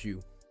be an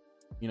issue.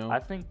 I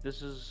think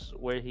this is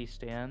where he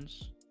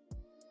stands.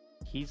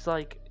 He's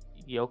like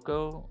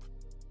Yoko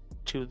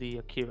to the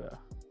Akira.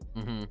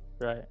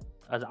 Right.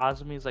 As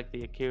Azumi is like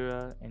the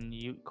Akira and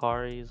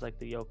Yukari is like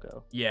the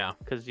Yoko. Yeah.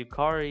 Because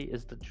Yukari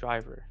is the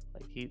driver.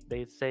 Like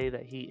they say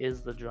that he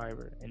is the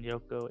driver, and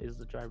Yoko is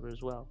the driver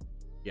as well.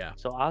 Yeah.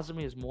 So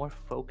Azumi is more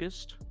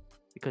focused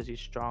because he's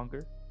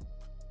stronger.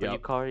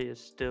 But Yukari is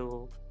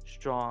still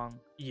strong.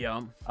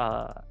 Yeah.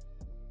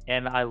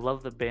 And I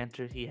love the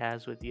banter he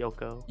has with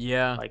Yoko.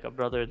 Yeah. Like a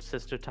brother and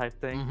sister type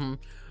thing.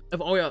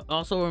 Oh yeah.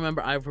 Also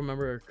I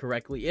remember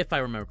correctly, if I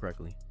remember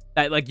correctly,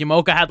 that like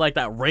Yamoka had like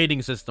that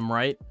rating system,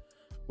 right?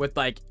 With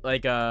like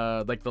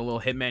the little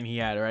hitman he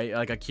had, right?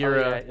 Like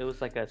Akira. Oh, yeah, it was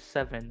like a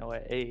 7 or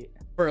an 8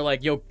 for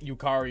like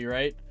Yukari,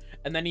 right?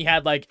 And then he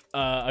had like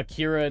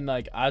Akira and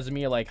like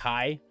Azumi like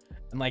high,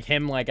 and like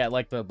him like at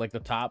like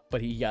the top,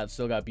 but he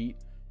still got beat.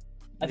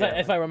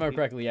 If I remember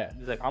correctly, yeah.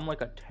 He's like, I'm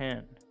like a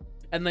 10.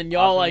 And then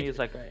y'all Azumi like is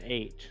like an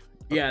 8.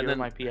 Yeah, Akira and then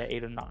might be at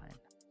 8 or 9.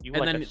 You and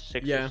like then, a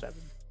 6 yeah. or 7.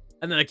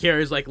 And then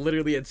Akira is like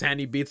literally a 10.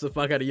 He beats the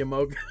fuck out of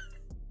Yamoka.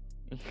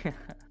 Yeah.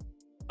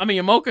 I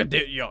mean,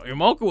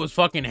 Yamoka was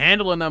fucking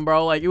handling them,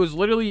 bro. Like it was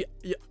literally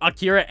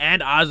Akira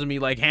and Azumi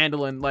like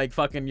handling like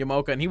fucking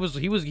Yamoka, and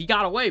he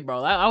got away,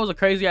 bro. That was a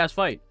crazy ass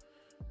fight.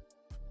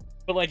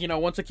 But like, you know,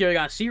 once Akira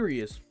got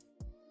serious,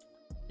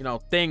 you know,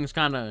 things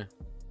kind of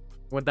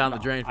went down the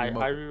drain for I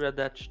Yamaoka.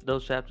 reread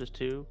those chapters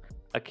too.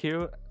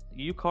 Akira,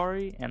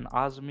 Yukari, and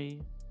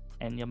Azumi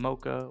and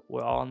Yamoka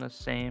were all in the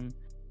same,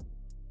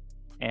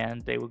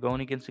 and they were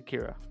going against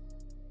Akira.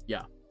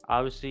 Yeah.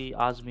 Obviously,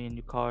 Azumi and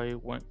Yukari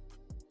weren't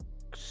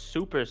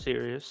super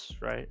serious,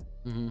 right?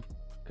 Mm-hmm.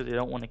 Because they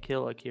don't want to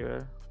kill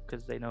Akira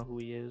because they know who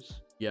he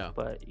is. Yeah.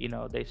 But you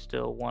know, they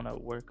still want to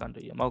work under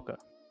Yamoka.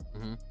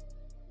 Mm-hmm.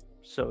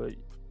 So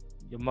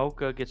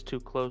Yamoka gets too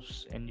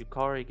close and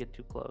Yukari get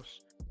too close,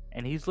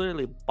 and he's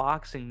literally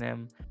boxing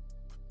them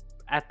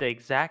at the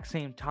exact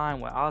same time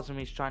when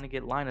Azumi's trying to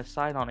get line of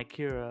sight on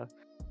Akira,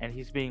 and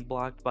he's being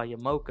blocked by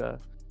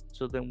Yamoka.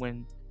 So then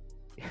when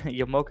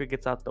Yamoka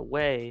gets out the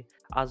way,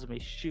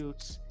 Azumi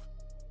shoots.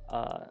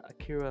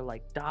 Akira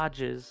like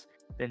dodges.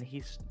 Then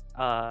he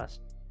starts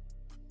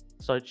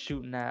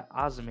shooting at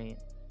Azumi,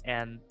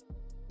 and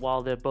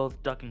while they're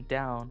both ducking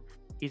down,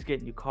 he's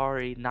getting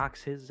Yukari,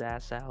 knocks his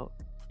ass out.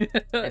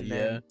 And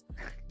then,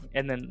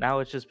 and then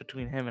now it's just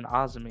between him and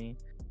Azumi,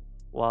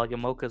 while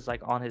Yamoka's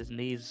like on his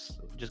knees,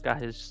 just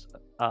got his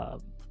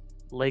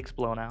legs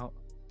blown out.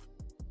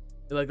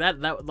 Like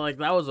that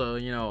was a,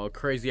 you know, a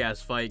crazy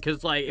ass fight,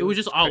 because like it was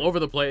just all over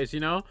the place,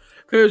 you know,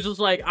 because it's just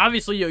like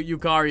obviously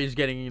Yukari is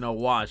getting, you know,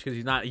 washed because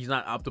he's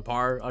not up to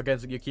par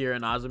against Akira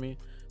and Azumi,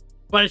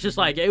 but it's just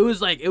like it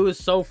was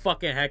so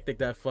fucking hectic,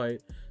 that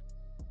fight.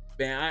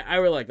 Man, I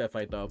really like that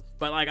fight though,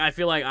 but like I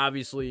feel like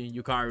obviously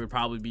Yukari would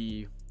probably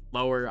be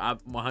lower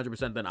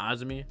 100% than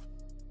Azumi,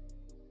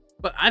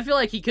 but I feel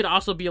like he could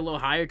also be a little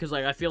higher because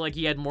like I feel like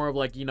he had more of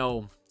like, you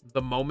know,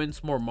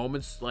 more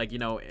moments, like, you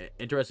know,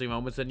 interesting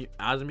moments than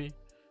Azumi.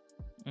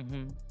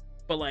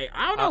 But like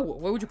I don't know,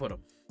 where would you put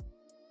him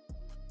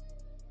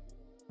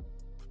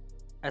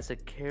as a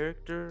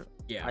character?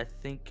 Yeah, I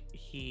think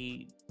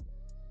he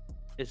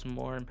is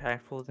more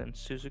impactful than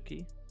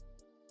Suzuki.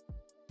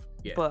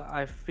 Yeah. But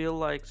I feel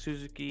like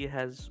Suzuki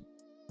has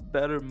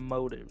better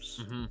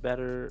motives,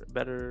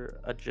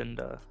 better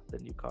agenda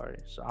than Yukari.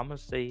 So I'm gonna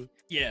say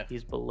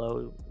he's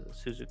below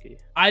Suzuki.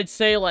 I'd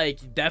say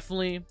like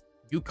definitely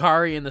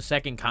Yukari in the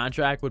second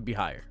contract would be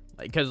higher,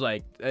 like because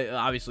like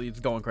obviously it's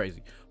going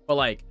crazy, but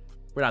like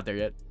we're not there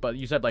yet. But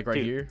you said like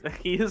right here.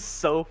 He is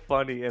so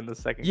funny in the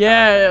second.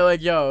 Yeah,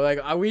 like yo, like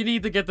we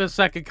need to get the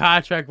second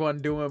contract one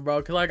doing,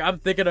 bro. Cause like I'm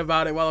thinking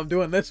about it while I'm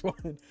doing this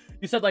one.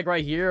 You said like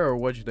right here, or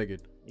what you thinking?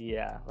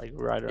 Yeah, like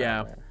right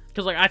around there.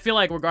 Cause like I feel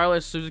like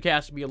regardless, Suzuki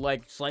has to be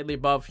like slightly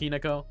above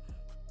Hinako,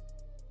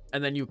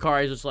 and then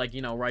Yukari is just like,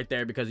 you know, right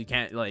there because he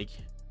can't like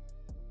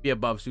be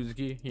above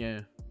Suzuki.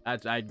 Yeah,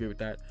 I agree with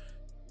that.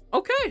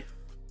 Okay,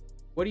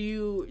 what do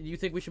you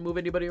think we should move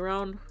anybody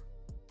around?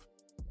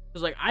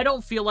 Because like I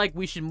don't feel like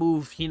we should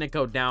move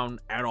Hinako down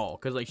at all,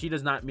 because like she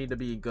does not mean to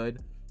be good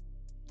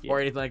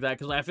or anything like that.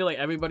 Because like, I feel like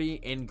everybody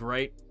in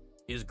great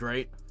is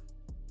great,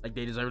 like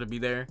they deserve to be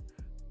there.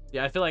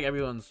 Yeah, I feel like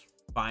everyone's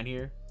fine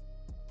here.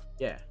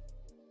 Yeah,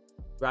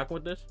 rocking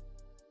with this.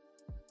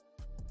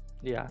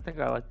 Yeah, I think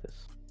I like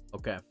this.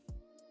 Okay.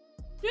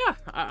 Yeah,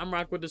 I'm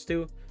rocking with this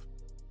too.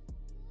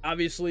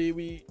 Obviously,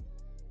 we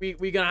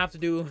gonna have to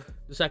do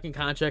the second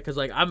contract, because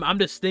like I'm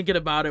just thinking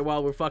about it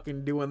while we're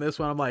fucking doing this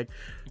one. I'm like,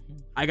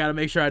 I gotta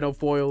make sure I don't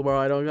foil, bro.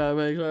 I don't gotta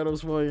make sure I don't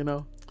spoil, you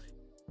know.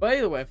 But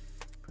either way,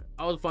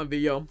 that was a fun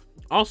video.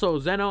 Also,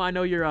 Zeno, I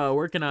know you're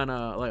working on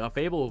like a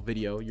Fable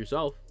video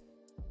yourself.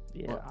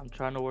 Yeah, I'm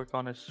trying to work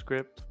on a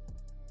script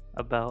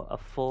about a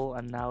full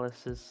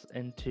analysis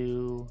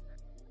into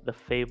the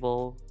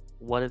Fable,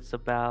 what it's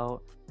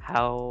about,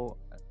 how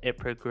it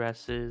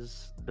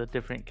progresses, the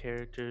different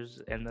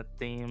characters and the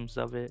themes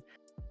of it.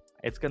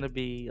 It's gonna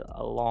be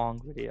a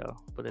long video,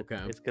 but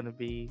it's gonna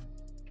be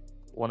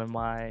one of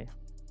my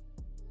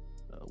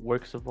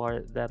works of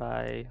art that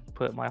I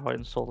put my heart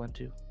and soul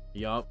into.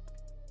 Yup.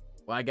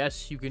 Well, I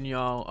guess you can,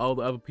 y'all, all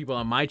the other people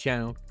on my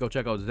channel, go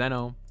check out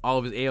Zeno. All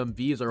of his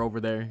AMVs are over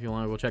there if you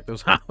want to go check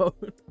those out.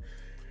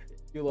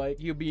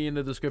 He'll be in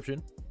the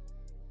description.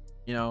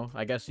 You know,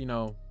 I guess, you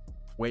know,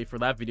 wait for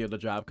that video to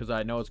drop, because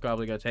I know it's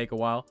probably gonna take a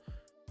while.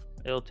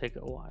 It'll take a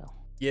while.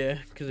 Yeah,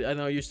 because I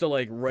know you're still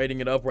like writing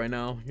it up right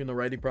now. You're in the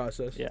writing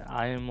process. Yeah,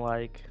 I am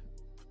like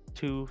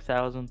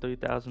 2,000,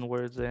 3,000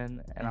 words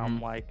in, and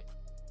I'm like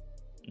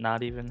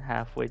not even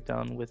halfway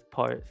done with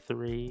part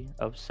 3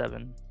 of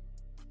 7.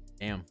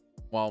 Damn.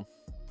 Well,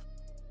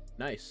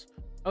 nice.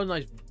 That was a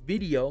nice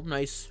video.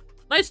 Nice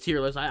tier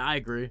list. I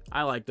agree.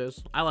 I like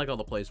this. I like all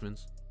the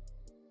placements.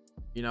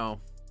 You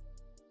know,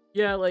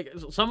 yeah, like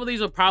some of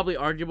these are probably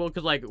arguable,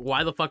 because like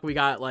why the fuck we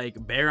got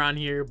like bear on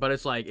here, but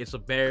it's like it's a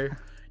bear.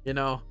 You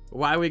know,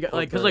 why we got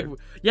like, because like,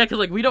 yeah, because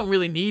like we don't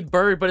really need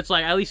bird, but it's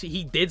like at least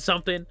he did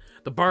something.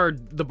 The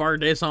bird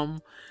did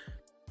something.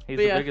 He's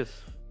the biggest.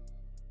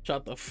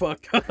 Shut the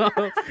fuck up.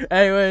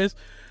 Anyways,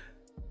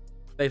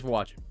 thanks for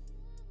watching.